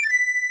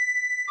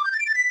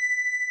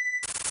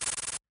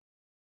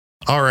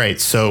 All right.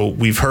 So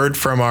we've heard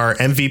from our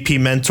MVP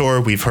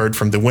mentor. We've heard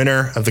from the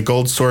winner of the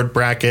Gold Sword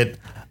bracket.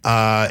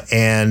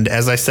 And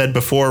as I said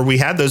before, we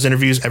had those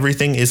interviews.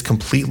 Everything is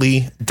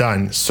completely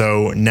done.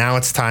 So now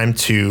it's time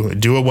to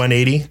do a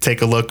 180,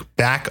 take a look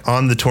back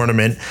on the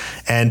tournament,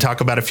 and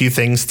talk about a few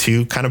things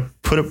to kind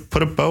of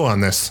put a bow on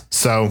this.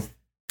 So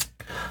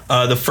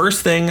the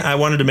first thing I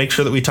wanted to make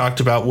sure that we talked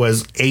about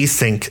was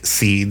async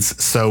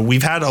seeds. So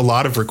we've had a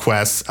lot of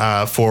requests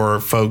for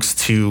folks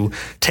to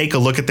take a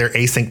look at their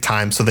async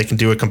time so they can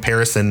do a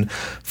comparison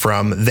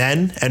from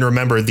then. And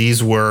remember,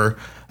 these were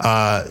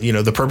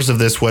the purpose of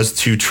this was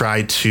to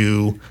try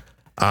to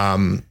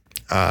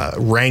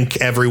rank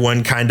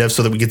everyone kind of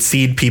so that we could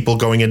seed people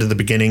going into the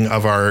beginning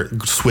of our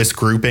Swiss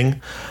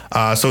grouping.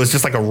 So it's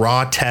just like a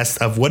raw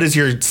test of what is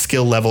your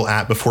skill level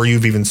at before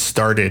you've even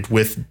started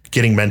with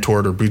getting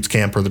mentored or boots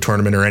camp or the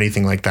tournament or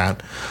anything like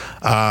that.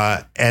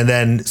 And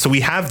then so we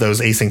have those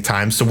async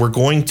times. So we're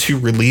going to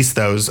release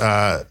those.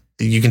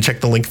 You can check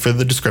the link for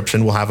the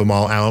description. We'll have them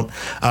all out.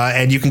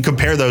 And you can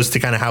compare those to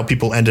kind of how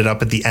people ended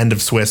up at the end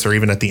of Swiss or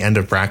even at the end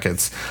of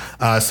brackets.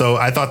 So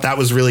I thought that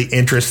was really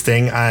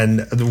interesting.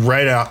 And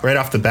right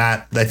off the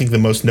bat, I think the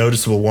most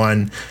noticeable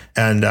one,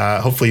 and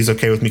hopefully he's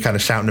okay with me kind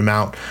of shouting him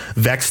out,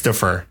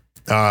 Vextifer.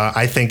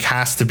 I think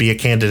has to be a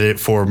candidate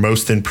for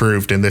most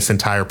improved in this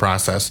entire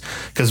process,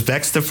 because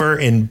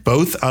Vextifer in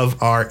both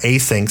of our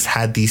asyncs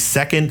had the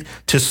second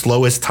to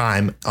slowest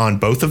time on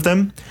both of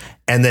them,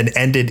 and then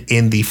ended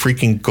in the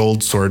freaking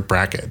Gold Sword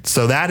bracket.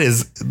 So that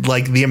is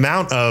like the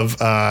amount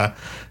of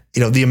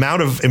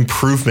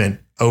improvement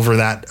over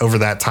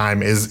that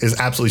time is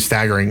absolutely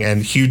staggering,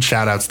 and huge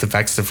shout outs to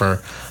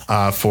Vextifer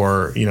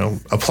for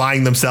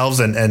applying themselves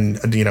and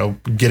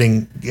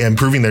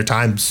improving their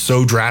time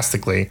so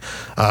drastically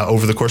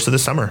over the course of the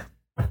summer.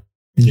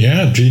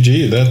 Yeah,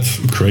 GG,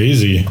 that's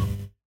crazy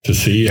to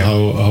see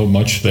how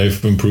much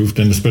they've improved,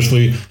 and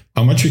especially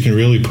how much you can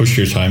really push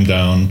your time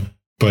down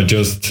by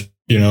just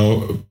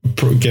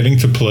getting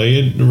to play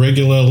it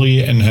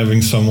regularly and having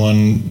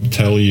someone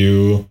tell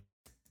you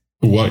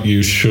what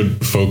you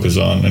should focus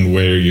on and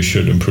where you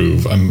should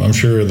improve. I'm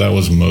sure that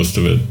was most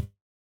of it.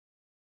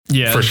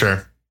 Yeah, for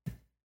sure.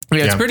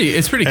 Yeah,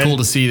 it's pretty cool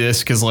to see this,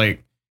 because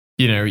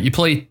you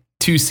play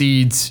two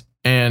seeds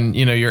and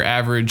your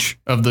average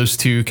of those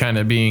two kind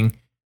of being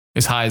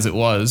as high as it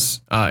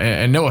was.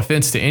 And no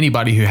offense to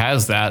anybody who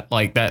has that,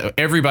 like that,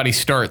 everybody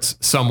starts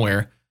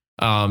somewhere.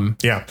 By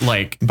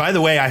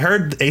the way, I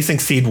heard async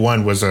seed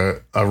 1 was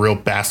a real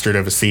bastard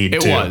of a seed.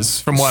 It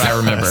was, from what I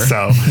remember.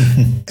 So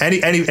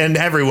and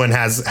everyone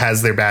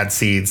has their bad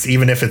seeds,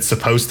 even if it's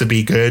supposed to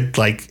be good.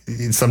 Like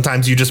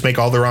sometimes you just make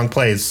all the wrong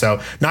plays.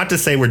 So not to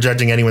say we're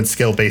judging anyone's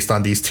skill based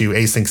on these two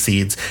async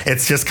seeds.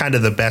 It's just kind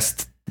of the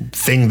best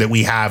thing that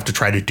we have to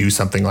try to do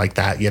something like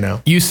that.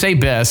 You say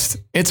best.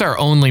 It's our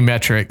only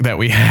metric that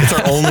we have. It's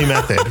our only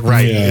method,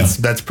 right? Yeah.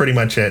 That's pretty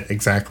much it.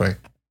 Exactly.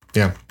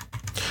 Yeah.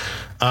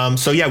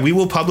 So yeah, we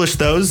will publish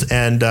those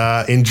and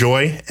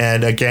enjoy.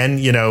 And again,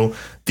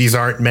 these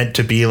aren't meant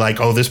to be like,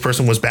 oh, this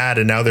person was bad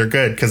and now they're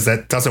good, because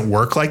that doesn't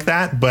work like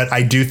that. But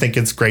I do think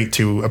it's great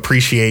to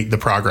appreciate the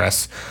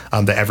progress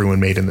that everyone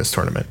made in this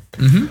tournament.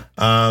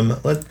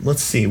 Mm-hmm.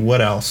 Let's see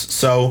what else.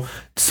 So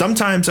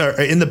sometimes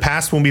in the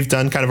past, when we've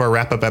done kind of our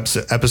wrap up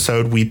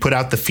episode, we put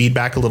out the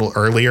feedback a little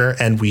earlier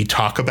and we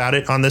talk about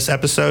it on this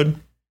episode.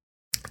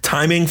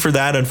 timing for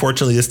that,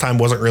 unfortunately, this time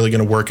wasn't really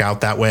going to work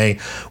out that way.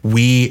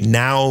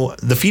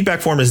 The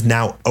feedback form is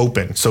now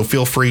open, so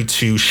feel free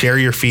to share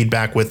your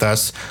feedback with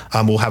us.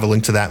 We'll have a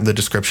link to that in the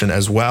description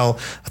as well.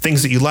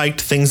 Things that you liked,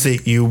 things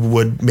that you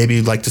would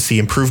maybe like to see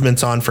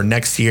improvements on for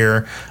next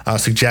year,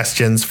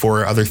 suggestions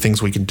for other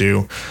things we can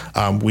do.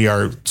 We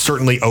are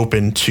certainly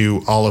open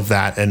to all of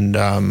that, and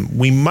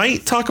we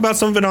might talk about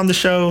some of it on the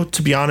show,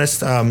 to be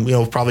honest.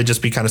 Probably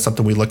just be kind of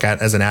something we look at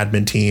as an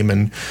admin team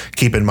and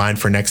keep in mind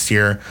for next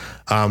year.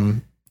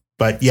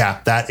 But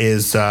yeah, that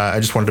is, I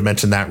just wanted to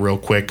mention that real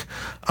quick.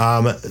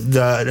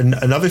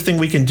 Another thing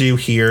we can do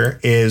here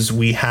is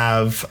we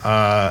have,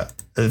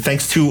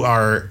 thanks to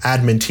our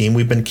admin team,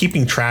 we've been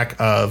keeping track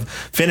of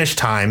finish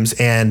times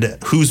and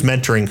who's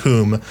mentoring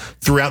whom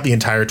throughout the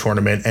entire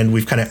tournament, and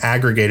we've kind of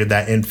aggregated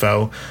that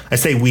info. I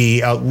say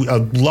a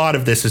lot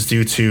of this is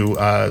due to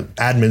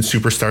admin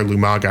superstar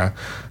Lumaga,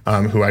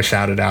 who I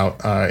shouted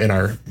out in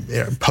our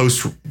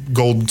post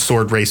Gold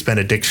Sword race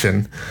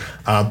benediction.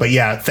 But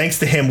yeah, thanks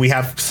to him, we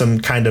have some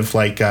kind of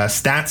like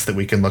stats that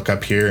we can look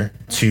up here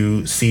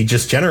to see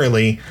just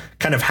generally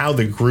kind of how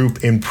the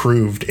group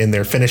improved in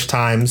their finish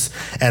times,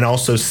 and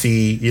also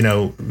see,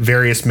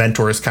 various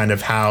mentors kind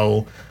of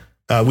how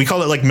we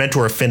call it like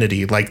mentor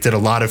affinity. Like, did a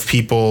lot of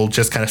people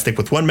just kind of stick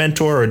with one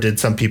mentor, or did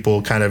some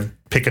people kind of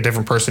pick a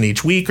different person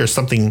each week, or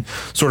something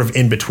sort of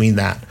in between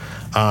that?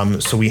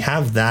 So we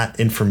have that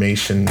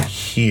information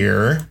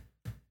here.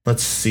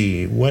 Let's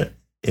see what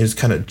is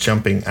kind of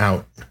jumping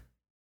out.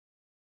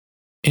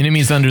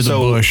 Enemies under the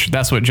bush.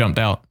 That's what jumped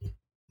out.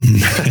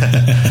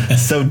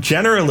 So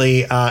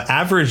generally,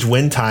 average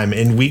win time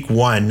in week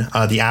 1,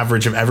 the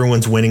average of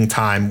everyone's winning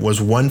time was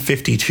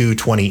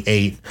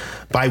 152.28.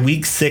 By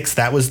week 6,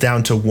 that was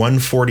down to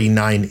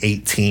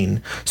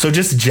 149.18. So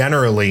just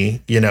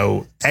generally,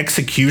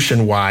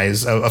 execution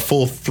wise, a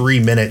full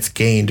 3 minutes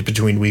gained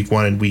between week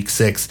 1 and week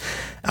 6.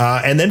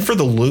 And then for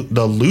the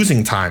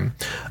losing time,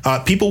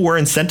 people were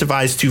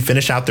incentivized to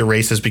finish out their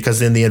races,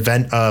 because in the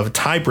event of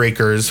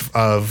tiebreakers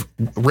of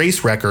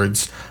race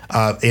records,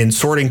 in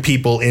sorting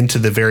people into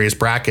the various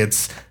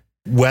brackets,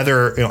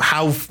 whether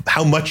how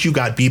much you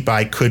got beat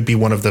by could be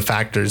one of the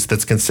factors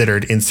that's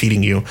considered in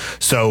seeding you.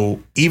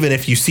 So even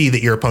if you see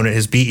that your opponent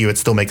has beat you, it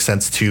still makes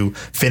sense to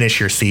finish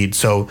your seed.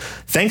 So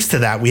thanks to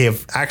that, we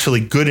have actually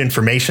good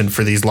information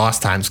for these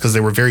lost times, because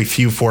there were very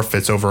few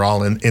forfeits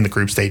overall in the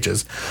group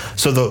stages.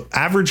 So the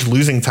average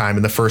losing time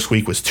in the first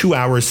week was 2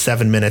 hours,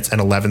 7 minutes,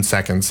 and 11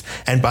 seconds.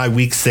 And by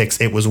week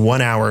 6, it was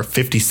 1 hour,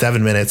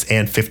 57 minutes,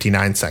 and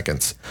 59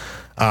 seconds.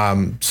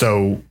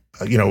 So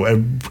a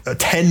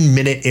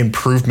 10-minute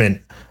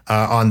improvement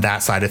on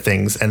that side of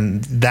things.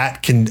 And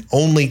that can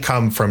only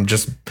come from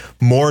just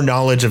more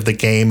knowledge of the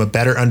game, a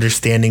better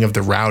understanding of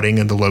the routing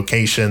and the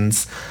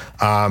locations.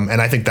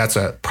 And I think that's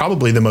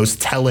probably the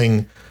most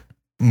telling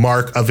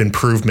mark of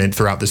improvement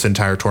throughout this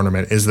entire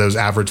tournament, is those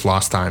average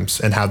loss times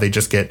and how they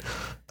just get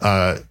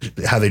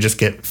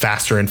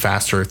faster and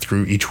faster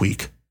through each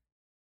week.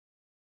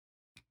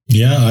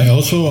 Yeah,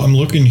 I'm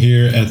looking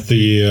here at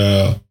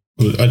the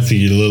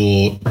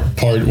little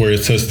part where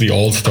it says the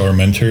All-Star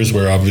Mentors,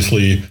 where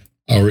obviously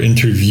our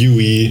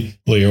interviewee,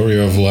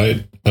 Leoria of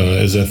Light,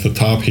 is at the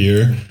top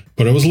here.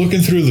 But I was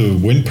looking through the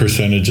win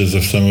percentages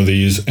of some of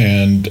these,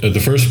 and the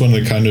first one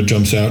that kind of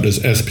jumps out is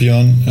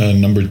Espeon,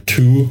 number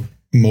 2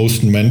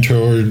 most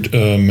mentored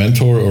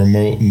mentor, or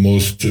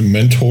most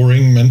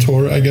mentoring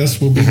mentor, I guess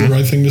would be the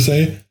right thing to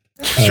say.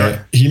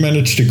 Sure. He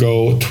managed to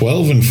go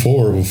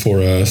 12-4 for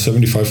a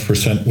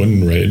 75%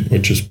 win rate,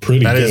 which is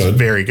pretty good. That is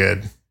very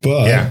good.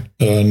 But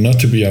not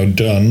to be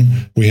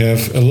outdone, we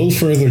have a little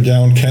further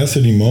down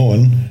Cassidy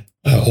Moen,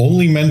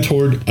 only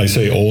mentored, I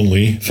say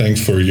only, thanks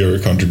for your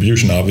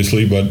contribution,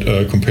 obviously, but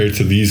compared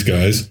to these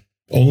guys,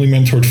 only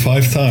mentored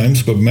 5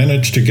 times, but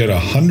managed to get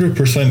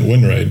 100%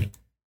 win rate.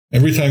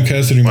 Every time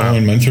Cassidy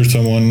Moen mentored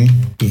someone,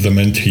 the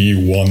mentee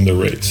won the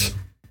race.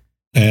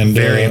 And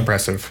very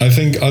impressive. I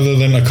think other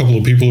than a couple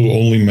of people who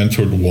only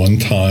mentored 1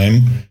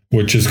 time,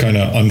 which is kind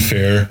of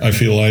unfair, I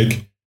feel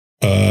like,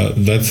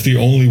 that's the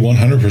only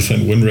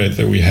 100% win rate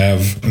that we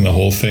have in the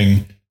whole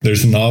thing.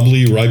 There's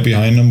Nobly right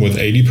behind them with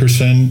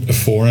 80%,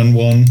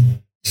 4-1.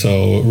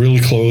 So really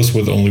close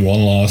with only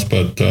 1 loss,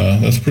 but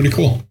that's pretty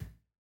cool.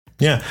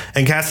 Yeah.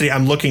 And Cassidy,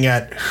 I'm looking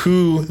at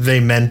who they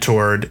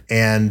mentored,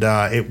 and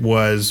it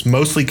was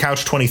mostly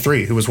Couch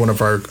 23, who was one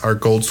of our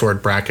Gold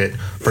Sword bracket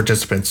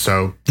participants.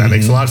 So that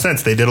makes a lot of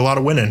sense. They did a lot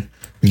of winning.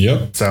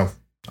 Yep. So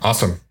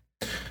awesome.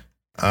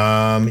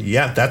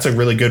 That's a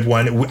really good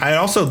one. I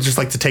also just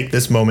like to take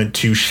this moment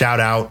to shout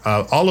out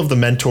all of the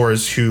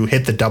mentors who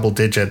hit the double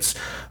digits.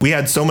 We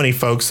had so many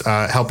folks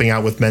helping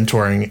out with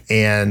mentoring,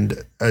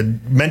 and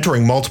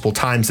mentoring multiple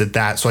times at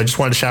that. So I just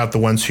wanted to shout out the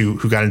ones who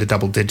got into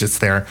double digits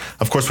there.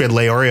 Of course, we had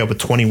Leoria with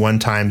 21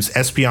 times,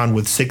 Espeon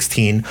with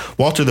 16,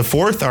 Walter the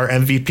Fourth, our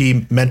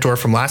MVP mentor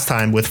from last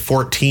time, with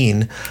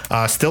 14,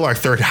 still our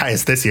 3rd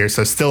highest this year.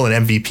 So still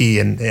an MVP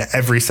in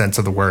every sense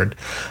of the word.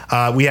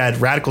 We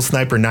had Radical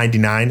Sniper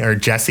 99, or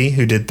Jesse,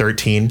 who did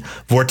 13,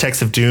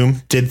 Vortex of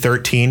Doom did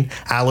 13,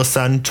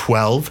 Allison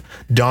 12,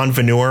 Dawn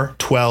Venur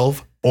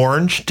 12,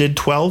 Orange did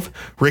 12.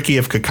 Ricky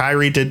of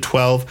Kakairi did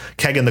 12.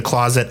 Keg in the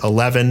Closet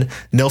 11.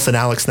 Nilson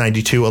Alex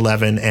 92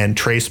 11, and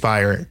Trey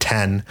Spire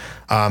 10.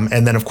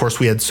 And then of course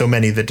we had so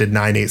many that did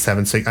 9, 8,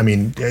 7, 6. I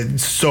mean,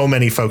 so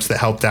many folks that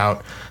helped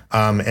out.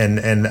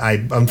 And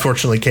I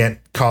unfortunately can't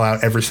call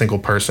out every single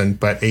person,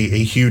 but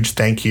a huge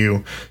thank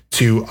you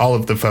to all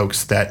of the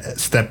folks that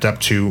stepped up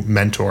to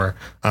mentor.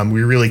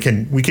 We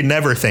can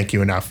never thank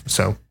you enough.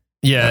 So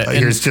yeah,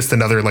 here's just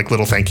another like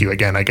little thank you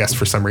again, I guess,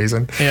 for some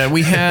reason. Yeah,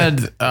 we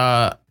had,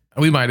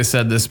 we might have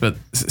said this, but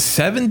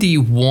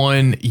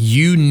 71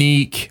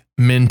 unique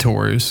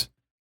mentors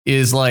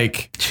is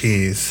like,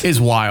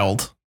 is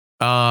wild.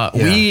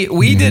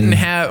 We didn't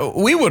have,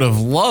 we would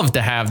have loved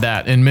to have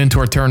that in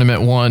Mentor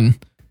Tournament 1.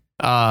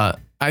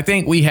 I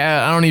think we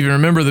had, I don't even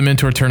remember the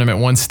Mentor Tournament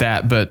 1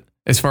 stat, but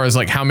as far as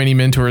like how many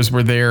mentors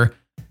were there,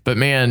 but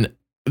man,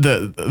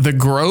 the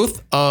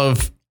growth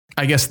of,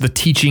 I guess, the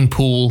teaching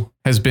pool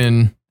has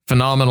been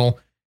phenomenal.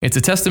 It's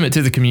a testament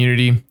to the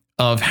community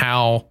of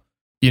how,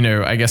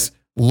 I guess,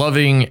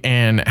 loving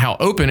and how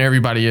open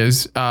everybody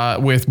is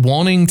with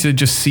wanting to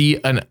just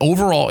see an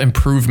overall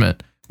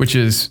improvement, which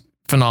is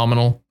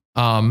phenomenal.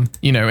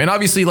 And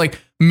obviously like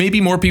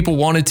maybe more people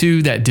wanted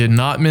to that did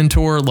not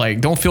mentor.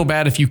 Like, don't feel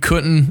bad if you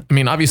couldn't. I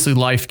mean, obviously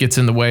life gets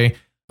in the way.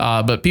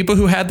 But people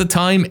who had the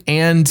time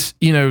and,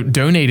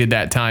 donated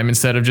that time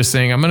instead of just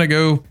saying, I'm going to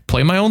go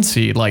play my own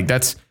seed. Like,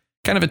 that's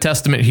kind of a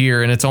testament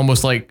here. And it's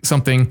almost like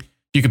something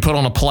you could put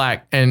on a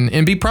plaque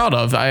and be proud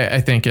of, I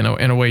think, in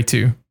a way,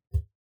 too.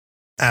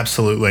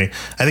 Absolutely.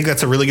 I think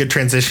that's a really good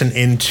transition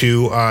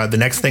into the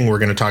next thing we're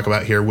going to talk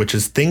about here, which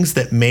is things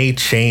that may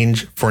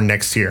change for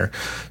next year.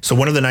 So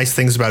one of the nice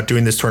things about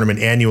doing this tournament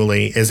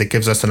annually is it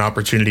gives us an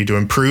opportunity to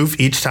improve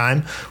each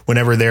time.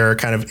 Whenever there are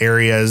kind of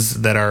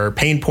areas that are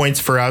pain points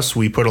for us,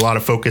 we put a lot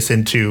of focus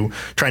into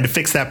trying to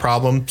fix that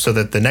problem so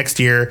that the next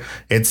year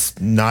it's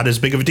not as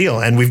big of a deal.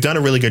 And we've done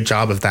a really good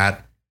job of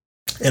that.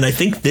 And I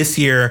think this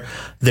year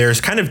there's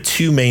kind of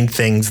two main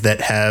things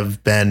that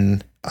have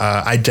been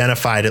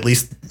identified, at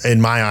least in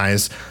my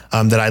eyes,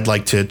 that I'd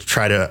like to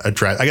try to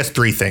address. I guess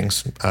three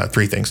things.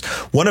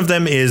 One of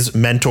them is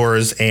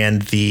mentors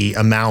and the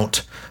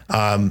amount,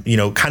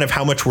 kind of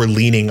how much we're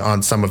leaning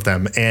on some of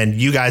them. And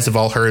you guys have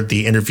all heard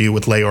the interview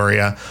with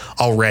Leoria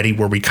already,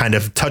 where we kind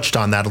of touched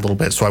on that a little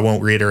bit, so I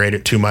won't reiterate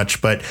it too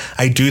much. But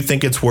I do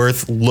think it's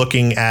worth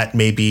looking at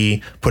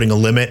maybe putting a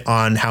limit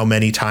on how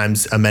many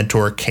times a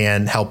mentor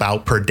can help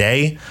out per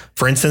day,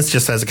 for instance,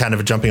 just as a kind of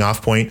a jumping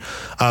off point.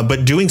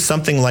 But doing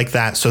something like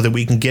that so that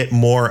we can get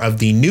more of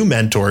the new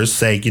mentors,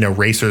 say,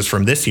 racers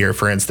from this year,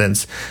 for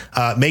instance,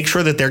 make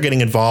sure that they're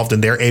getting involved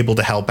and they're able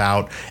to help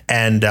out,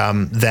 and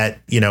that,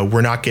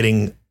 we're not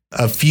getting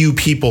a few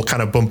people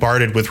kind of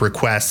bombarded with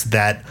requests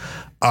that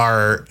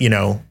are,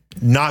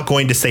 not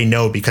going to say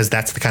no because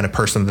that's the kind of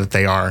person that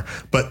they are,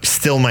 but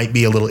still might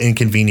be a little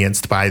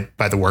inconvenienced by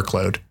the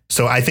workload.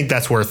 So I think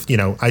that's worth,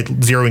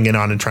 zeroing in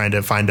on and trying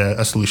to find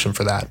a solution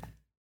for that.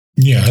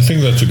 Yeah, I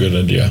think that's a good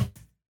idea.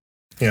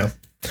 Yeah.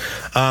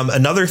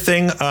 Another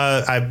thing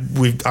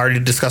we've already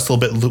discussed a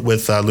little bit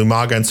with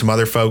Lumaga and some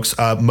other folks.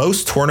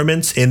 Most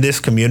tournaments in this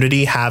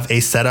community have a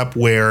setup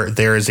where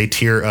there is a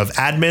tier of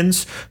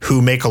admins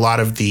who make a lot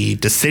of the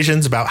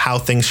decisions about how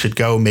things should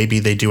go. Maybe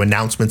they do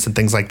announcements and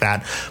things like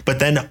that. But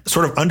then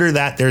sort of under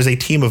that, there's a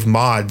team of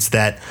mods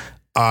that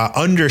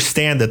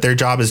understand that their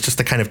job is just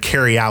to kind of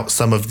carry out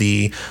some of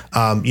the,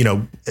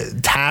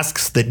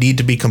 tasks that need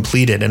to be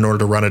completed in order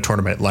to run a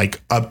tournament,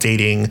 like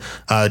updating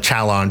a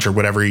challenge or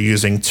whatever you're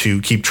using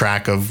to keep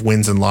track of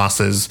wins and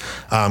losses,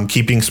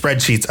 keeping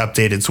spreadsheets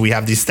updated. So we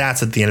have these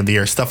stats at the end of the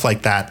year, stuff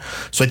like that.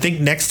 So I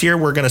think next year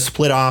we're going to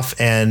split off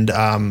and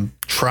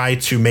try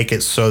to make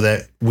it so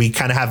that we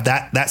kind of have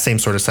that same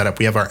sort of setup.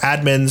 We have our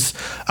admins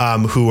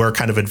who are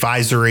kind of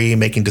advisory,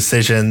 making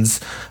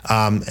decisions,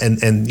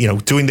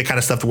 and doing the kind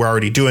of stuff that we're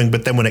already doing.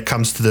 But then when it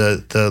comes to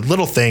the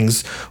little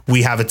things,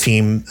 we have a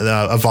team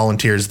of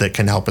volunteers that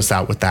can help us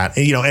out with that.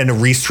 And a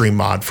restream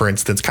mod, for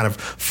instance, kind of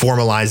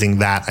formalizing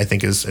that, I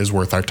think is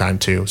worth our time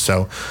too.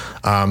 So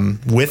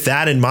with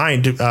that in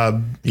mind,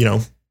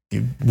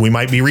 we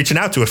might be reaching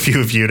out to a few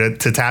of you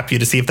to tap you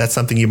to see if that's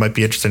something you might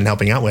be interested in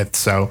helping out with.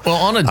 So, well,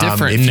 on a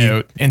different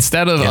note,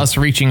 instead of us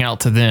reaching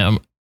out to them,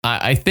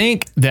 I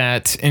think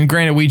that, and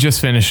granted, we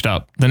just finished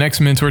up the next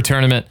mentor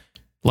tournament.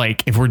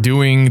 Like, if we're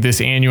doing this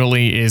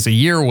annually, is a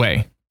year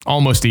away,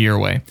 almost a year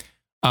away.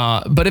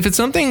 But if it's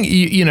something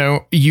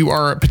you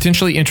are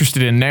potentially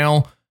interested in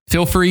now,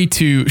 feel free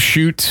to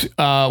shoot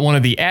one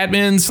of the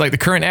admins, like the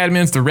current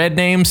admins, the red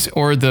names,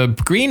 or the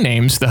green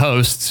names, the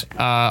hosts,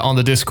 on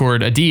the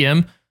Discord, a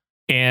DM.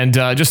 And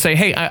just say,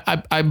 hey,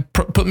 I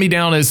put me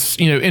down as,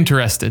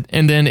 interested.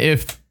 And then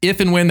if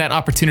and when that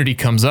opportunity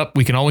comes up,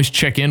 we can always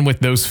check in with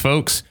those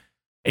folks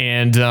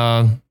and,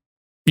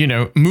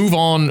 move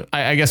on,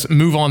 I guess,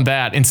 move on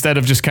that instead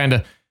of just kind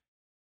of,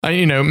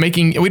 we don't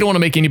want to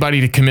make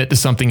anybody to commit to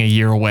something a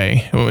year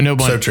away.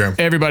 Nobody, so true.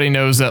 Everybody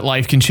knows that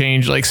life can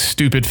change like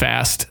stupid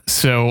fast.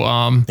 So,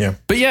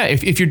 but yeah,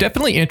 if you're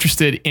definitely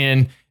interested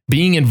in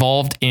being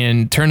involved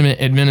in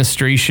tournament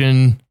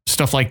administration,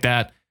 stuff like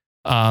that,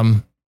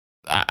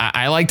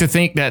 I like to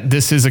think that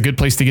this is a good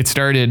place to get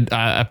started.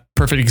 A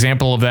perfect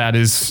example of that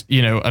is,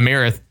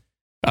 Amerith,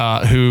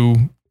 who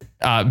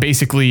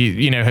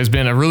basically, has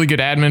been a really good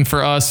admin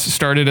for us,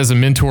 started as a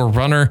mentor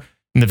runner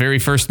in the very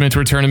first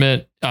mentor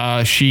tournament.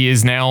 She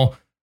is now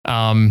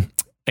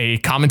a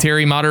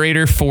commentary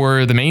moderator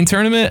for the main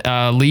tournament,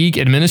 league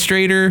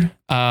administrator,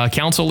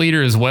 council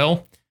leader as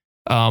well.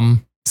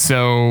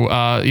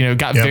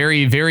 Got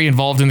very, very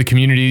involved in the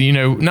community,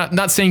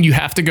 not saying you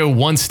have to go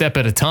one step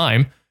at a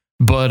time,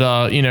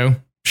 but,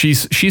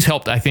 she's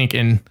helped, I think,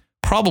 in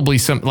probably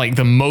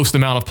the most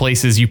amount of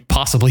places you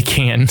possibly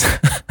can.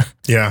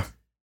 Yeah.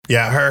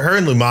 Yeah. Her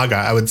and Lumaga,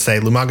 I would say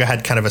Lumaga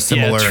had kind of a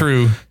similar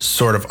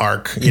sort of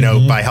arc,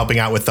 by helping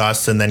out with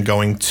us and then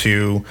going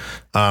to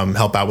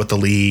help out with the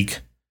league.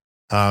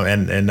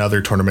 And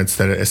other tournaments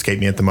that escape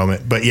me at the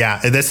moment. But yeah,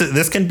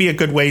 this can be a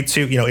good way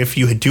to, if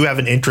you do have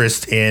an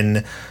interest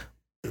in,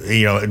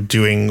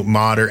 doing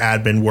mod or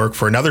admin work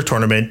for another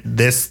tournament,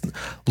 this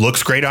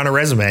looks great on a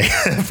resume,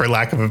 for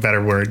lack of a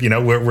better word.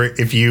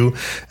 If you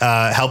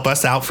help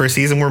us out for a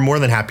season, we're more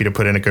than happy to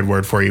put in a good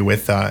word for you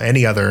with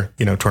any other,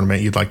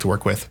 tournament you'd like to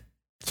work with.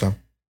 So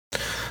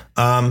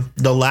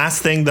the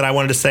last thing that I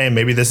wanted to say, and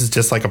maybe this is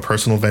just like a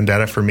personal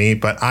vendetta for me,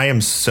 but I am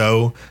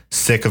so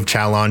sick of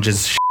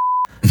challenges.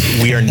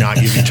 We are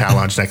not using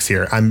challenge next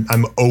year.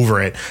 I'm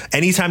over it.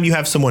 Anytime you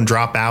have someone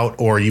drop out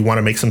or you want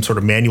to make some sort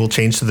of manual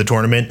change to the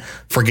tournament,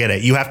 forget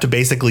it. You have to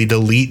basically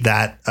delete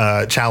that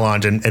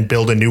challenge and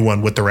build a new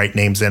one with the right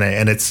names in it.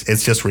 And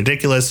it's just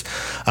ridiculous.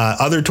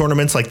 Other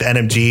tournaments like the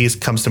NMGs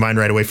comes to mind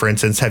right away, for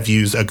instance, have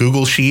used a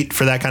Google Sheet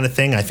for that kind of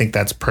thing. I think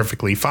that's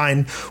perfectly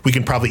fine. We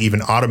can probably even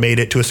automate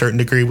it to a certain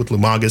degree with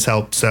Lumaga's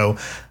help. So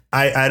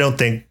I don't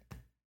think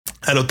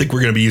we're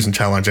going to be using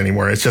challenge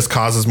anymore. It just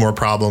causes more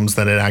problems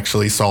than it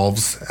actually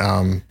solves.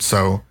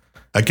 So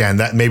again,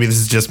 that maybe this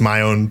is just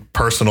my own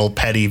personal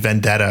petty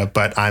vendetta,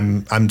 but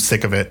I'm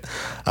sick of it.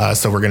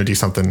 So we're going to do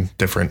something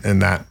different in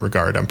that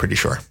regard. I'm pretty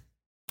sure.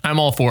 I'm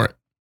all for it.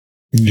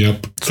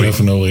 Yep, sweet.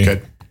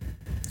 Definitely.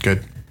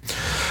 Good.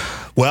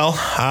 Well,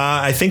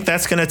 I think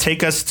that's going to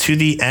take us to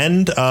the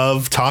end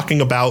of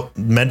talking about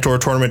Mentor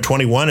Tournament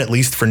 21, at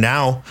least for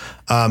now.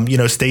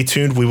 Stay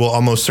tuned. We will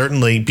almost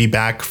certainly be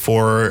back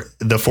for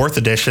the 4th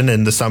edition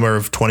in the summer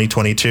of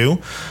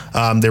 2022.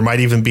 There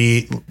might even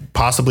be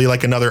possibly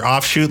like another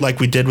offshoot like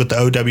we did with the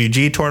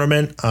OWG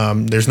tournament.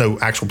 There's no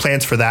actual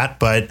plans for that,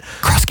 but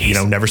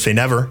never say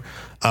never.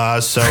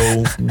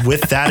 So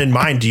with that in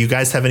mind, do you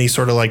guys have any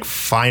sort of like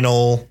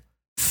final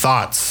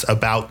thoughts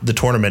about the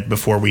tournament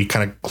before we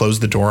kind of close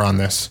the door on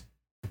this?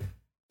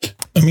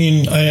 I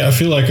mean, I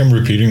feel like I'm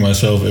repeating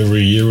myself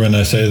every year when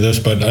I say this,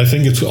 but I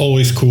think it's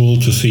always cool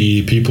to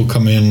see people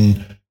come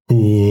in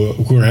who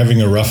are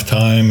having a rough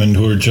time and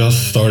who are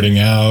just starting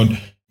out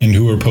and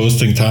who are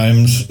posting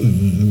times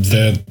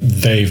that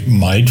they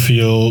might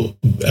feel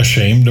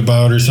ashamed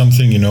about or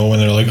something, when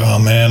they're like, oh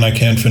man, I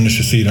can't finish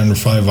a seed under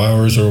 5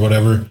 hours or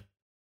whatever.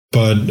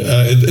 But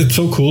it's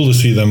so cool to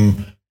see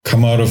them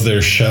come out of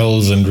their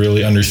shells and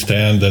really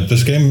understand that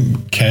this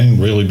game can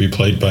really be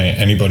played by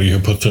anybody who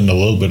puts in a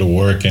little bit of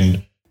work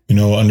and,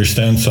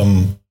 understand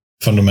some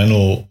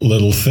fundamental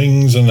little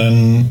things and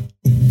then,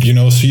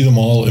 see them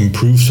all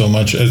improve so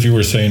much. As you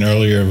were saying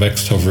earlier,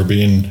 Vextover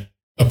being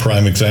a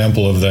prime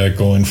example of that,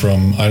 going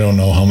from, I don't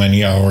know how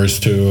many hours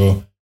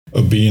to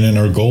being in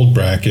our gold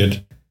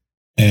bracket.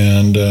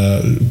 And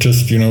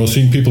just,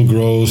 seeing people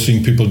grow,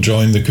 seeing people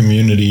join the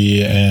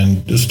community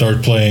and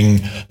start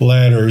playing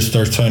ladders,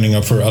 start signing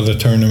up for other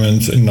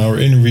tournaments. In our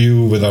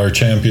interview with our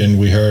champion,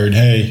 we heard,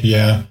 hey,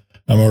 yeah,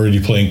 I'm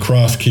already playing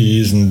cross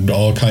keys and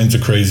all kinds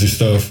of crazy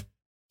stuff.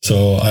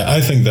 So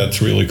I think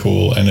that's really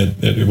cool. And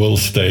it will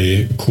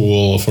stay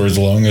cool for as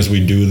long as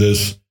we do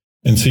this.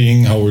 And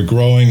seeing how we're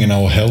growing and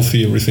how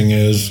healthy everything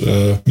is,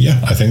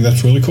 I think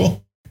that's really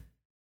cool.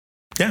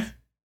 Yeah.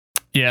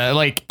 Yeah,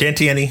 like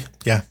Dantiani.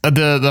 Yeah.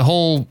 The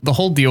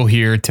whole deal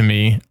here to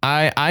me,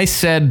 I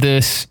said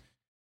this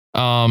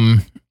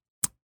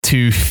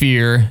to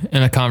Fear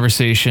in a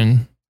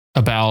conversation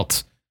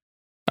about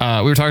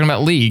we were talking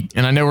about League,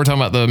 and I know we're talking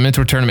about the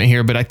Mentor tournament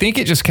here, but I think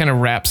it just kind of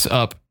wraps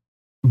up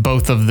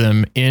both of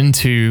them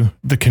into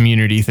the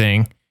community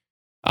thing.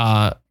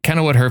 Kind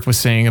of what Herf was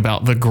saying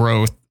about the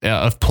growth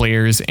of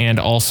players and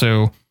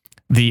also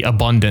the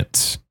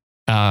abundance.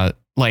 The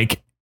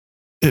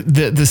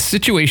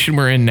situation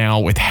we're in now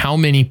with how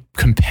many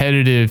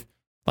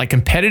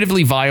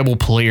competitively viable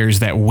players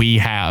that we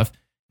have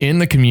in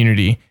the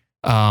community,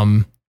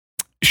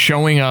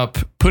 showing up,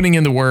 putting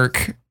in the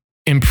work,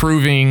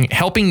 improving,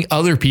 helping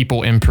other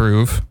people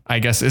improve, I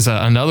guess is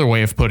another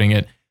way of putting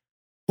it.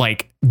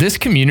 Like, this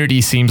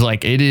community seems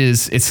like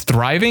it's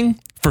thriving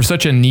for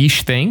such a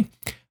niche thing.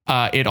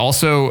 It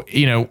also,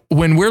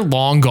 when we're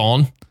long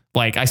gone,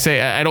 like I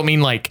say, I don't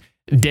mean like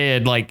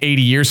dead, like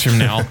 80 years from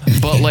now,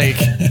 but like,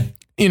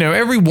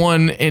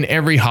 everyone in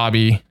every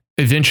hobby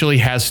eventually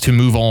has to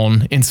move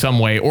on in some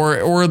way,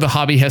 or the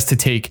hobby has to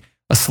take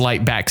a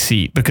slight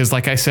backseat because,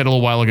 like I said a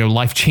little while ago,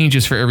 life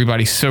changes for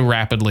everybody so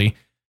rapidly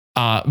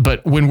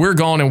But when we're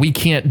gone and we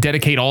can't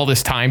dedicate all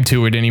this time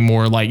to it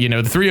anymore, like,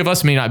 the three of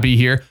us may not be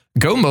here.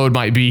 Go Mode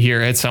might be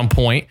here at some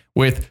point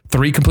with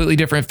three completely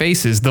different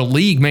faces. The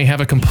league may have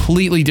a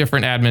completely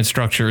different admin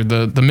structure.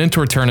 The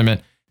mentor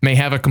tournament may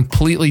have a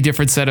completely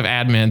different set of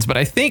admins. But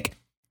I think,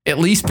 at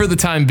least for the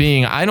time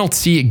being, I don't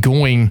see it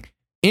going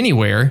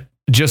anywhere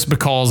just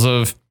because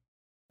of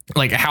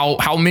like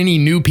how many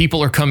new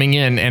people are coming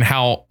in and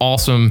how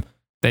awesome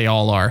they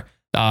all are.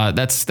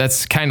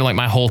 That's kind of like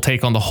my whole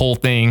take on the whole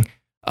thing.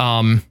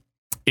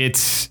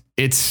 It's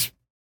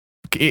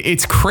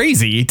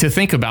crazy to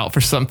think about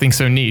for something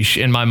so niche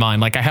in my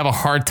mind. Like I have a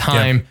hard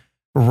time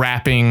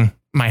wrapping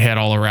my head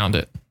all around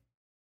it.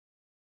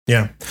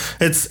 Yeah.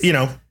 It's,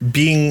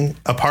 being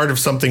a part of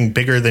something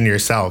bigger than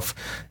yourself.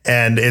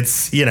 And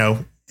it's,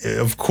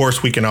 of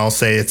course we can all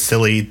say it's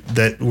silly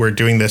that we're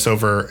doing this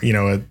over, a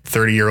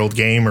 30-year-old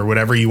game or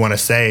whatever you want to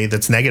say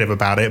that's negative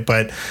about it.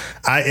 But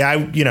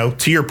I,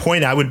 to your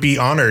point, I would be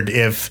honored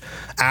if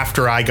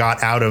after I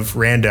got out of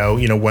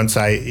Rando, once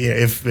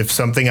if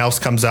something else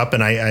comes up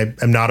and I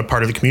am not a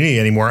part of the community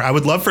anymore, I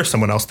would love for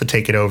someone else to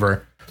take it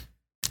over.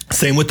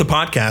 Same with the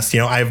podcast.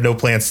 I have no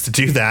plans to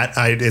do that.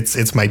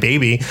 It's my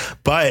baby.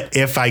 But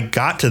if I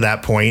got to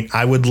that point,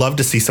 I would love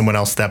to see someone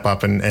else step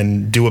up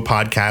and do a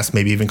podcast,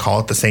 maybe even call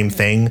it the same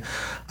thing.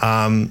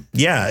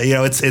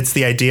 It's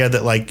the idea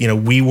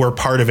that we were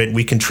part of it.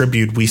 We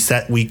contribute. We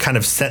kind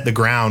of set the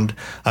ground,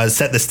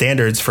 set the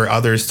standards for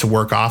others to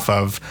work off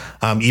of,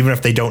 even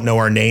if they don't know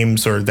our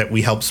names or that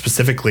we help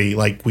specifically.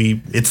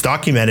 It's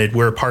documented.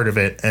 We're a part of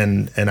it,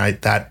 and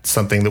that's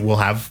something that we'll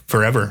have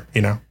forever.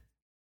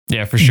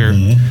 Yeah, for sure.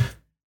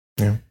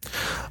 Mm-hmm. Yeah.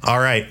 All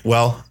right.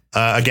 Well,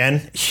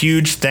 again,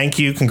 huge thank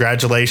you.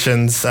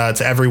 Congratulations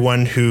to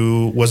everyone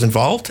who was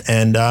involved,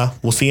 and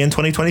we'll see you in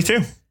 2022.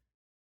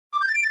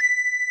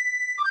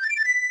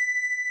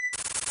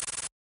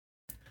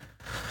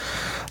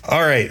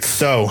 All right.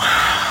 So,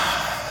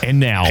 and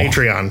now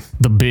Patreon,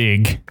 the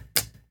big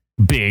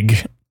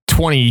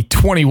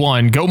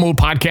 2021 Go Mode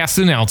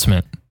podcast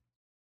announcement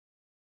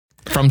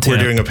from Tim.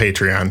 We're doing a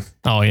Patreon.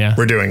 Oh yeah,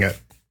 we're doing it.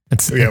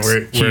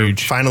 We're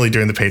finally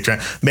doing the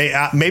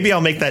Patreon. Maybe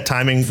I'll make that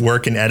timing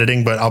work in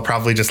editing, but I'll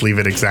probably just leave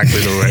it exactly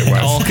the way it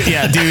was.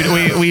 Yeah, dude,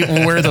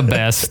 we're the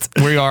best.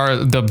 We are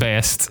the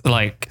best.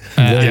 I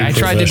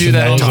tried to do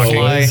that on the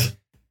fly.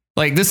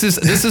 Like this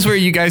is where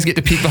you guys get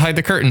to peek behind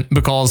the curtain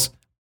because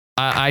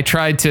I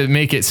tried to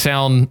make it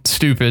sound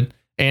stupid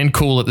and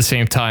cool at the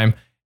same time,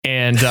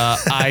 and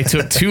I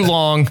took too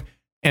long.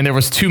 And there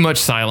was too much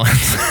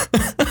silence.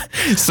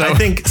 So I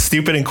think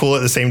stupid and cool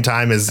at the same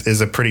time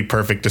is a pretty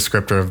perfect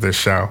descriptor of this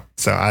show.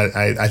 So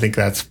I think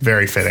that's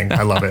very fitting.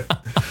 I love it.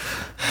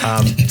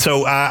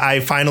 So I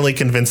finally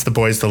convinced the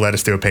boys to let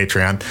us do a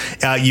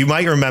Patreon. You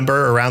might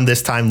remember around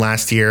this time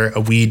last year,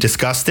 we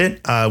discussed it.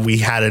 We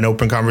had an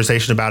open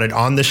conversation about it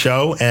on the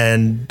show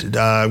and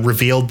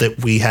revealed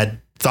that we had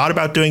thought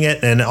about doing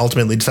it and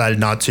ultimately decided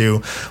not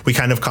to. We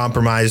kind of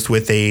compromised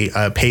with a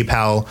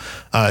PayPal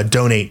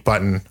donate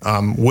button,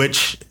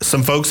 which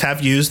some folks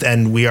have used,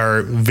 and we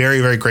are very,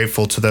 very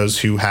grateful to those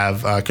who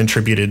have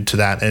contributed to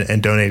that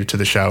and donated to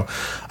the show.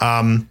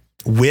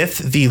 With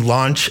the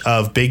launch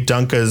of Big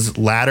Dunka's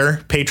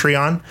Ladder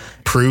Patreon,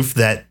 proof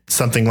that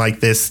something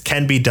like this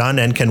can be done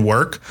and can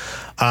work.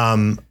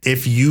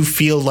 If you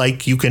feel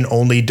like you can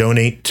only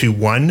donate to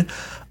one,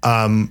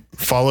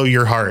 follow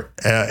your heart.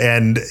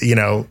 And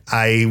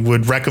I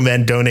would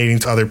recommend donating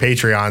to other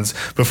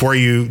Patreons before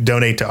you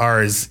donate to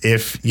ours.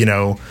 If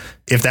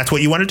that's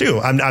what you want to do,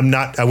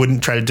 I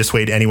wouldn't try to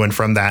dissuade anyone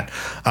from that.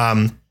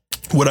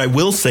 What I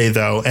will say,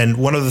 though, and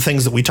one of the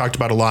things that we talked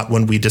about a lot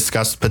when we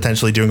discussed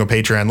potentially doing a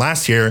Patreon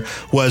last year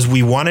was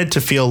we wanted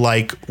to feel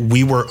like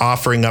we were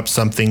offering up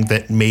something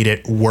that made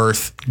it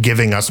worth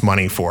giving us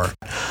money for.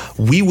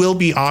 We will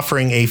be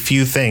offering a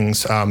few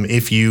things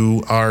if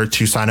you are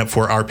to sign up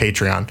for our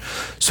Patreon.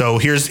 So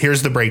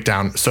here's the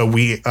breakdown. So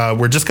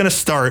we're just going to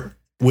start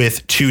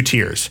with 2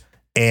 tiers.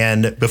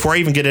 And before I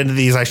even get into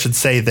these, I should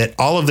say that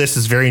all of this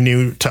is very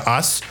new to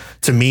us,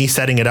 to me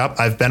setting it up.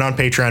 I've been on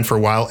Patreon for a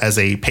while as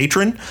a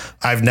patron.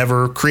 I've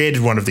never created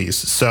one of these.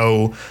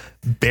 So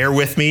bear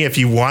with me if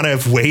you want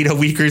to wait a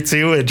week or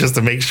two and just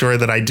to make sure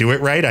that I do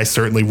it right. I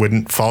certainly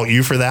wouldn't fault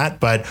you for that,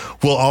 but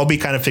we'll all be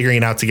kind of figuring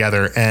it out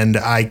together. And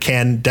I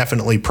can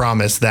definitely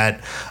promise that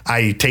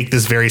I take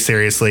this very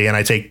seriously and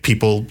I take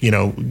people,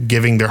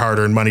 giving their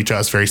hard-earned money to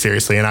us very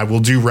seriously. And I will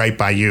do right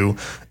by you,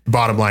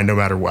 bottom line, no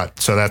matter what.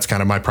 So that's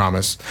kind of my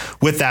promise.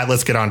 With that,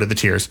 let's get on to the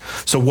tiers.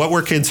 So what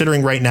we're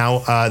considering right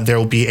now, there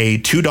will be a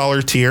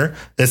 $2 tier.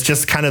 That's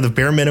just kind of the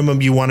bare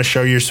minimum you want to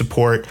show your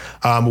support.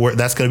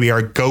 That's going to be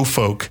our Go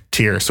Folk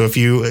tier. So if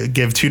you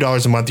give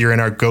 $2 a month, you're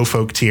in our Go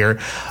Folk tier.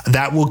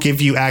 That will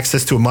give you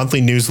access to a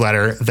monthly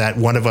newsletter that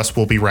one of us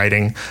will be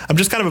writing. I'm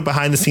just kind of a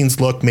behind the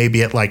scenes look,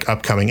 maybe at like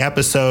upcoming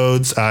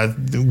episodes,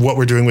 what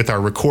we're doing with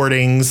our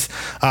recordings.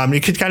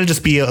 It could kind of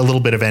just be a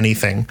little bit of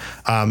anything.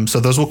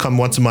 So those will come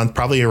once a month,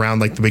 probably around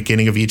like the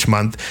beginning of each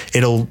month.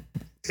 It'll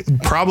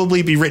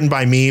probably be written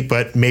by me,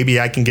 but maybe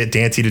I can get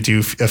Dante to do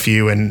a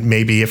few, and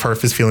maybe if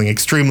Herf is feeling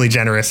extremely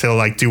generous, he'll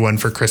like do one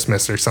for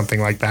Christmas or something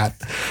like that.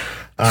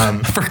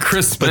 For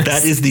Christmas. But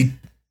that is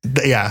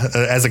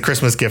as a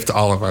Christmas gift to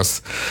all of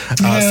us.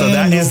 So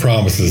that is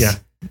promises. Yeah.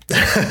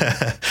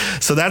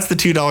 So that's the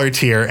 $2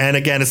 tier. And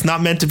again, it's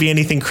not meant to be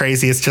anything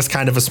crazy. It's just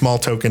kind of a small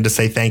token to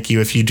say thank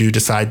you if you do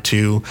decide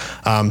to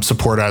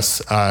support us.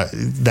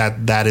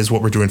 That is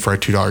what we're doing for our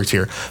 $2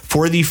 tier.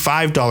 For the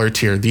 $5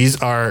 tier,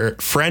 these are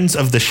friends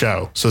of the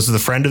show. So this is the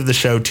friend of the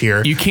show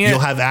tier. You'll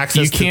have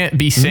access. You can't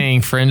be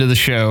saying friend of the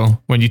show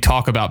when you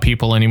talk about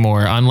people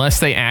anymore, unless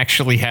they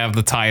actually have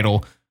the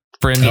title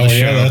friend of the show.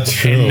 Yeah, that's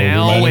true. And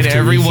now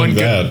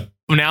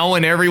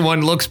when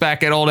everyone looks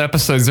back at old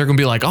episodes, they're going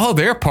to be like, oh,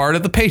 they're part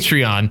of the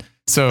Patreon.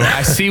 So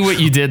I see what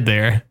you did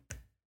there.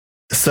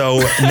 So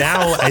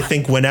now I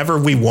think whenever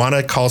we want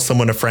to call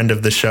someone a friend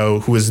of the show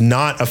who is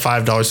not a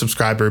 $5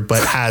 subscriber,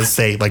 but has,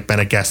 say, like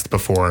been a guest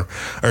before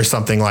or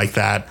something like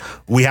that,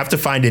 we have to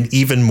find an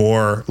even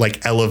more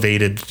like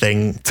elevated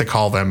thing to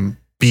call them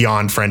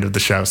beyond friend of the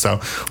show.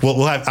 So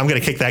I'm going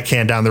to kick that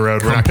can down the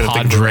road. We're not going to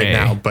think of it right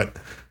now, but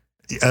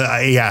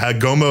a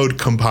Go Mode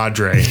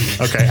compadre.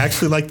 Okay, I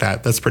actually like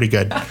that. That's pretty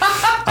good.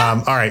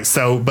 All right,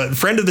 but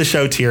friend of the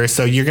show tier.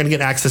 So you're going to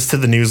get access to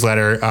the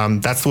newsletter.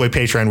 That's the way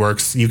Patreon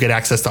works. You get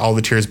access to all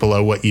the tiers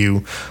below what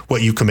you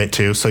commit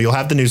to. So you'll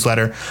have the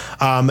newsletter.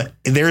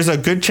 There's a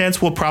good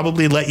chance we'll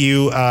probably let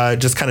you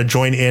just kind of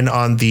join in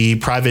on the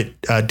private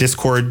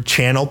Discord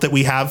channel that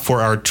we have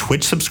for our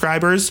Twitch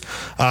subscribers.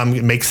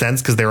 It makes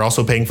sense because they're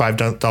also paying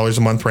 $5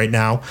 a month right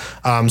now.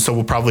 So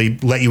we'll probably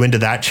let you into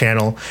that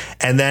channel.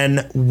 And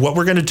then what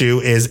we're going to do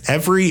is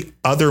every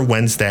other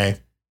Wednesday.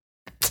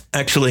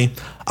 Actually,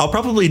 I'll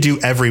probably do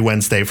every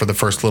Wednesday for the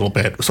first little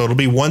bit. So it'll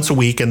be once a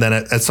week, and then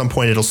at some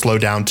point it'll slow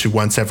down to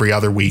once every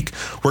other week.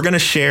 We're going to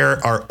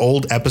share our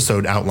old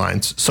episode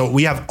outlines. So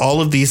we have all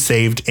of these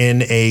saved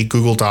in a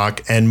Google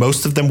Doc, and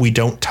most of them we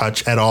don't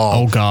touch at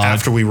all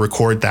after we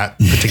record that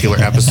particular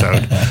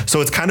episode.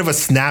 So it's kind of a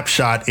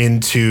snapshot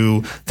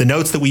into the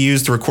notes that we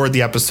used to record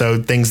the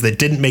episode, things that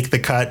didn't make the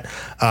cut.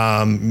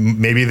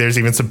 Maybe there's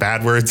even some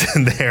bad words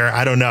in there.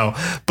 I don't know.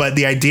 But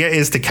the idea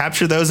is to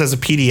capture those as a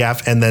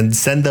PDF and then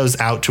send those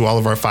out to all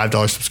of our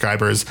 $5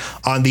 subscribers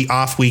on the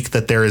off week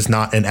that there is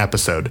not an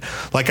episode.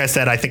 Like I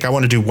said, I think I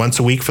want to do once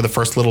a week for the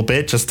first little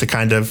bit just to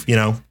kind of,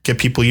 get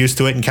people used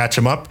to it and catch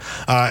them up.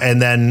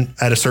 And then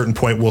at a certain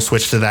point, we'll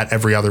switch to that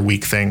every other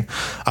week thing.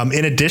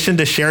 In addition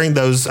to sharing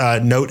those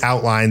note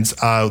outlines,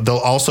 there'll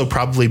also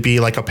probably be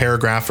like a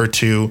paragraph or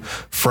two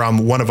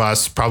from one of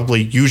us,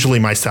 probably usually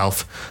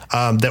myself,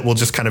 that will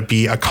just kind of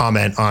be a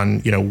comment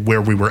on,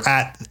 where we were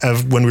at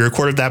when we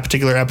recorded that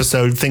particular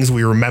episode, things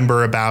we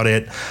remember about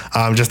it,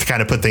 just to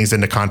kind of put things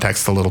into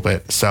context a little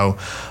bit. So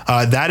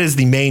that is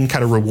the main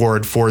kind of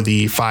reward for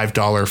the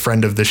 $5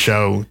 friend of the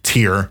show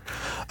tier.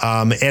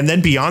 And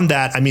then beyond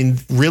that, I mean,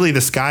 really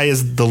the sky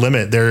is the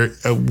limit there.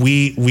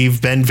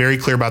 We've been very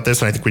clear about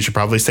this, and I think we should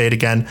probably say it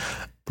again.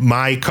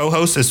 My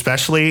co-hosts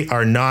especially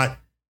are not,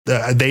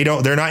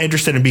 they're not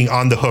interested in being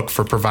on the hook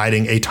for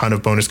providing a ton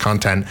of bonus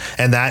content.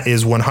 And that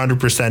is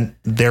 100%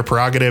 their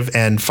prerogative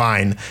and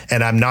fine.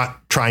 And I'm not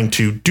trying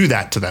to do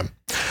that to them.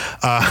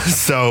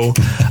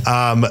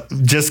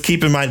 Just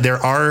keep in mind,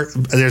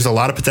 there's a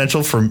lot of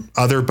potential for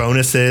other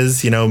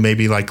bonuses,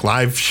 maybe like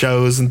live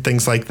shows and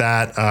things like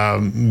that.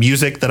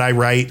 Music that I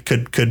write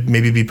could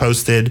maybe be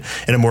posted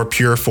in a more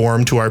pure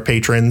form to our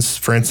patrons,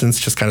 for instance,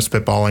 just kind of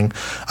spitballing.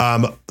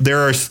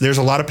 There's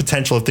a lot of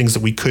potential of things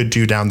that we could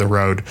do down the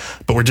road,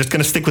 but we're just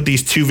going to stick with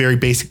these two very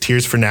basic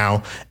tiers for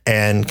now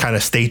and kind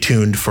of stay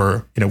tuned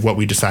for, what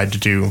we decide to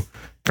do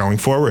going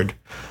forward.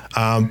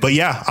 But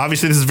yeah,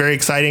 obviously this is very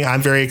exciting.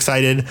 I'm very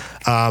excited.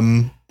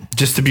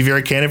 Just to be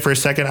very candid for a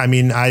second, I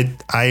mean,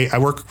 I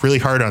work really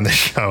hard on this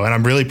show and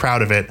I'm really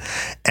proud of it.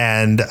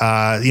 And,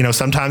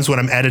 sometimes when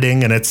I'm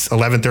editing and it's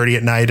 11:30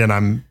 at night and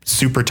I'm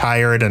super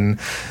tired and,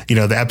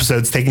 the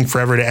episode's taking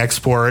forever to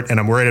export and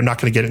I'm worried I'm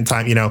not going to get it in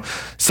time,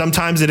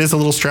 sometimes it is a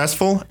little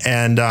stressful.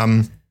 And,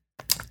 I'm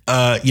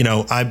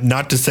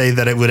not to say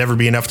that it would ever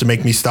be enough to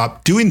make me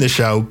stop doing the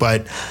show,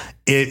 but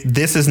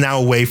this is now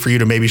a way for you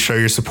to maybe show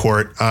your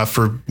support,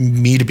 for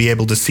me to be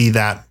able to see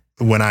that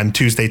when I'm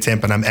Tuesday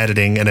Timp and I'm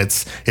editing and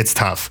it's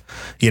tough,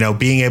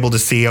 being able to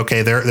see,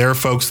 okay, there are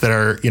folks that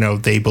are,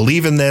 they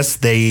believe in this,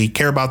 they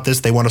care about this,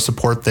 they want to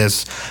support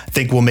this. I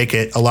think will make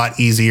it a lot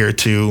easier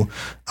to,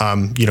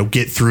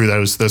 get through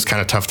those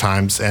kind of tough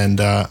times.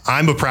 And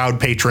I'm a proud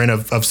patron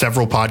of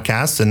several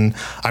podcasts, and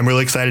I'm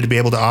really excited to be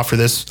able to offer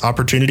this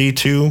opportunity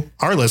to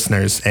our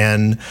listeners.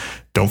 And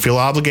don't feel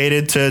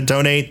obligated to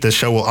donate. The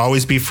show will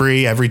always be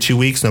free every 2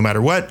 weeks, no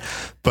matter what.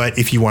 But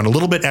if you want a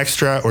little bit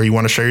extra or you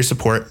want to show your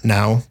support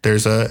now,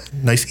 there's a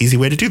nice, easy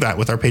way to do that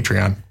with our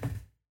Patreon.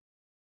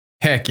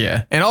 Heck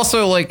yeah. And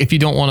also, if you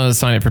don't want to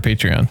sign up for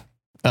Patreon,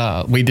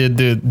 we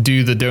did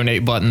do the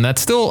donate button.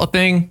 That's still a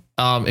thing.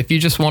 If you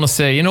just want to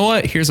say, you know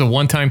what, here's a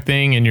one-time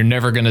thing and you're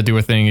never going to do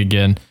a thing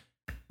again,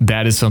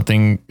 that is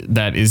something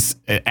that is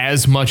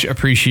as much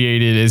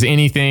appreciated as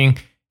anything.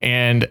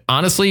 And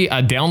honestly,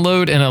 a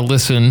download and a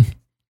listen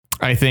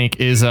I think,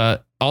 is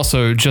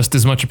also just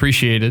as much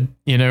appreciated.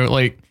 You know,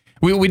 like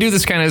we do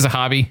this kind of as a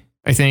hobby.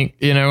 I think,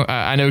 you know,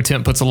 I know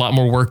Tim puts a lot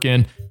more work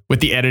in with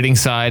the editing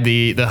side,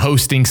 the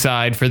hosting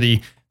side for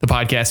the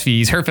podcast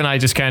feeds. Herf and I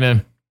just kind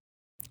of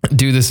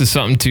do this as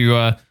something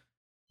to,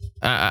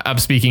 I'm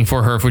speaking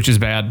for Herf, which is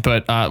bad,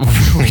 but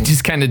we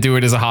just kind of do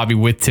it as a hobby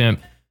with Tim,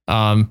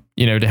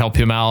 you know, to help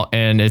him out.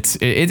 And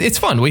it's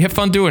fun. We have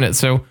fun doing it.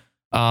 So,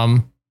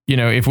 you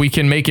know, if we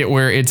can make it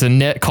where it's a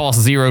net cost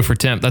zero for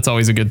Tim, that's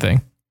always a good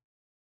thing.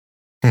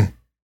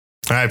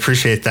 I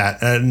appreciate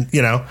that. And,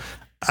 you know,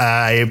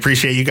 I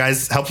appreciate you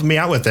guys helping me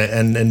out with it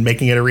and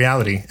making it a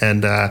reality.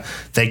 And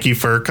thank you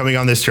for coming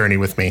on this journey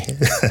with me.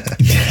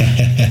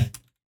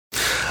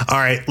 All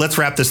right, let's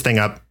wrap this thing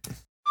up.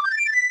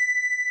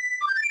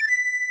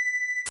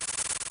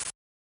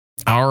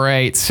 All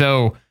right.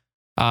 So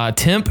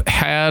Temp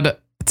had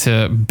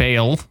to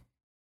bail.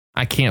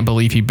 I can't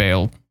believe he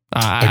bailed.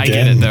 I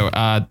get it,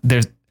 though.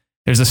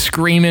 There's a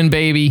screaming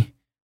baby,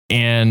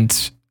 and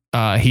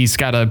he's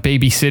got a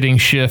babysitting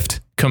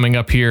shift coming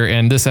up here.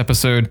 And this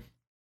episode,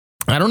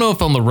 I don't know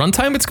if on the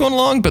runtime it's going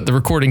long, but the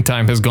recording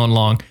time has gone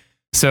long.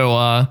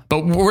 So,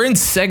 but we're in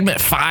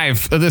segment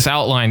 5 of this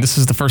outline. This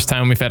is the first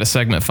time we've had a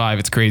segment 5.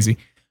 It's crazy.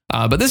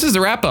 But this is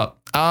the wrap up.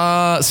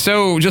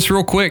 So just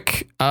real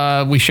quick,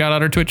 we shout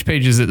out our Twitch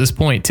pages at this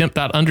point.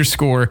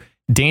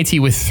 Temp._Dante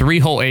with 3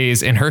 whole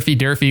A's and Herfy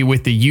Durfy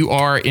with the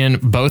UR in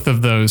both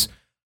of those.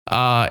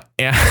 I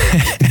like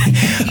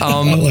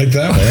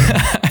that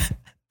one.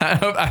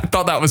 I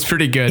thought that was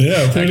pretty good.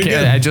 Yeah, pretty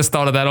good. I just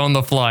thought of that on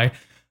the fly.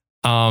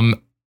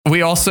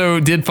 We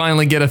also did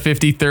finally get a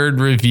 53rd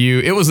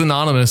review. It was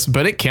anonymous,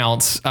 but it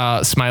counts.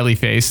 Smiley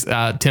face.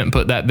 Tim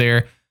put that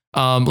there.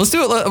 Let's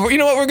do it. You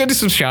know what? We're going to do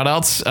some shout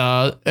outs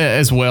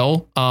as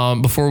well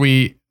before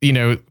we, you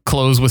know,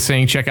 close with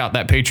saying check out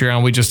that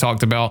Patreon we just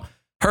talked about.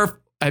 Herf,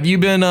 have you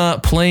been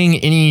playing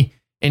any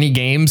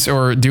games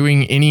or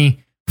doing any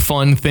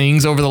fun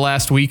things over the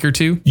last week or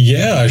two?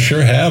 Yeah, I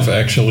sure have,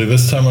 actually.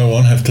 This time I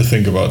won't have to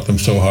think about them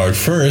so hard.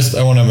 First,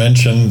 I want to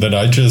mention that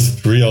I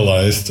just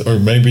realized, or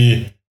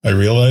maybe I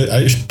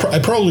realized, I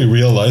probably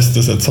realized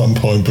this at some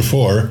point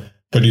before,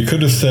 but you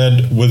could have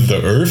said with the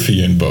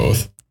Urfy in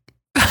both.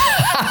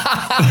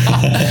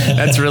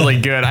 That's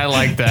really good. I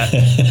like that.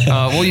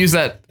 We'll use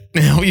that.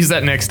 We'll use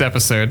that next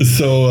episode.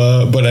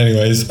 So, but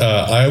anyways,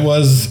 I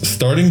was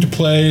starting to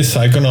play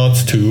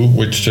Psychonauts 2,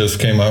 which just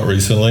came out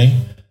recently.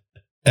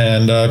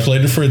 And I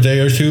played it for a day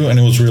or two, and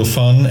it was real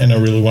fun, and I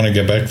really want to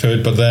get back to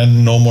it. But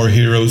then No More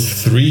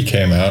Heroes 3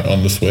 came out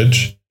on the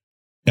Switch,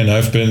 and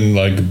I've been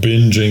like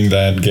binging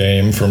that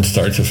game from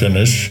start to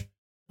finish.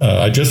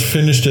 I just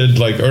finished it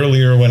like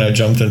earlier when I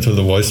jumped into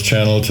the voice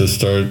channel to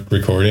start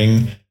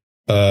recording.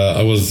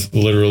 I was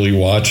literally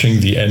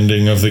watching the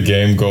ending of the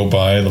game go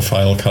by, the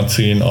final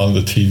cutscene on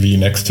the TV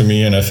next to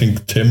me, and I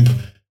think Tim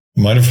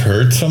might have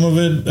heard some of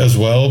it as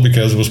well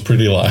because it was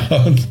pretty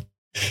loud.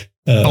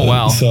 Oh,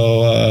 wow.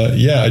 So,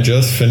 yeah, I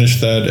just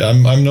finished that.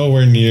 I'm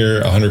nowhere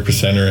near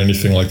 100% or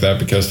anything like that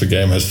because the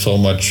game has so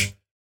much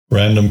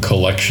random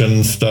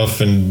collection stuff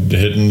and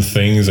hidden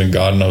things and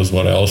God knows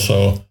what else.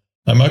 So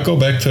I might go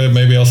back to it.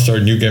 Maybe I'll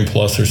start New Game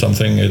Plus or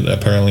something. It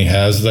apparently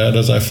has that,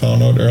 as I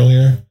found out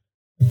earlier.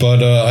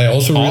 But I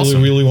also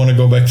really want to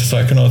go back to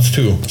Psychonauts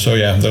 2. So,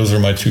 yeah, those are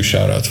my 2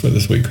 shout-outs for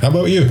this week. How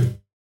about you?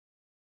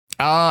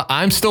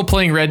 I'm still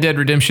playing Red Dead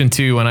Redemption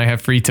 2 when I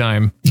have free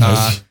time.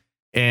 Nice.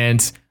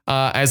 And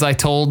as I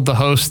told the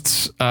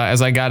hosts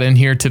as I got in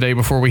here today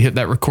before we hit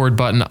that record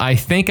button, I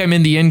think I'm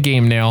in the end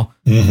game now.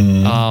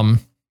 Mm-hmm.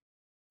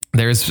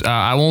 There's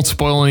I won't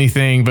spoil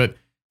anything, but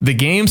the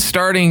game's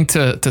starting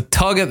to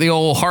tug at the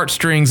old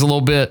heartstrings a little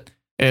bit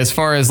as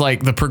far as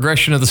like the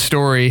progression of the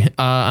story.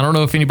 I don't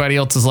know if anybody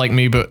else is like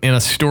me, but in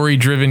a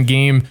story-driven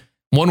game,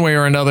 one way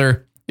or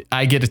another,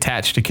 I get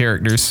attached to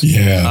characters.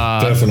 Yeah,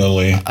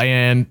 definitely.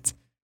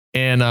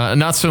 And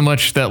not so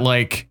much that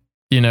like,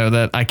 you know,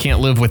 that I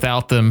can't live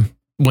without them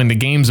when the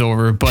game's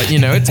over, but you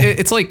know,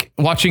 it's like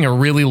watching a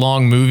really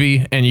long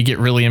movie and you get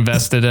really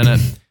invested in it.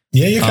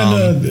 Yeah, you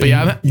kind of. But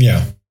yeah,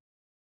 yeah.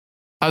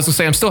 I was gonna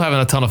say I'm still having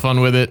a ton of fun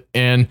with it,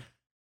 and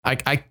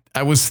I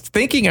was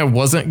thinking I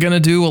wasn't gonna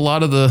do a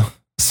lot of the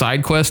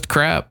side quest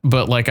crap,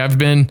 but like I've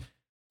been,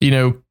 you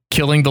know,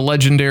 killing the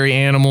legendary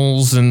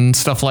animals and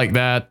stuff like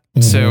that.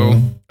 Mm-hmm.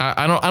 So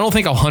I don't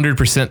think I'll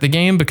 100% the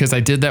game because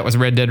I did that with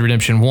Red Dead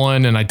Redemption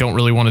 1, and I don't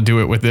really want to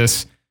do it with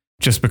this.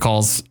 Just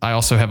because I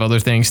also have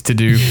other things to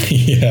do.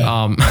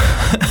 Yeah.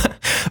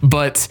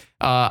 But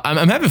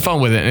I'm having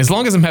fun with it. And as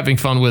long as I'm having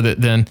fun with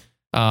it, then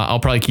I'll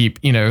probably keep,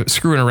 you know,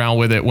 screwing around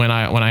with it when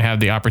I have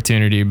the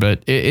opportunity.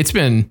 But it's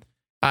been,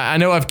 I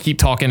know I've keep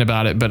talking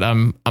about it, but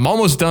I'm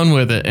almost done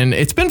with it. And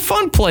it's been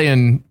fun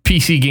playing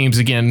PC games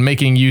again,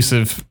 making use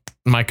of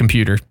my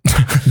computer.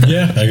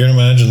 Yeah, I can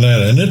imagine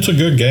that. And it's a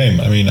good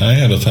game. I mean, I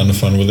had a ton of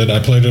fun with it. I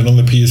played it on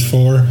the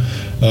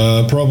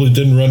PS4. Probably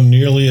didn't run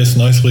nearly as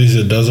nicely as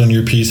it does on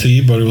your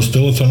PC, but it was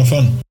still a ton of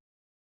fun.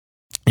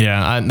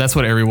 Yeah, that's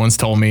what everyone's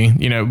told me,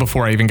 you know,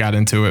 before I even got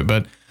into it.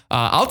 But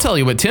I'll tell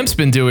you what Tim's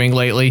been doing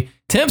lately.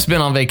 Temp's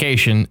been on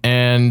vacation,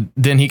 and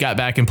then he got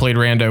back and played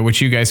Rando, which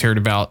you guys heard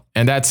about,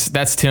 and that's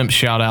Temp's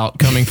shout out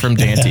coming from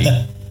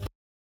Dante.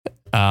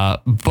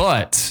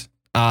 But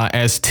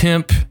as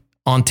Temp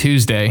on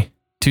Tuesday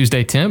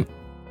Temp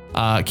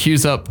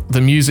cues up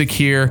the music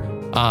here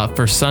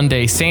for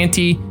Sunday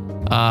Santy,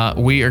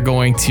 we are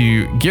going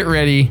to get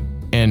ready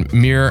and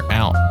mirror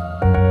out.